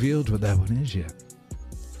not revealed what that one is yet.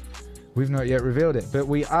 We've not yet revealed it, but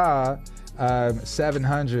we are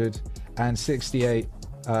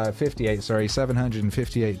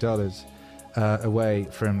 $758 away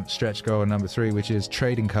from stretch goal number 3, which is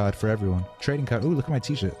trading card for everyone. Trading card. Ooh, look at my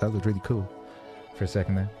t-shirt. That looked really cool for a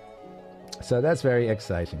second there. So that's very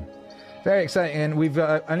exciting. Very exciting. And we've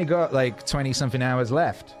only got like 20-something hours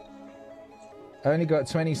left. Only got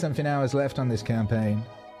 20-something hours left on this campaign.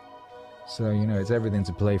 So, you know, it's everything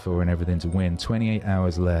to play for and everything to win. 28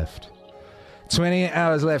 hours left. 28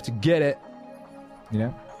 hours left to get it. You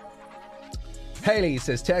know? Haley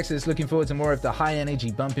says, Texas, looking forward to more of the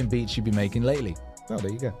high-energy bumping beats you've been making lately. Oh,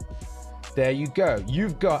 there you go. There you go.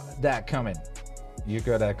 You've got that coming. You've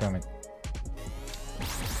got that coming.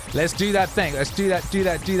 Let's do that thing. Let's do that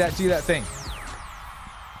thing.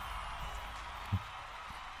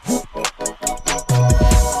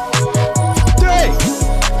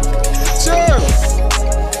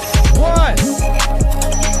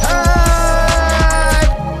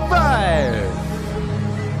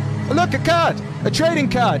 Look, a card, a trading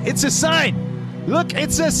card. It's a sign. Look,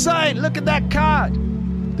 it's a sign. Look at that card.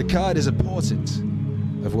 The card is a portent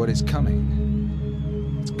of what is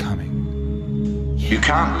coming. It's coming. You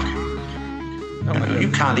can't. You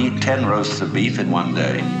can't eat 10 roasts of beef in one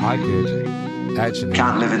day. I could. Actually.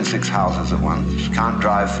 Can't live in 6 houses at once. Can't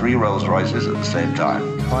drive 3 Rolls Royces at the same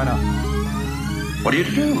time. Why not? What are you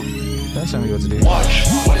to do? Don't tell me what to do. Watch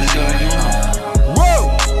what is going on. Whoa!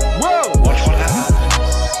 Whoa! Watch what happens.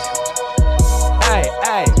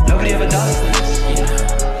 Hey. Nobody ever does this.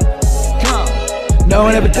 Come on. No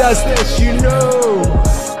one ever does this, you know.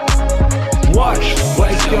 Watch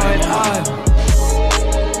what is going on.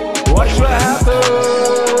 Watch what happens.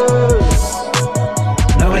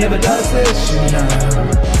 Nobody ever does this, you know.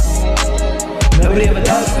 Nobody ever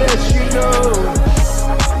does this, you know.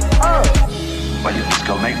 Well, you just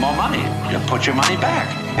go make more money. You put your money back.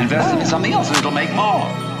 Invest it in something else and it'll make more.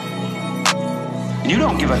 And you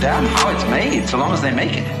don't give a damn how it's made, so long as they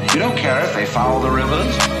make it. You don't care if they foul the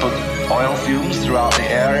rivers, put oil fumes throughout the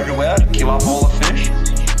air everywhere to kill off all the fish.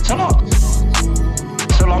 So long.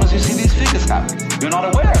 So long as you see these figures happen. You're not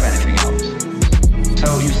aware of anything else.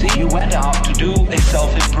 So you see, you went out to do a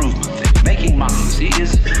self-improvement thing. Making money, you see,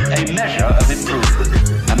 is a measure of improvement.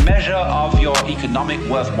 A measure of your economic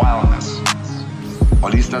worthwhileness. Or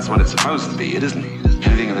at least that's what it's supposed to be. It isn't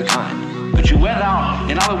anything of the kind. But you went out,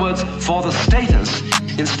 in other words, for the status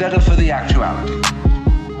instead of for the actuality.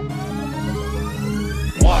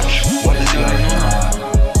 Watch what is going on.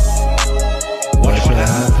 Watch what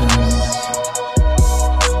happens.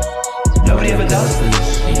 Nobody ever does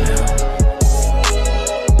this, you know.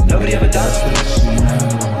 Nobody ever does this, you know.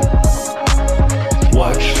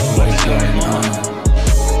 Watch what is going on.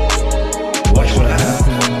 Watch what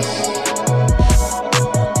happens.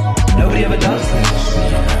 Nobody ever does this, you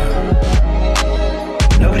know.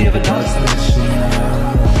 Nobody ever does this, you know.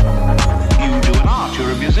 You do an art,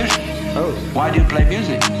 you're a musician. Oh. Why do you play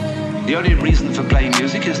music? The only reason for playing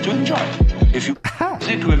music is to enjoy it. If you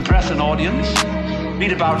music to impress an audience,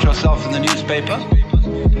 read about yourself in the newspaper,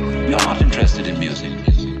 you're not interested in music.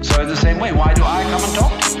 So in the same way, why do I come and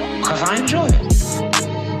talk to you? Because I enjoy it.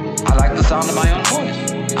 I like the sound of my own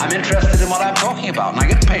voice. I'm interested in what I'm talking about, and I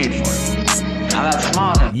get paid for it. Now that's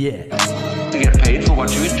smart. Yeah. To get paid for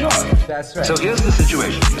what you enjoy. That's right. So here's the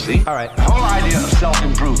situation, you see? All right. The whole idea of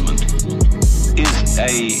self-improvement is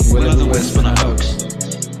a will-o'-the-wisp and a hoax.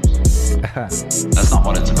 That's not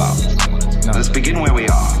what it's about. No. Let's begin where we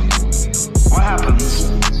are. What happens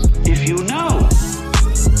if you know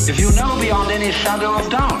beyond any shadow of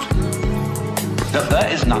doubt that there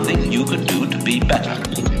is nothing you can do to be better?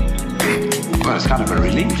 Well, it's kind of a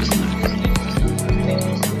relief, isn't it?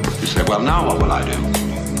 You say, well, now what will I do?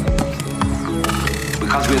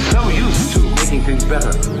 Because we're so used to making things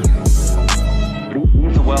better.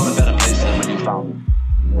 Leave the world a better place than when you found it.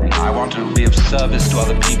 I want to be of service to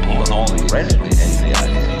other people and all the rest of the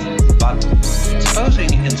idea. But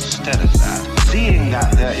supposing instead of that, seeing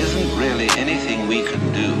that there isn't really anything we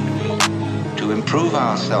can do to improve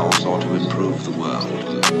ourselves or to improve the world,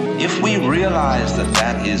 if we realize that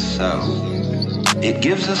that is so, it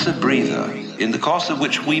gives us a breather in the course of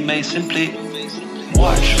which we may simply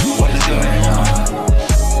watch what is going on.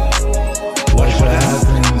 Watch what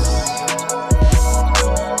happens.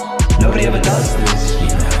 Nobody ever does this, you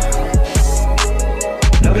know.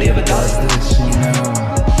 Nobody ever does this, you know.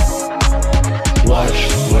 Watch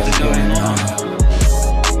what is going on.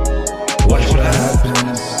 Watch what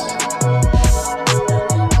happens.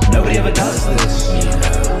 Nobody ever does this, you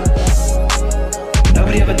know.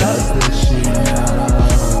 Nobody ever does this, you know.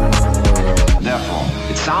 Therefore,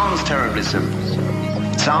 it sounds terribly simple.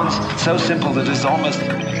 It sounds so simple that it almost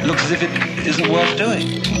looks as if it isn't worth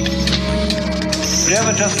doing. Have you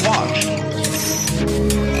ever just watched?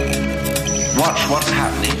 Watch what's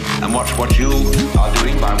happening and watch what you are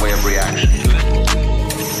doing by way of reaction to it.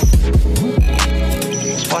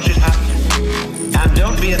 Just watch it happen. And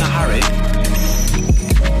don't be in a hurry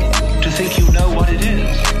to think you know what it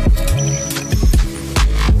is.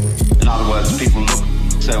 In other words, people look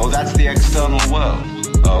and say, oh, that's the external world.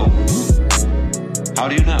 Oh? How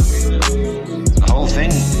do you know? The whole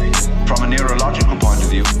thing, from a neurological point of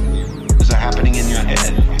view, is happening in your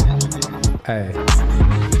head. Hey.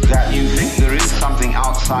 That you think there is something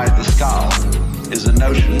outside the skull is a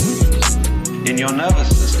notion in your nervous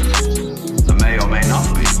system. There may or may not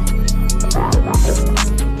be.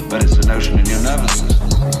 But it's a notion in your nervous system.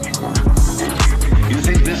 You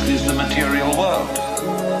think this is the material world.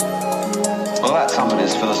 Well, that's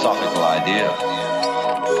somebody's philosophical idea.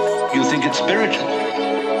 You think it's spiritual.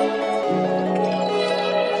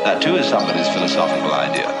 That too is somebody's philosophical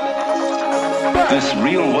idea. This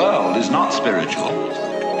real world is not spiritual.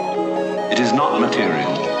 It is not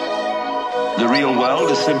material. The real world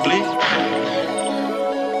is simply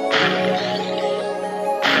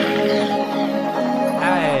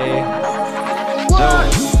So,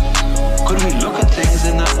 could we look at things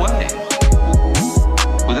in that way?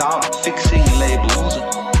 Without fixing labels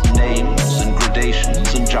and names and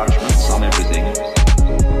gradations and judgments on everything.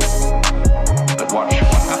 But watch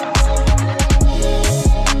what happens.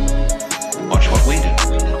 Watch what we do.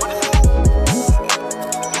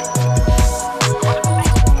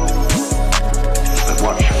 But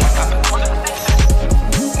watch what happens.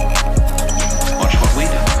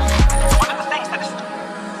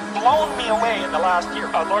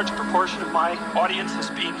 large proportion of my audience as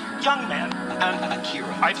being young men. And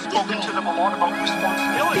I've spoken to them a lot about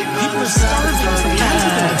responsibility. People are starving for the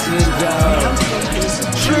antidote is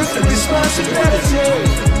truth and responsibility.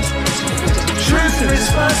 Truth and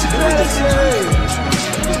responsibility.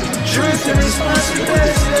 Truth and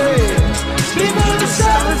responsibility. People are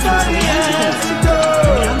starving for the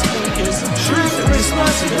antidote is truth and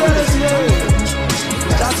responsibility.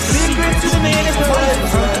 That's the secret to the meaningful life.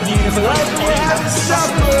 The meaningful life we have to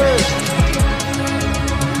suffer.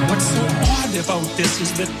 What's so odd about this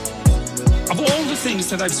is that of all the things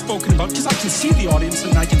that I've spoken about, because I can see the audience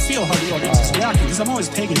and I can feel how the audience is reacting, because I'm always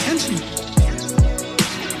paying attention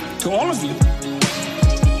to all of you,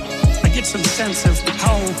 I get some sense of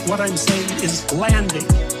how what I'm saying is landing.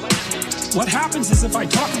 What happens is if I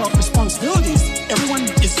talk about responsibilities, everyone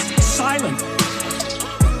is silent.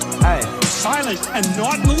 Silent and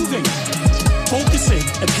not moving, focusing,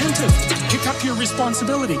 attentive. Pick up your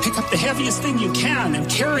responsibility, pick up the heaviest thing you can and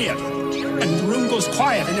carry it. And the room goes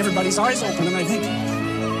quiet and everybody's eyes open and I think,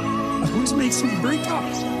 who's made some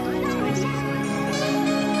breakups?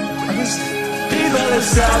 People are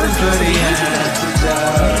starving for the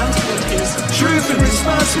antidote. Truth and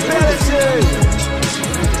responsibility.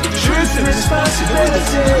 Truth and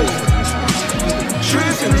responsibility.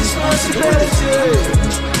 Truth and responsibility.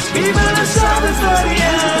 People are starving for the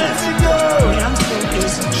antidote.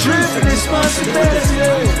 Truth and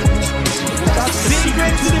responsibility. That's the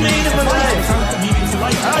secret to the meaningful life.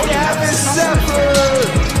 All you have is suffer.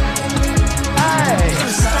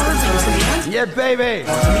 Aye. Yeah, baby.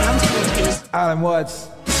 Alan Watts.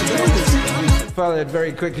 Followed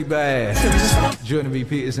very quickly by Jordan B.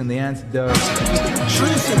 Peterson, The Antidote.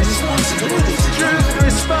 Truth and responsibility. Truth and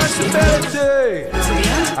responsibility.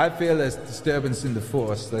 I feel there's disturbance in the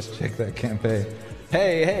force. Let's check that campaign.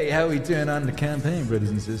 Hey, how we doing on the campaign, brothers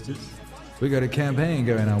and sisters? We got a campaign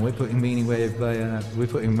going on. We're putting MEANINGWAVE we're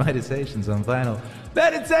putting meditations on vinyl.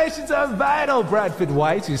 Meditations on vinyl! Bradford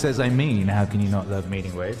White, who says, I mean, how can you not love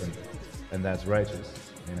MEANINGWAVE? And that's righteous,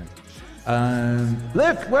 you know.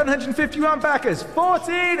 Look, 151 backers,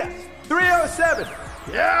 14,307.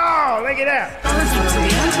 Yeah, look at that.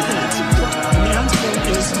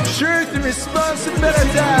 Truth and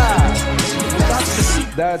responsibility.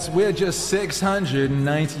 We're just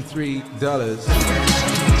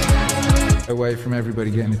 $693 away from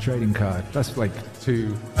everybody getting a trading card. That's like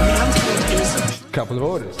couple of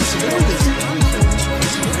orders.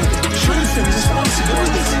 Truth and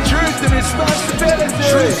responsibility. Truth and responsibility.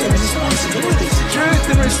 Truth and responsibility. Truth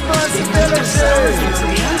and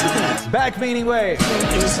responsibility. Back MEANINGWAVE.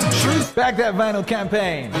 Back that vinyl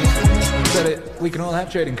campaign. So that we can all have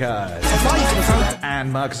trading cards.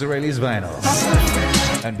 And Marcus Aurelius vinyl.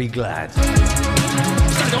 And be glad.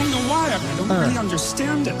 I don't know why. I don't really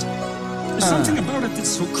understand it. There's something about it that's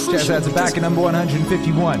so crucial. Shout out to back at number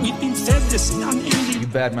 151. We've been fed this unending. You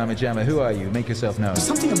bad mama jammer, who are you? Make yourself known. There's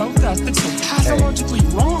something about that that's so pathologically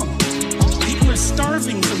wrong. People are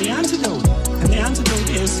starving for the antidote. And the antidote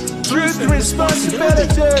is truth and responsibility.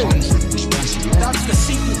 That's the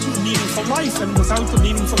secret to a meaningful life. And without the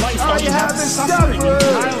meaningful life, all you have is suffering and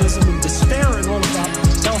nihilism and despair and all of that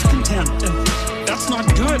self-contempt. And that's not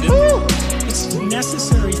good. And it's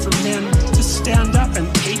necessary for men to stand up and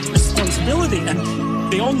take responsibility. And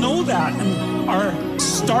they all know that and are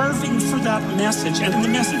starving for that message. And the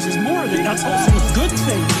message is more that that's also a good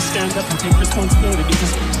thing to stand up and take responsibility,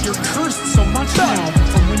 because you're cursed so much now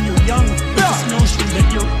from when you're young with this notion that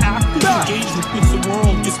your active engagement with the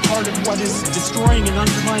world is part of what is destroying and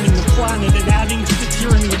undermining the planet and adding to the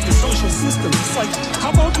tyranny of the social system. It's like,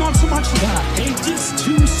 how about not so much of that? Hey, it's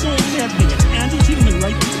too soul deadening. It's anti-human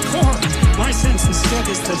right to the core. My sense instead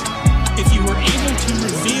is that if you were able to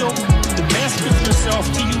reveal the best of yourself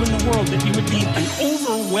to you in the world, that you would be an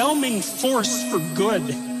overwhelming force for good.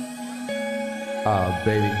 Oh,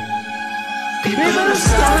 baby. People are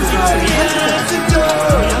starving for the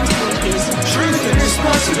antidote. Truth and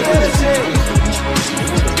responsibility.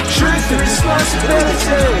 Truth and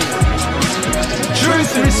responsibility.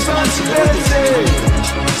 Truth and responsibility.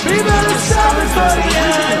 People are starving for the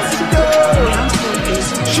antidote.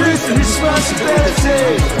 Truth and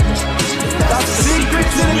responsibility. That's the secret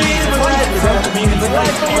to the meaningful life. Without the meaningful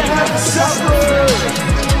life, we have to suffer.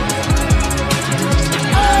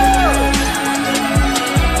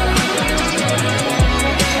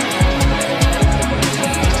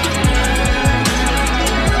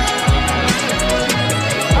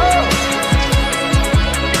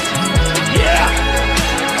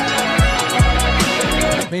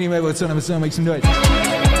 MEANINGWAVE, what's on song? Make some noise.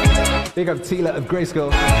 Big up Tila of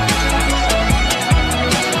Grayskull.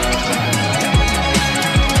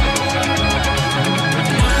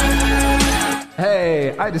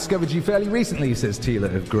 Hey, I discovered you fairly recently, says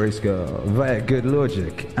Tila of Grayskull, via Good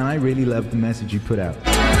Logic, and I really loved the message you put out.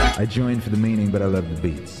 I joined for the meaning, but I love the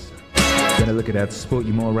beats. Gonna look at how to support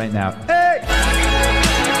you more right now. Hey!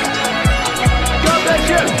 God bless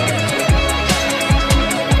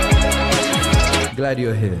you! Glad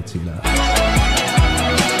you're here, Tila.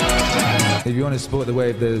 If you want to support the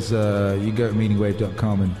wave, there's you can go to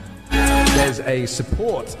meaningwave.com and there's a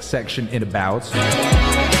support section in About.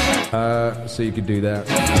 So you could do that.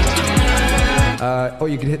 Or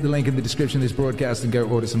you could hit the link in the description of this broadcast and go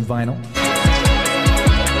order some vinyl.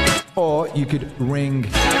 Or you could ring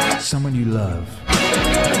someone you love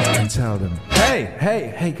and tell them,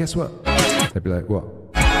 hey, guess what? They'd be like,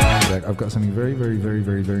 what? They'd be like, I've got something very, very, very,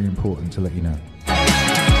 very, very important to let you know.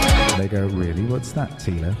 And they go, really? What's that,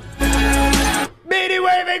 Tila?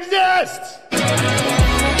 MEANINGWAVE exists!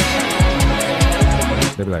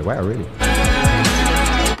 They'd be like, wow, really?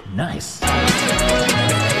 Nice.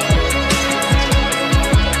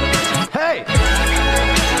 Hey!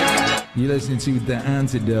 You're listening to The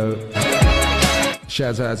Antidote.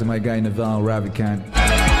 Shouts out to my guy Naval Ravikant,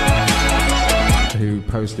 who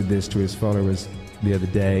posted this to his followers the other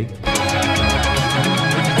day.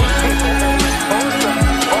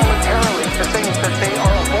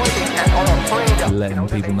 Letting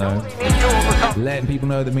people know. Letting people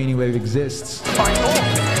know that MEANINGWAVE exists.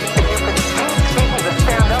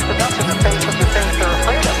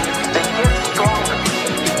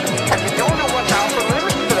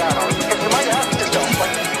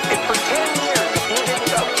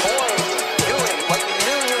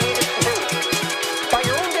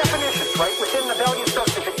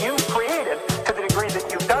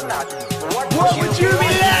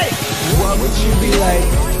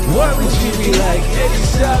 What would you be like if you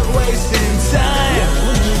stopped wasting time?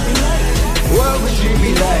 What would you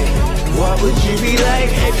be like? What would you be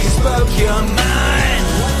like if you spoke your mind?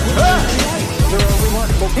 There are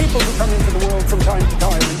remarkable people who come into the world from time to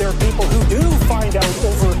time, and there are people who do find out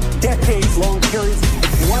over decades-long periods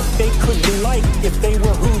what they could be like if they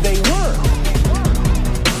were who they were.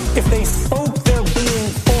 If they spoke their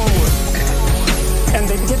being forward. And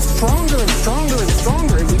they get stronger and stronger and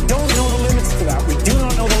stronger, and we don't know the limits to that. We do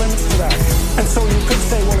not know the limits to that. And so you could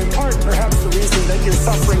say, well, in part, perhaps the reason that you're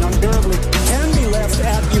suffering unbearably can be left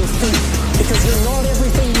at your feet, because you're not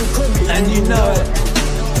everything you could be. And you know it.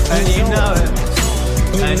 And you know it.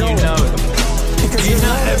 And you know it. Because you're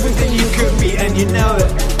not everything you could be, and you know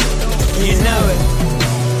it. You know it.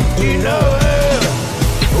 You know it.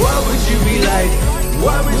 What would you be like?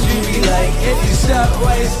 What would you be like if you stopped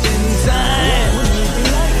wasting time?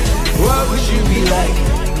 What would you be like?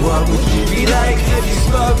 What would you be like if you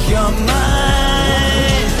spoke your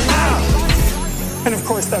mind? Ow! And of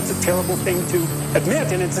course, that's a terrible thing to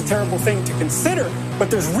admit, and it's a terrible thing to consider, but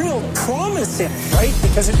there's real promise in it, right?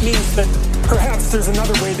 Because it means that perhaps there's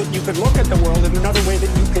another way that you could look at the world and another way that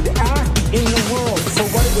you could act in the world. So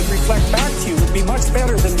what it would reflect back to you would be much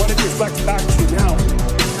better than what it reflects back to you now.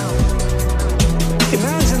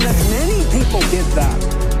 Imagine that many people did that.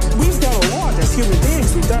 We've done a lot as human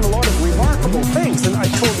beings. We've done a lot of remarkable things. And I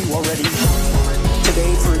told you already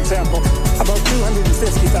today, for example, about 250,000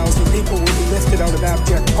 people will be lifted out of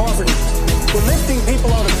abject poverty. We're lifting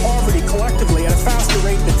people out of poverty collectively at a faster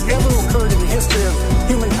rate that's ever occurred in the history of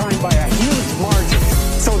humankind by a huge margin.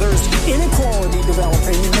 So there's inequality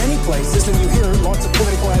developing in many places, and you hear lots of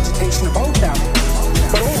political agitation about that.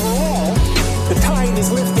 But overall, the tide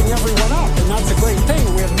is lifting everyone up, and that's a great thing.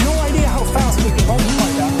 We have no idea how fast we can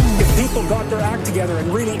multiply that if people got their act together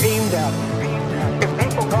and really aimed at it. If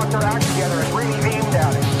people got their act together and really aimed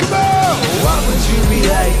at it. Come on! What would you be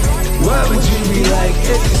like? What would you be like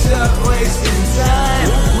if you stopped wasting time?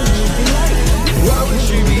 What would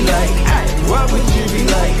you be like? What would you be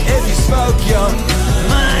like if you spoke your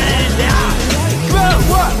mind? Come on!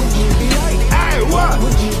 What would you be like? What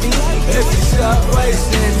would you be like if you stopped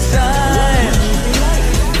wasting time?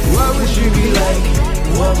 What would you be like?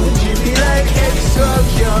 What would you be like if you spoke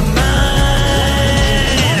your mind?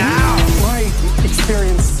 My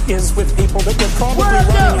experience is with people that we're probably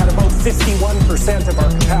running at about 51% of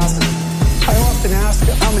our capacity. I often ask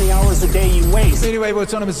how many hours a day you waste. Anyway,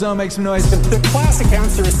 Autonomous Zone, make some noise. The classic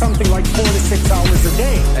answer is something like 4 to 6 hours a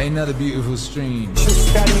day. Another beautiful stream. Just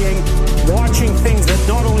studying, watching things that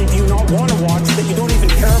not only do you not want to watch, that you don't even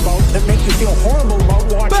care about, that make you feel horrible about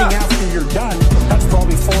watching after you're done. That's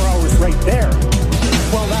probably 4 hours right there.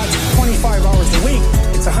 Well, that's 25 hours a week.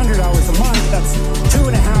 It's 100 hours a month. That's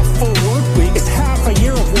 2.5 full work weeks. It's half a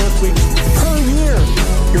year of work weeks per year.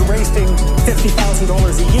 You're wasting $50,000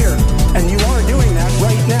 a year, and you are doing that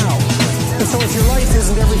right now. And so if your life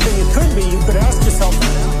isn't everything it could be, you could ask yourself,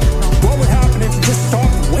 what would happen if you just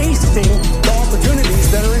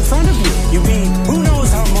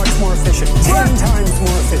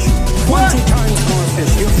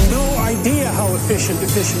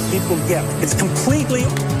efficient people get. It's completely,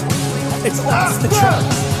 it's off the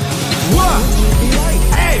charts. What?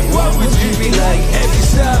 Hey, what would you be like if you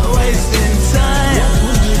start wasting time?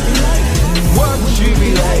 What would you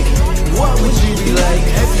be like? What would you be like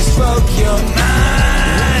if you spoke your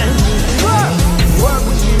mind? What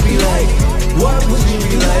would you be like? What would you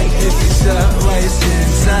be like if you start wasting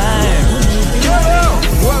time?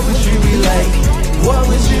 What would you be like? What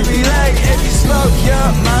would you be like if you spoke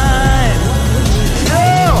your mind?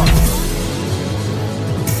 Well,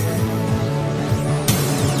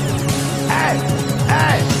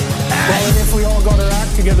 and if we all got our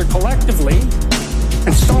act together collectively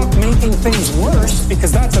and stop making things worse,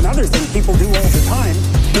 because that's another thing people do all the time.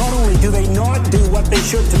 Not only do they not do what they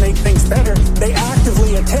should to make things better, they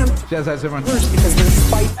actively attempt just as everyone worse because they're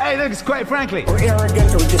spite. Hey, look, quite frankly, or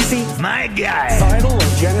arrogant or deceit. My guy. Genocidal or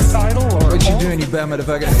genocidal or what you doing, you bad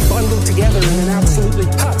motherfucker? Bundled together in an absolutely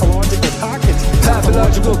pathological package.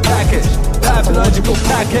 Pathological package. Pathological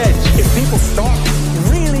package. If people stop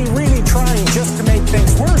really trying just to make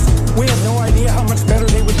things worse, we have no idea how much better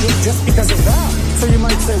they would get just because of that. So you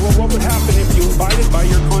might say, well, what would happen if you abided by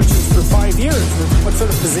your conscience for 5 years? What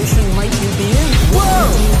sort of position might you be in?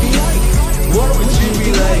 Whoa! What would you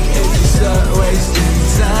be like if you start wasting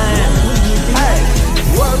time? Hey,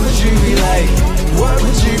 what would you be like? What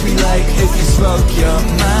would you be like if you spoke your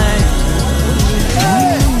mind?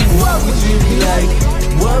 Hey, what would you be like?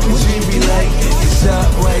 What would you be like if you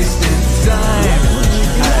start wasting time?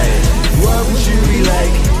 Hey, what would you be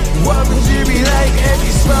like? What would you be like if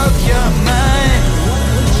you spoke your mind?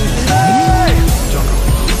 Hey!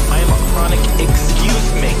 I am a chronic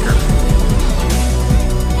excuse maker.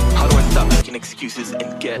 How do I stop making excuses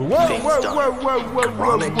and get things done?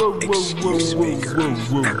 Chronic excuse maker.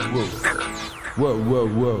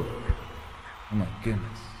 Whoa. Oh my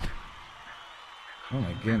goodness. Oh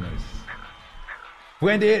my goodness.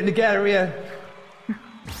 Wendy in the Galleria.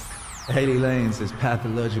 Haley Lane says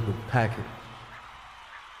pathological packet.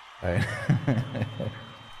 All right.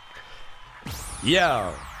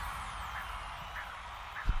 Yo.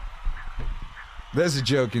 There's a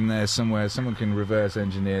joke in there somewhere. Someone can reverse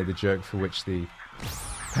engineer the joke for which the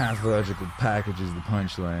pathological package is the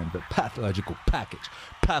punchline. But pathological package,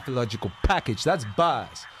 that's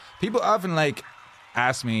bars. People often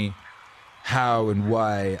ask me how and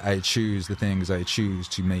why I choose the things I choose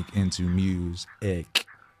to make into music.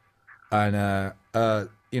 And,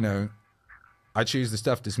 I choose the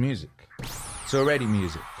stuff that's music. It's already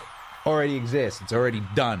music. Already exists. It's already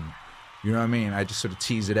done. You know what I mean? I just sort of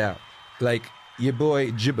tease it out. Like your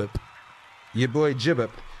boy Jibbup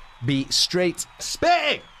be straight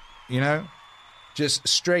spitting, you know? Just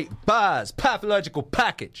straight bars. Pathological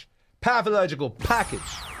package. You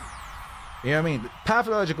know what I mean?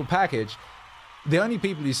 Pathological package, the only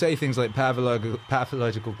people who say things like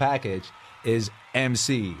pathological package is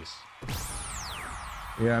MCs.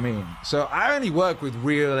 You know what I mean? So I only work with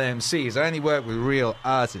real MCs. I only work with real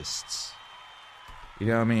artists. You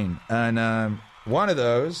know what I mean? And one of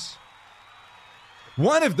those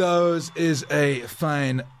is a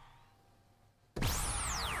fine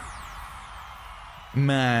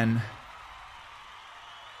man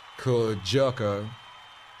called Jocko.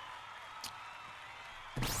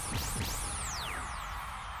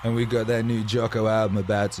 And we got that new Jocko album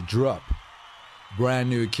about to drop. Brand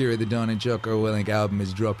new Akira the Don and Jocko Willink album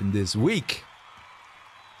is dropping this week.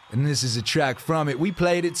 And this is a track from it. We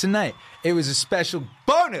played it tonight. It was a special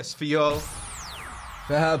bonus for y'all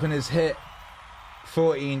for helping us hit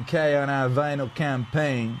 14K on our vinyl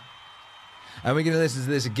campaign. And we're going to listen to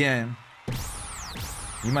this again.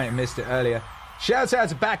 You might have missed it earlier. Shouts out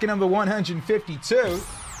to backer number 152.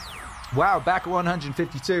 Wow, backer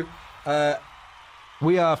 152.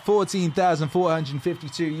 We are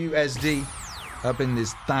 14,452 USD up in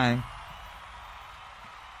this thing.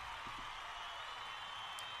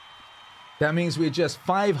 That means we're just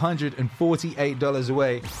 $548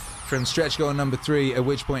 away from stretch goal number 3, at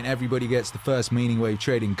which point everybody gets the first MEANINGWAVE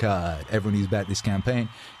trading card. Everyone who's backed this campaign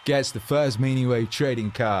gets the first MEANINGWAVE trading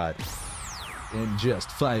card in just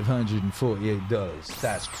 $548.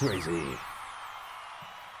 That's crazy.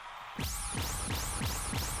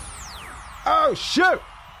 Oh, shoot!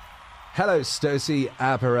 Hello, Stocy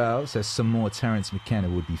Apparel says some more Terence McKenna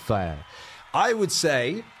would be fire. I would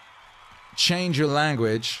say change your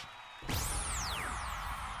language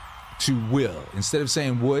to will. Instead of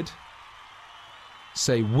saying would,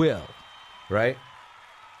 say will, right?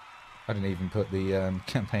 I didn't even put the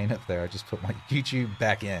campaign up there. I just put my YouTube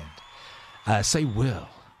back end. Say will.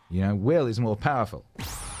 You know, will is more powerful.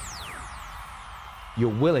 You're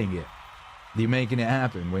willing it. You're making it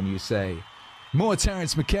happen when you say More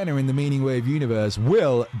Terrence McKenna in the Meaning Wave universe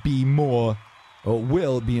will be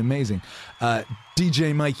amazing.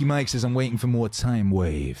 DJ Mikey Mike says, I'm waiting for more Time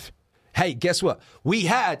Wave. Hey, guess what? We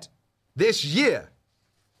had this year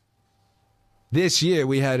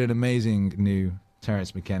we had an amazing new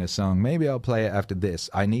Terrence McKenna song. Maybe I'll play it after this.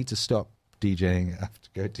 I need to stop DJing. I have to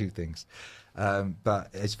go do things. But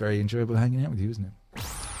it's very enjoyable hanging out with you, isn't it?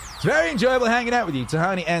 It's very enjoyable hanging out with you.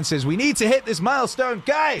 Tahani Ann says, we need to hit this milestone.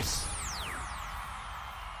 Guys,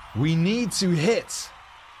 we need to hit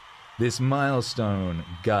this milestone,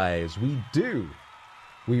 guys. We do.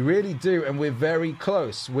 We really do. And we're very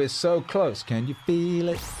close. We're so close. Can you feel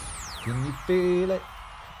it? Can you feel it?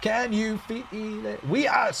 Can you feel it? We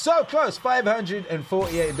are so close.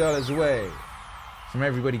 $548 away from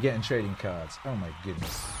everybody getting trading cards. Oh, my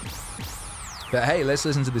goodness. But hey, let's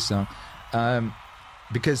listen to this song.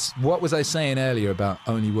 Because what was I saying earlier about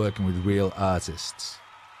only working with real artists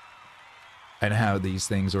and how these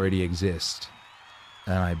things already exist?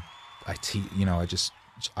 And I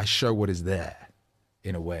show what is there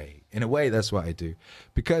in a way. In a way, that's what I do.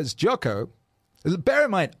 Because Jocko, bear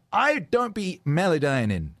in mind, I don't be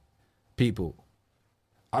melodyning people.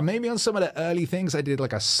 Maybe on some of the early things, I did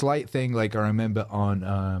like a slight thing, like I remember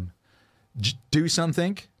on Do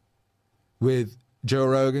Something with Joe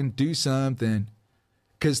Rogan, Do Something.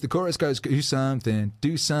 Because the chorus goes, do something,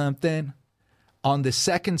 do something. On the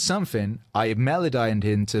second something, I melodized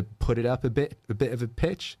in to put it up a bit of a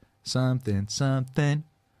pitch. Something, something.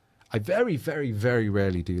 I very, very, very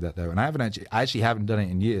rarely do that though, and I actually haven't done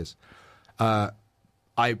it in years. I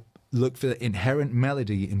look for the inherent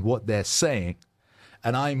melody in what they're saying,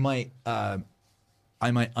 and I might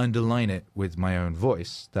underline it with my own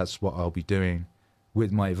voice. That's what I'll be doing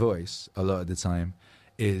with my voice a lot of the time,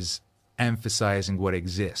 is emphasizing what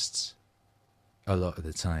exists a lot of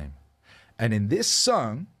the time. And in this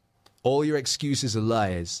song, All Your Excuses Are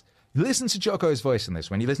Lies, listen to Jocko's voice in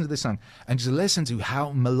this when you listen to this song, and just listen to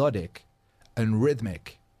how melodic and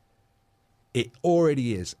rhythmic it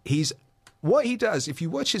already is. What he does, if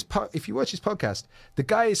you watch his podcast, the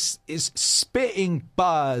guy is spitting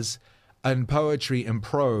bars and poetry and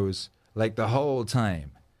prose like the whole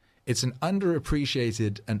time. It's an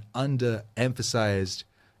underappreciated and underemphasized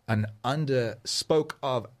and underspoke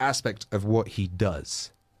of aspect of what he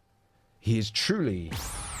does. He is truly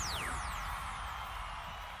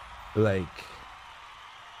like,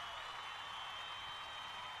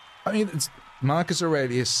 I mean, it's Marcus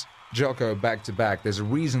Aurelius, Jocko back to back. There's a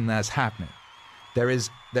reason that's happening. There is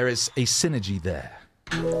a synergy there.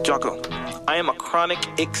 Jocko, I am a chronic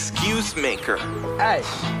excuse maker. Hey.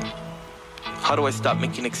 How do I stop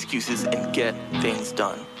making excuses and get things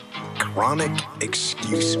done? Chronic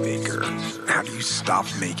excuse maker. How do you stop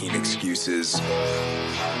making excuses?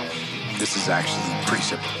 This is actually pretty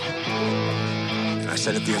simple. I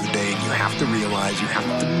said it the other day, and you have to realize, you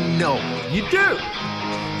have to know. You do.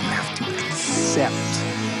 You have to accept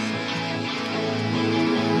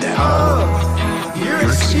that your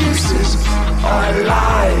excuses are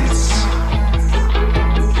lies.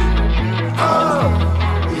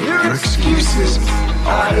 Your excuses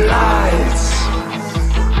are lies.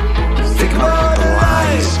 Think about the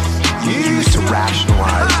lies you used to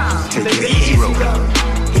rationalize. Take an easy road.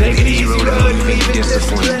 Take an easy road and leave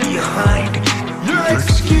discipline behind. Your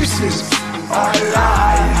excuses are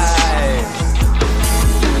lies.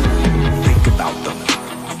 Think about them.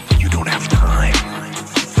 You don't have time.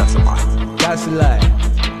 That's a lie. That's a lie.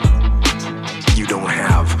 You don't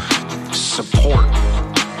have support.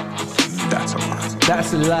 That's a lie.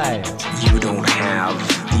 That's a lie. You don't have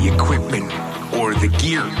the equipment or the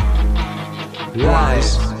gear.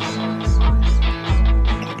 Lies.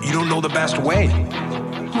 You don't know the best way.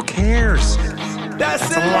 Who cares? That's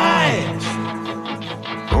a lie.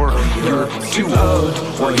 Or you're too old,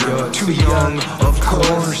 or you're too young. Of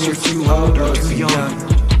course, you're too old or too young.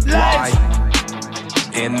 Lies.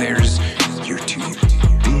 And there's you're too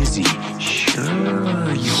busy. Sure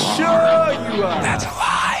you are. Sure you are. That's a lie.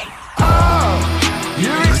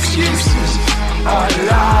 Your excuses are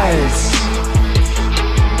lies.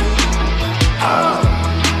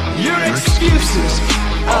 Your excuses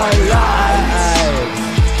are lies.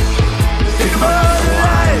 Think about the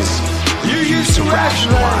lies you used to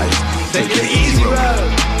rationalize. Take an easy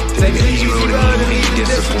road. Take an easy road and leave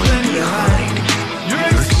discipline behind. Your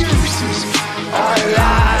excuses are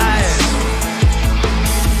lies.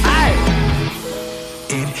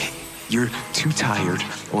 And you're too tired,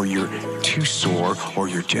 or you're too sore, or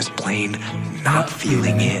you're just plain not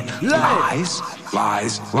feeling it. Lies,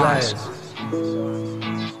 lies, lies.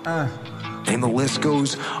 And the list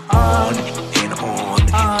goes on and on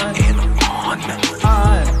and on.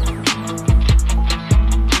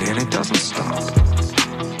 doesn't stop.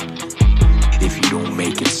 If you don't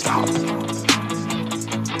make it stop.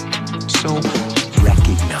 So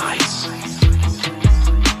recognize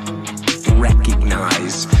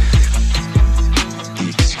the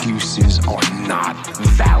excuses are not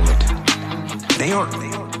valid. They aren't.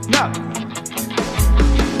 No.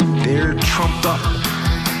 They're trumped up.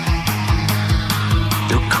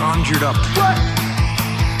 They're conjured up. What?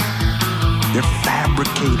 They're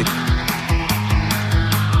fabricated.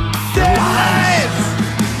 They're lies.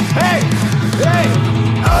 Hey,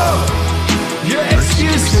 oh, your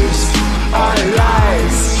excuses are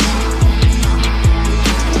lies.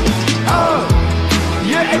 Oh,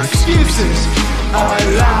 your excuses are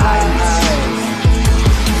lies.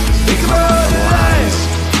 Think about all the lies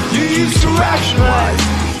you used to rationalize.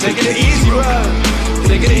 Taking the easy road,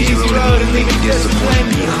 taking the easy road and leaving discipline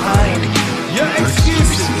behind. Your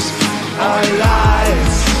excuses are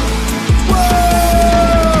lies.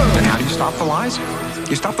 Whoa! And how do you stop the lies?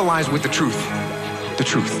 You stop the lies with the truth. The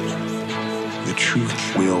truth. The truth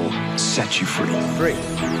will set you free.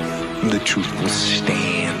 The truth will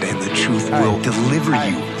stand, and the truth will deliver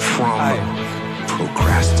you from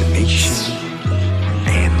procrastination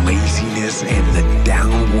and laziness and the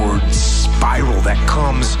downward spiral that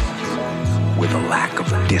comes with a lack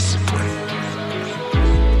of discipline.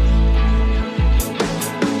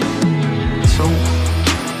 So,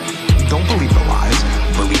 don't believe the lies,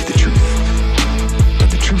 believe the truth. But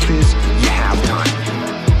the truth is, you have time.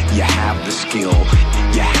 You have the skill,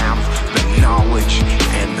 you have the knowledge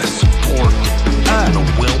and the support and the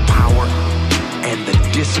willpower and the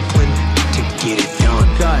discipline to get it done.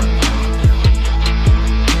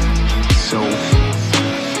 So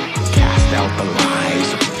cast out the lies,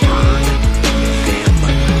 burn them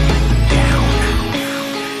down,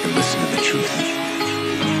 and listen to the truth.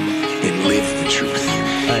 And live the truth.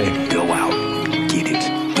 And go out and get it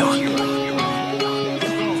done.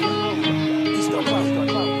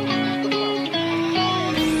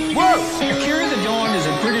 Akira the Dawn is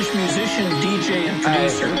a British musician, DJ, and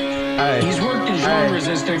producer. He's worked in genres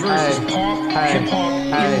as diverse as pop, hip-hop,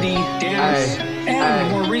 indie, dance,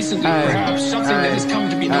 and more recently, perhaps, something that has come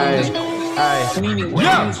to be known as MEANINGWAVE.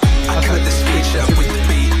 I cut the speech up with the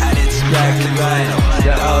beat, and it's exactly right.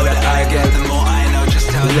 The older I get, the more I know just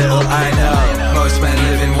how little I know. Most men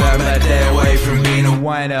living well, but they're away from being a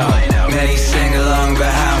wino. Many sing along,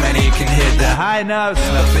 but how many can hit the high notes?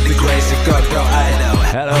 But for the grace of God, go I know.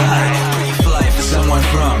 Hello, hi, pretty fly for someone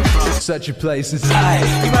from such a place as I.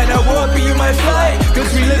 You might not walk, but you might fly,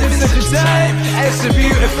 cause we live in such a time. It's a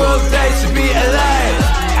beautiful day to be alive.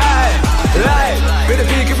 Live, with a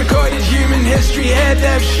peak of recorded human history, head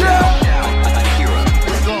dev show.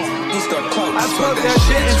 I spoke that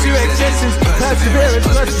shit into existence. Perseverance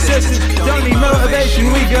plus persistence. Don't need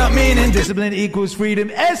motivation, we got meaning. Discipline equals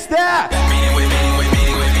freedom. It's that.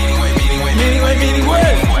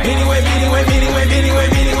 MEANINGWAVE.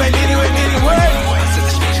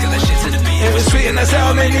 It was sweet and that's how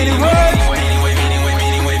I made MEANINGWAVE.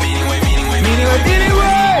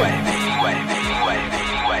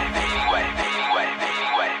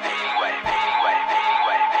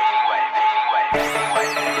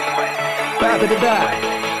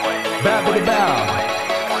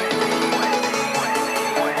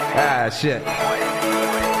 Ah, shit.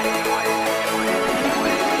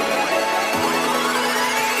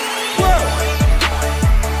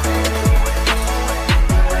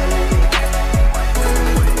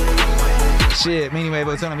 Shit, MEANINGWAVE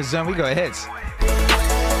Autonomous Zone, we got hits.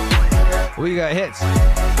 We got hits.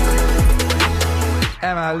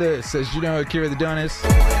 Emma Lewis says, you know who Akira the Dawn is?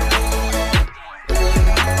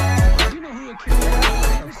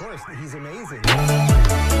 Of course, he's amazing.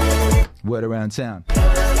 Word around town.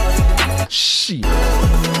 Shit.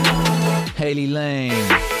 Haley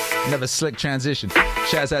Lane. Another slick transition.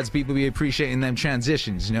 Shouts out to people be appreciating them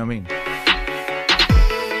transitions, you know what I mean?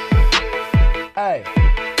 Hey.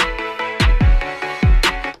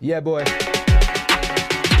 Yeah, boy.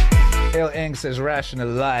 Il Ing says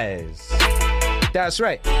rationalize. That's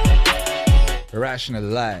right.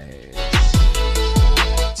 Rationalize.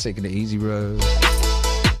 Taking the easy road.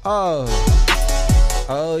 Oh.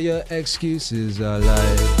 All your excuses are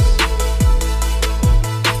lies.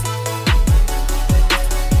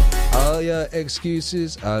 All your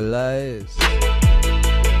excuses are lies.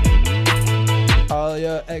 All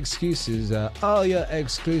your excuses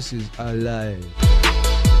are lies.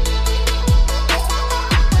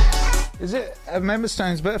 Is it a Member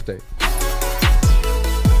Stone's birthday?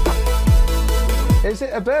 Is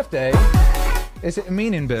it a birthday? Is it a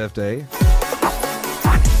meaning birthday?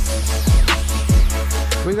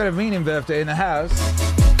 We got a meaning birthday in the house.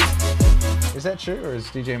 Is that true, or is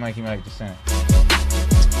DJ Mikey Mike just saying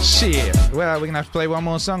it? Shit. Well, we're gonna have to play one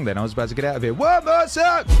more song then. I was about to get out of here. One more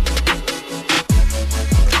song!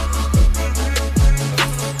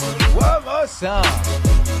 One more song!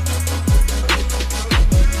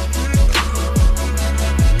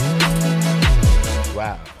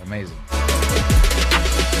 Wow, amazing.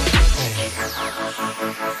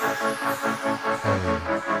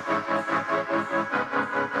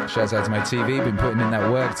 Shouts out to my TV, been putting in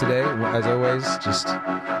that work today, as always, just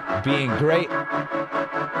being great.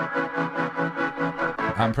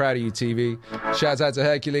 I'm proud of you, TV. Shouts out to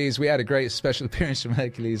Hercules. We had a great special appearance from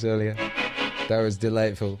Hercules earlier. That was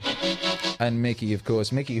delightful. And Mickey, of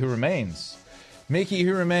course. Mickey, who remains. Mickey,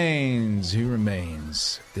 who remains. Who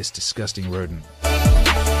remains. This disgusting rodent.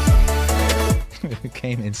 Who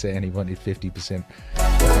came in saying he wanted 50%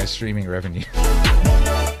 of my streaming revenue.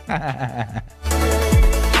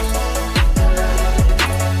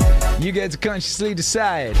 You get to consciously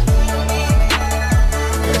decide.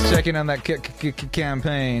 Let's check in on that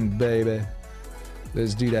campaign, baby.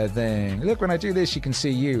 Let's do that thing. Look, when I do this, you can see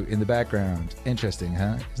you in the background. Interesting,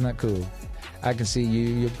 huh? Isn't that cool? I can see you,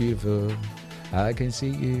 you're beautiful. I can see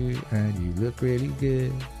you, and you look really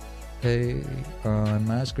good. Hey, on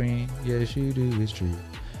my screen, yes you do, it's true.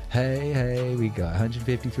 Hey, we got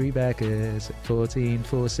 153 backers at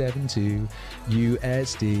 14,472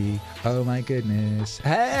 USD. Oh my goodness.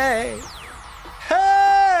 Hey!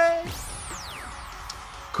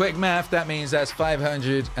 Quick math, that means that's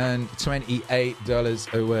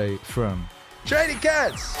 $528 away from trading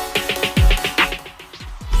cards.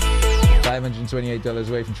 $528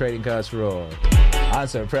 away from trading cards for all. I'm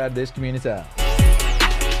so proud of this community.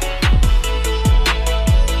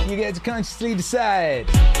 You get to consciously decide.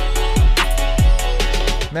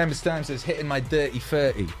 Members Time says hitting my dirty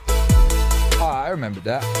 30. Oh, I remember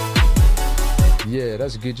that. Yeah,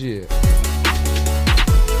 that's a good year.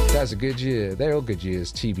 That's a good year. They're all good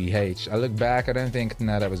years, TBH. I look back, I don't think,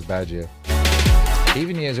 no, that was a bad year.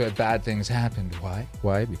 Even years where bad things happened. Why?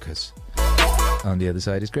 Why? Because on the other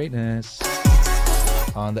side is greatness.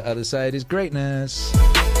 On the other side is greatness.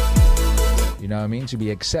 You know what I mean? To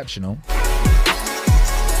be exceptional.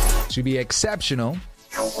 To be exceptional,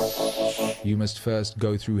 you must first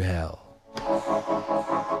go through hell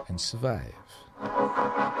and survive.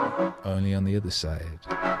 Only on the other side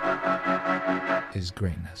is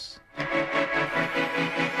greatness.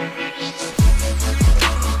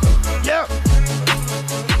 Yeah.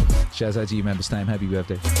 Shouts out to you, Members Time. Happy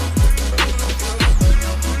birthday.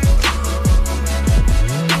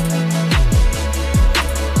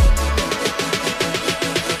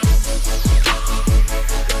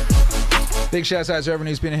 Big shouts out to everyone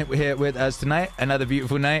who's been here with us tonight. Another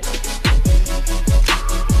beautiful night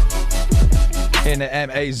in the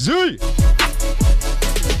MAZ.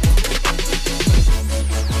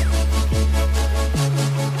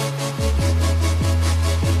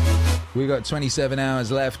 We got 27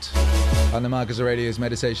 hours left on the Marcus Aurelius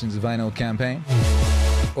Meditations Vinyl campaign.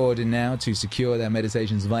 Order now to secure that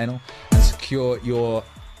Meditations Vinyl and secure your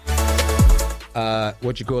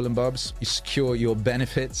what you call them, Bobs? You secure your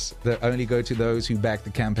benefits that only go to those who back the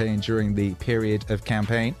campaign during the period of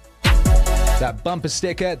campaign. That bumper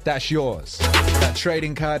sticker, that's yours. That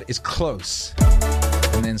trading card is close.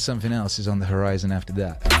 And then something else is on the horizon after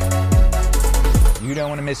that. You don't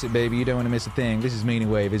want to miss it, baby. You don't want to miss a thing. This is Meaning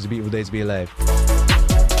Wave. It's a beautiful day to be alive.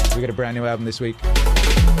 We got a brand new album this week.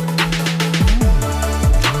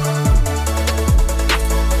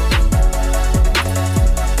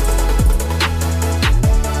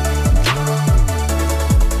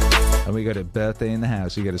 And we got a birthday in the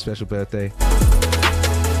house. We got a special birthday.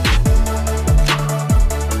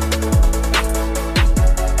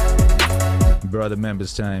 Brother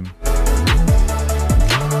Members Time.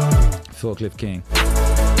 Forklift King.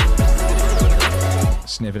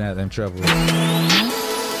 Sniffing out them troubles.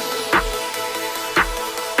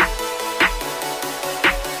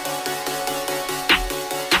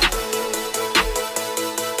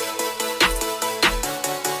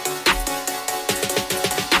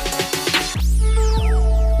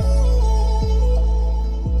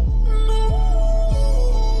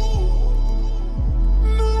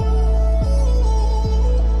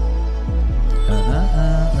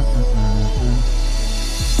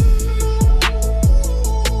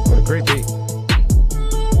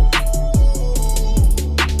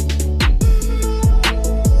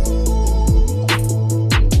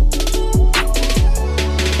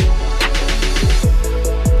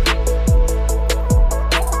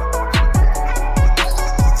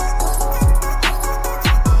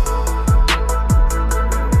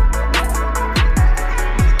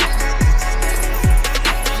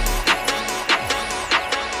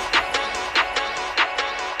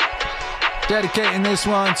 Dedicating this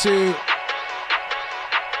one to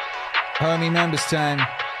homie Members Time.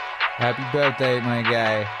 Happy birthday, my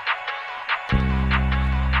guy.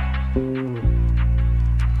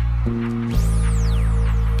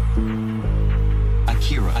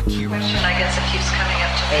 Akira. Question, I guess it keeps coming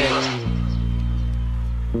up to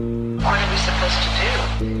me. What are we supposed to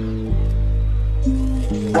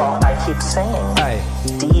do? Well, I keep saying,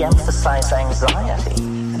 de-emphasize anxiety,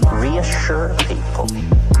 reassure people.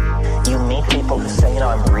 You meet people who say,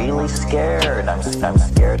 I'm really scared. I'm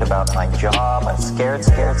scared about my job. I'm scared.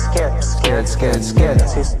 Don't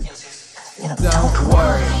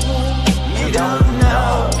worry. You don't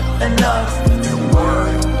know enough to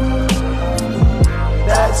worry.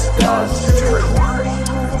 That's God's truth.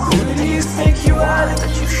 Who do you think you are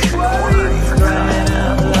that you should worry? Crying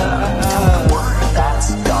out loud.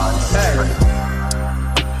 That's God's truth.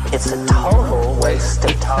 It's a total waste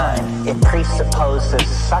of time. It presupposes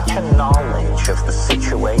such a knowledge of the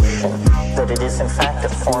situation that it is in fact a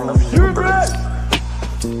form of hubris.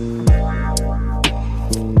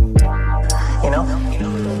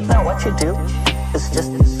 Now what you do is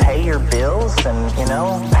just pay your bills and,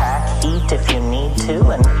 pack heat if you need to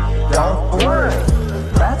and don't worry.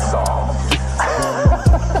 That's all.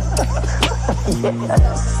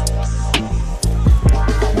 Yes.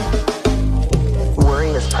 Worry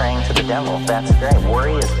is praying to the devil. That's great.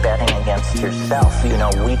 Worry is betting against yourself.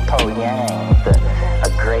 Wu Po Yang, a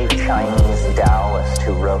great Chinese Taoist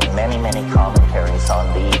who wrote many, many commentaries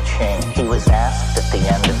on the I Ching. He was asked at the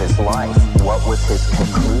end of his life, what was his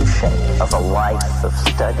conclusion of a life of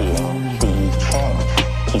studying the I Ching?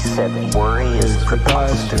 He said, worry is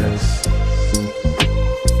preposterous.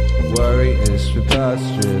 Worry is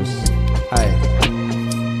preposterous.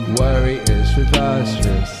 Worry is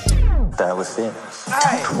preposterous. That was it.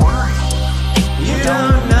 Don't worry. You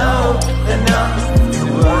don't know enough to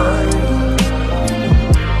worry.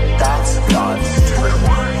 That's God's truth.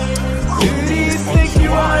 Who do you think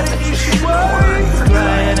you are that you should worry?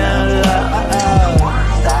 Crying out loud.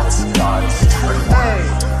 That's God's truth.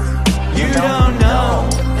 You don't know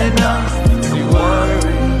enough to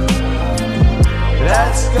worry.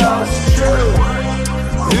 That's God's truth.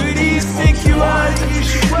 Who do you think you are that you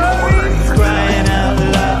should worry? Crying out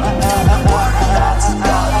loud. That's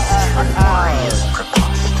God's truth. Worry is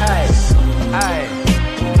preposterous.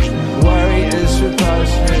 Worry is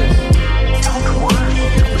preposterous. Don't worry.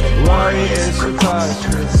 Worry is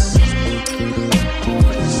preposterous.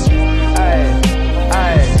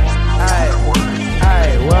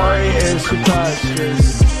 Worry is preposterous.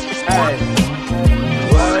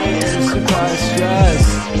 Worry is preposterous.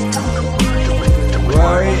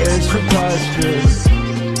 Worry is preposterous.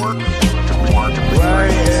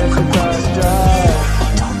 Worry is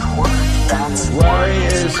preposterous. Worry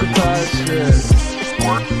is preposterous.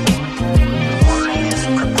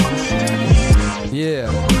 Yeah.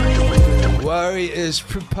 Worry is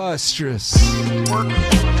preposterous.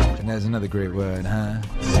 And there's another great word, huh?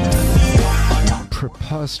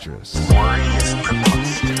 Preposterous. Worry is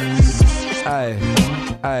preposterous.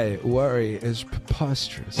 Worry is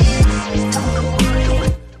preposterous.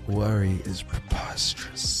 Worry is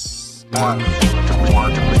preposterous.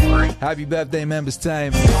 Happy birthday, Members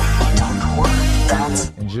Time.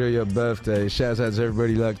 Enjoy your birthday. Shouts out to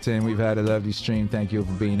everybody locked in. We've had a lovely stream. Thank you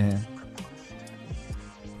for being here.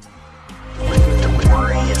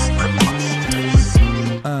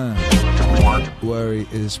 Worry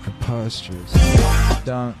is preposterous.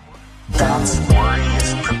 Don't.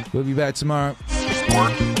 We'll be back tomorrow.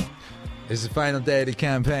 It's the final day of the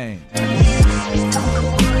campaign.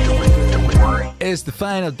 It's the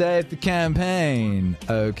final day of the campaign.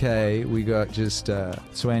 Okay, we got just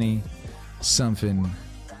 20-something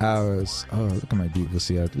hours. Oh, look at my beautiful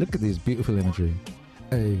sea. Look at this beautiful imagery.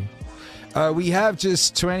 Hey. We have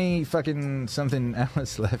just 20 fucking something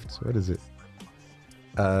hours left. What is it?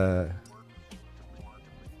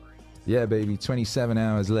 Yeah, baby, 27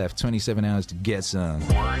 hours left. 27 hours to get some.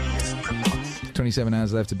 27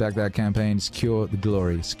 hours left to back that campaign. Secure the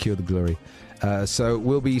glory. Secure the glory. So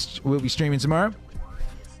we'll be streaming tomorrow.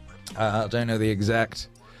 I don't know the exact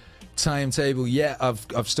timetable yet.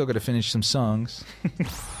 I've still got to finish some songs.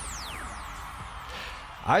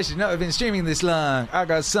 I should not have been streaming this long. I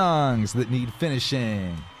got songs that need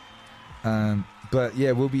finishing. But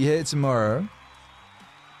yeah, we'll be here tomorrow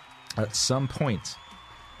at some point.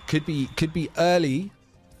 Could be early,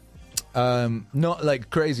 not like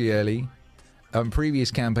crazy early. Previous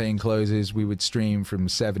campaign closes, we would stream from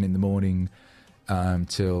 7 in the morning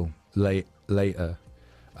till later.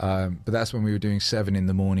 But that's when we were doing 7 in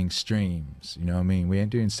the morning streams. You know what I mean? We ain't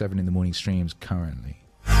doing 7 in the morning streams currently.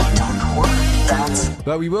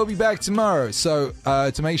 But we will be back tomorrow, so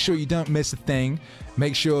to make sure you don't miss a thing,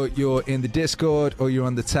 make sure you're in the Discord or you're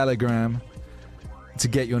on the Telegram to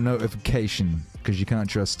get your notification, because you can't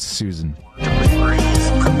trust Susan.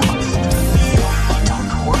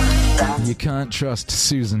 You can't trust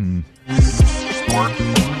Susan.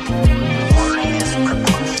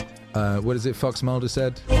 What is it Fox Mulder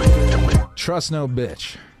said? Trust no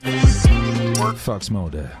bitch. Fox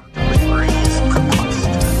Mulder.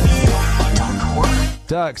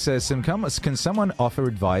 Dirk says, can someone offer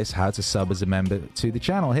advice how to sub as a member to the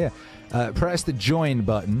channel? Here, press the join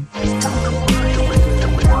button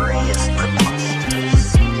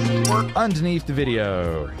underneath the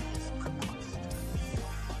video.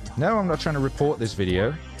 No, I'm not trying to report this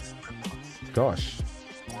video. Gosh.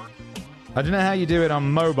 I don't know how you do it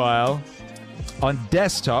on mobile. On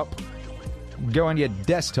desktop, go on your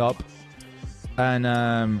desktop and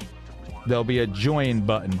there'll be a join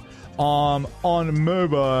button. On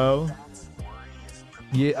mobile,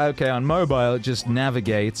 yeah, okay, on mobile, just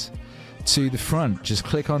navigate to the front. Just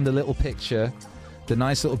click on the little picture, the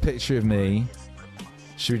nice little picture of me.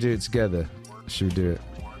 Should we do it together? Should we do it?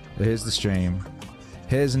 Here's the stream.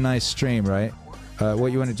 Here's a nice stream, right?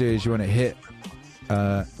 What you want to do is you want to hit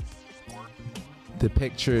the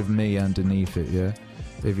picture of me underneath it, yeah?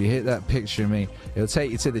 If you hit that picture of me, it'll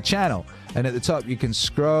take you to the channel. And at the top, you can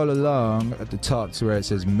scroll along at the top to where it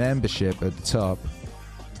says membership at the top.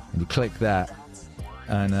 And you click that.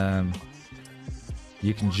 And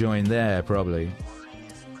you can join there, probably.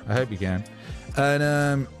 I hope you can.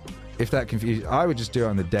 And if that confuses, I would just do it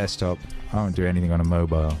on the desktop. I won't do anything on a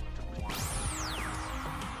mobile.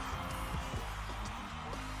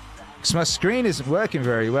 Because my screen isn't working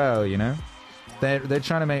very well, you know? They're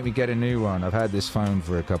trying to make me get a new one. I've had this phone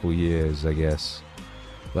for a couple years, I guess.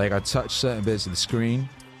 Like, I touch certain bits of the screen,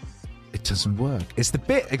 it doesn't work. It's the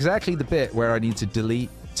bit, exactly the bit where I need to delete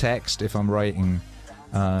text if I'm writing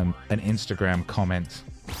an Instagram comment.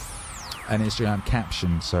 An Instagram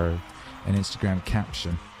caption, sorry. An Instagram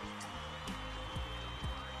caption.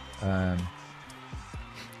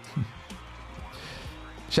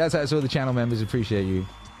 Shouts out to all the channel members, appreciate you.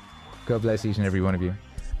 God bless each and every one of you.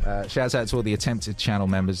 Shouts out to all the attempted channel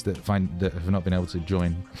members that have not been able to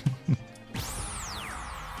join.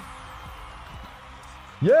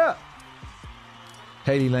 Yeah!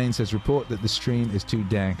 Haley Lane says, report that the stream is too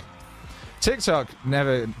dank. TikTok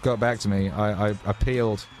never got back to me. I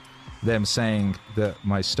appealed them saying that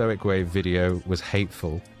my Stoic Wave video was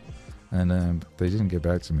hateful. And they didn't get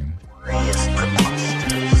back to me.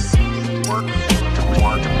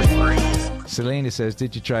 Selena says,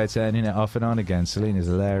 did you try turning it off and on again? Selena's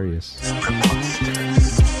hilarious.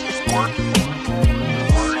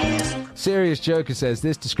 Serious Joker says,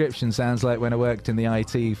 this description sounds like when I worked in the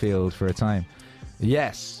IT field for a time.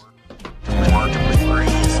 Yes.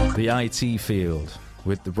 The IT field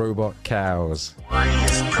with the robot cows.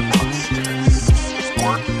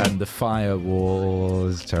 And the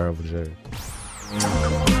firewalls. Terrible joke.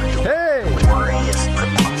 Hey!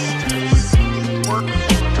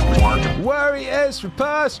 Worry is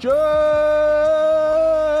preposterous.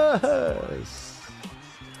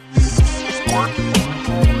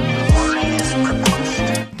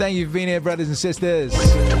 Thank you for being here, brothers and sisters.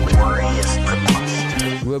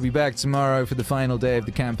 We'll be back tomorrow for the final day of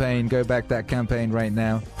the campaign. Go back that campaign right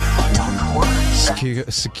now.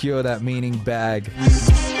 Secure that meaning bag.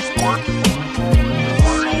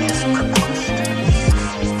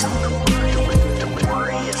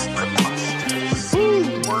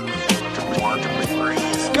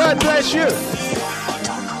 God bless you.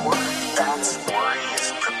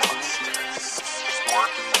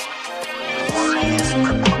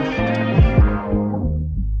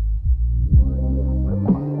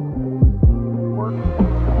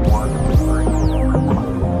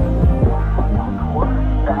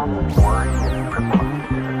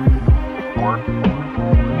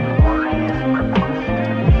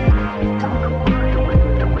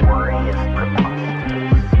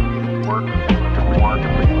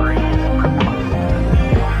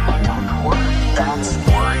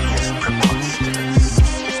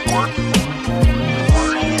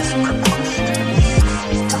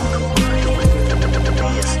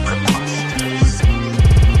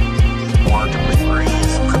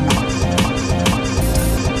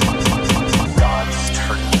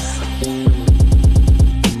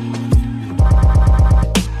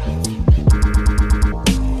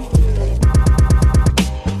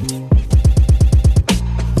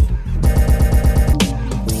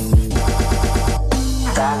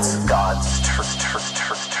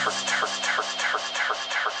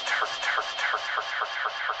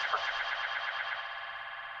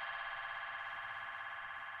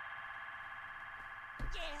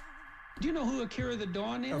 Do you know who Akira the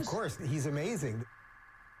Dawn is? Of course, he's amazing.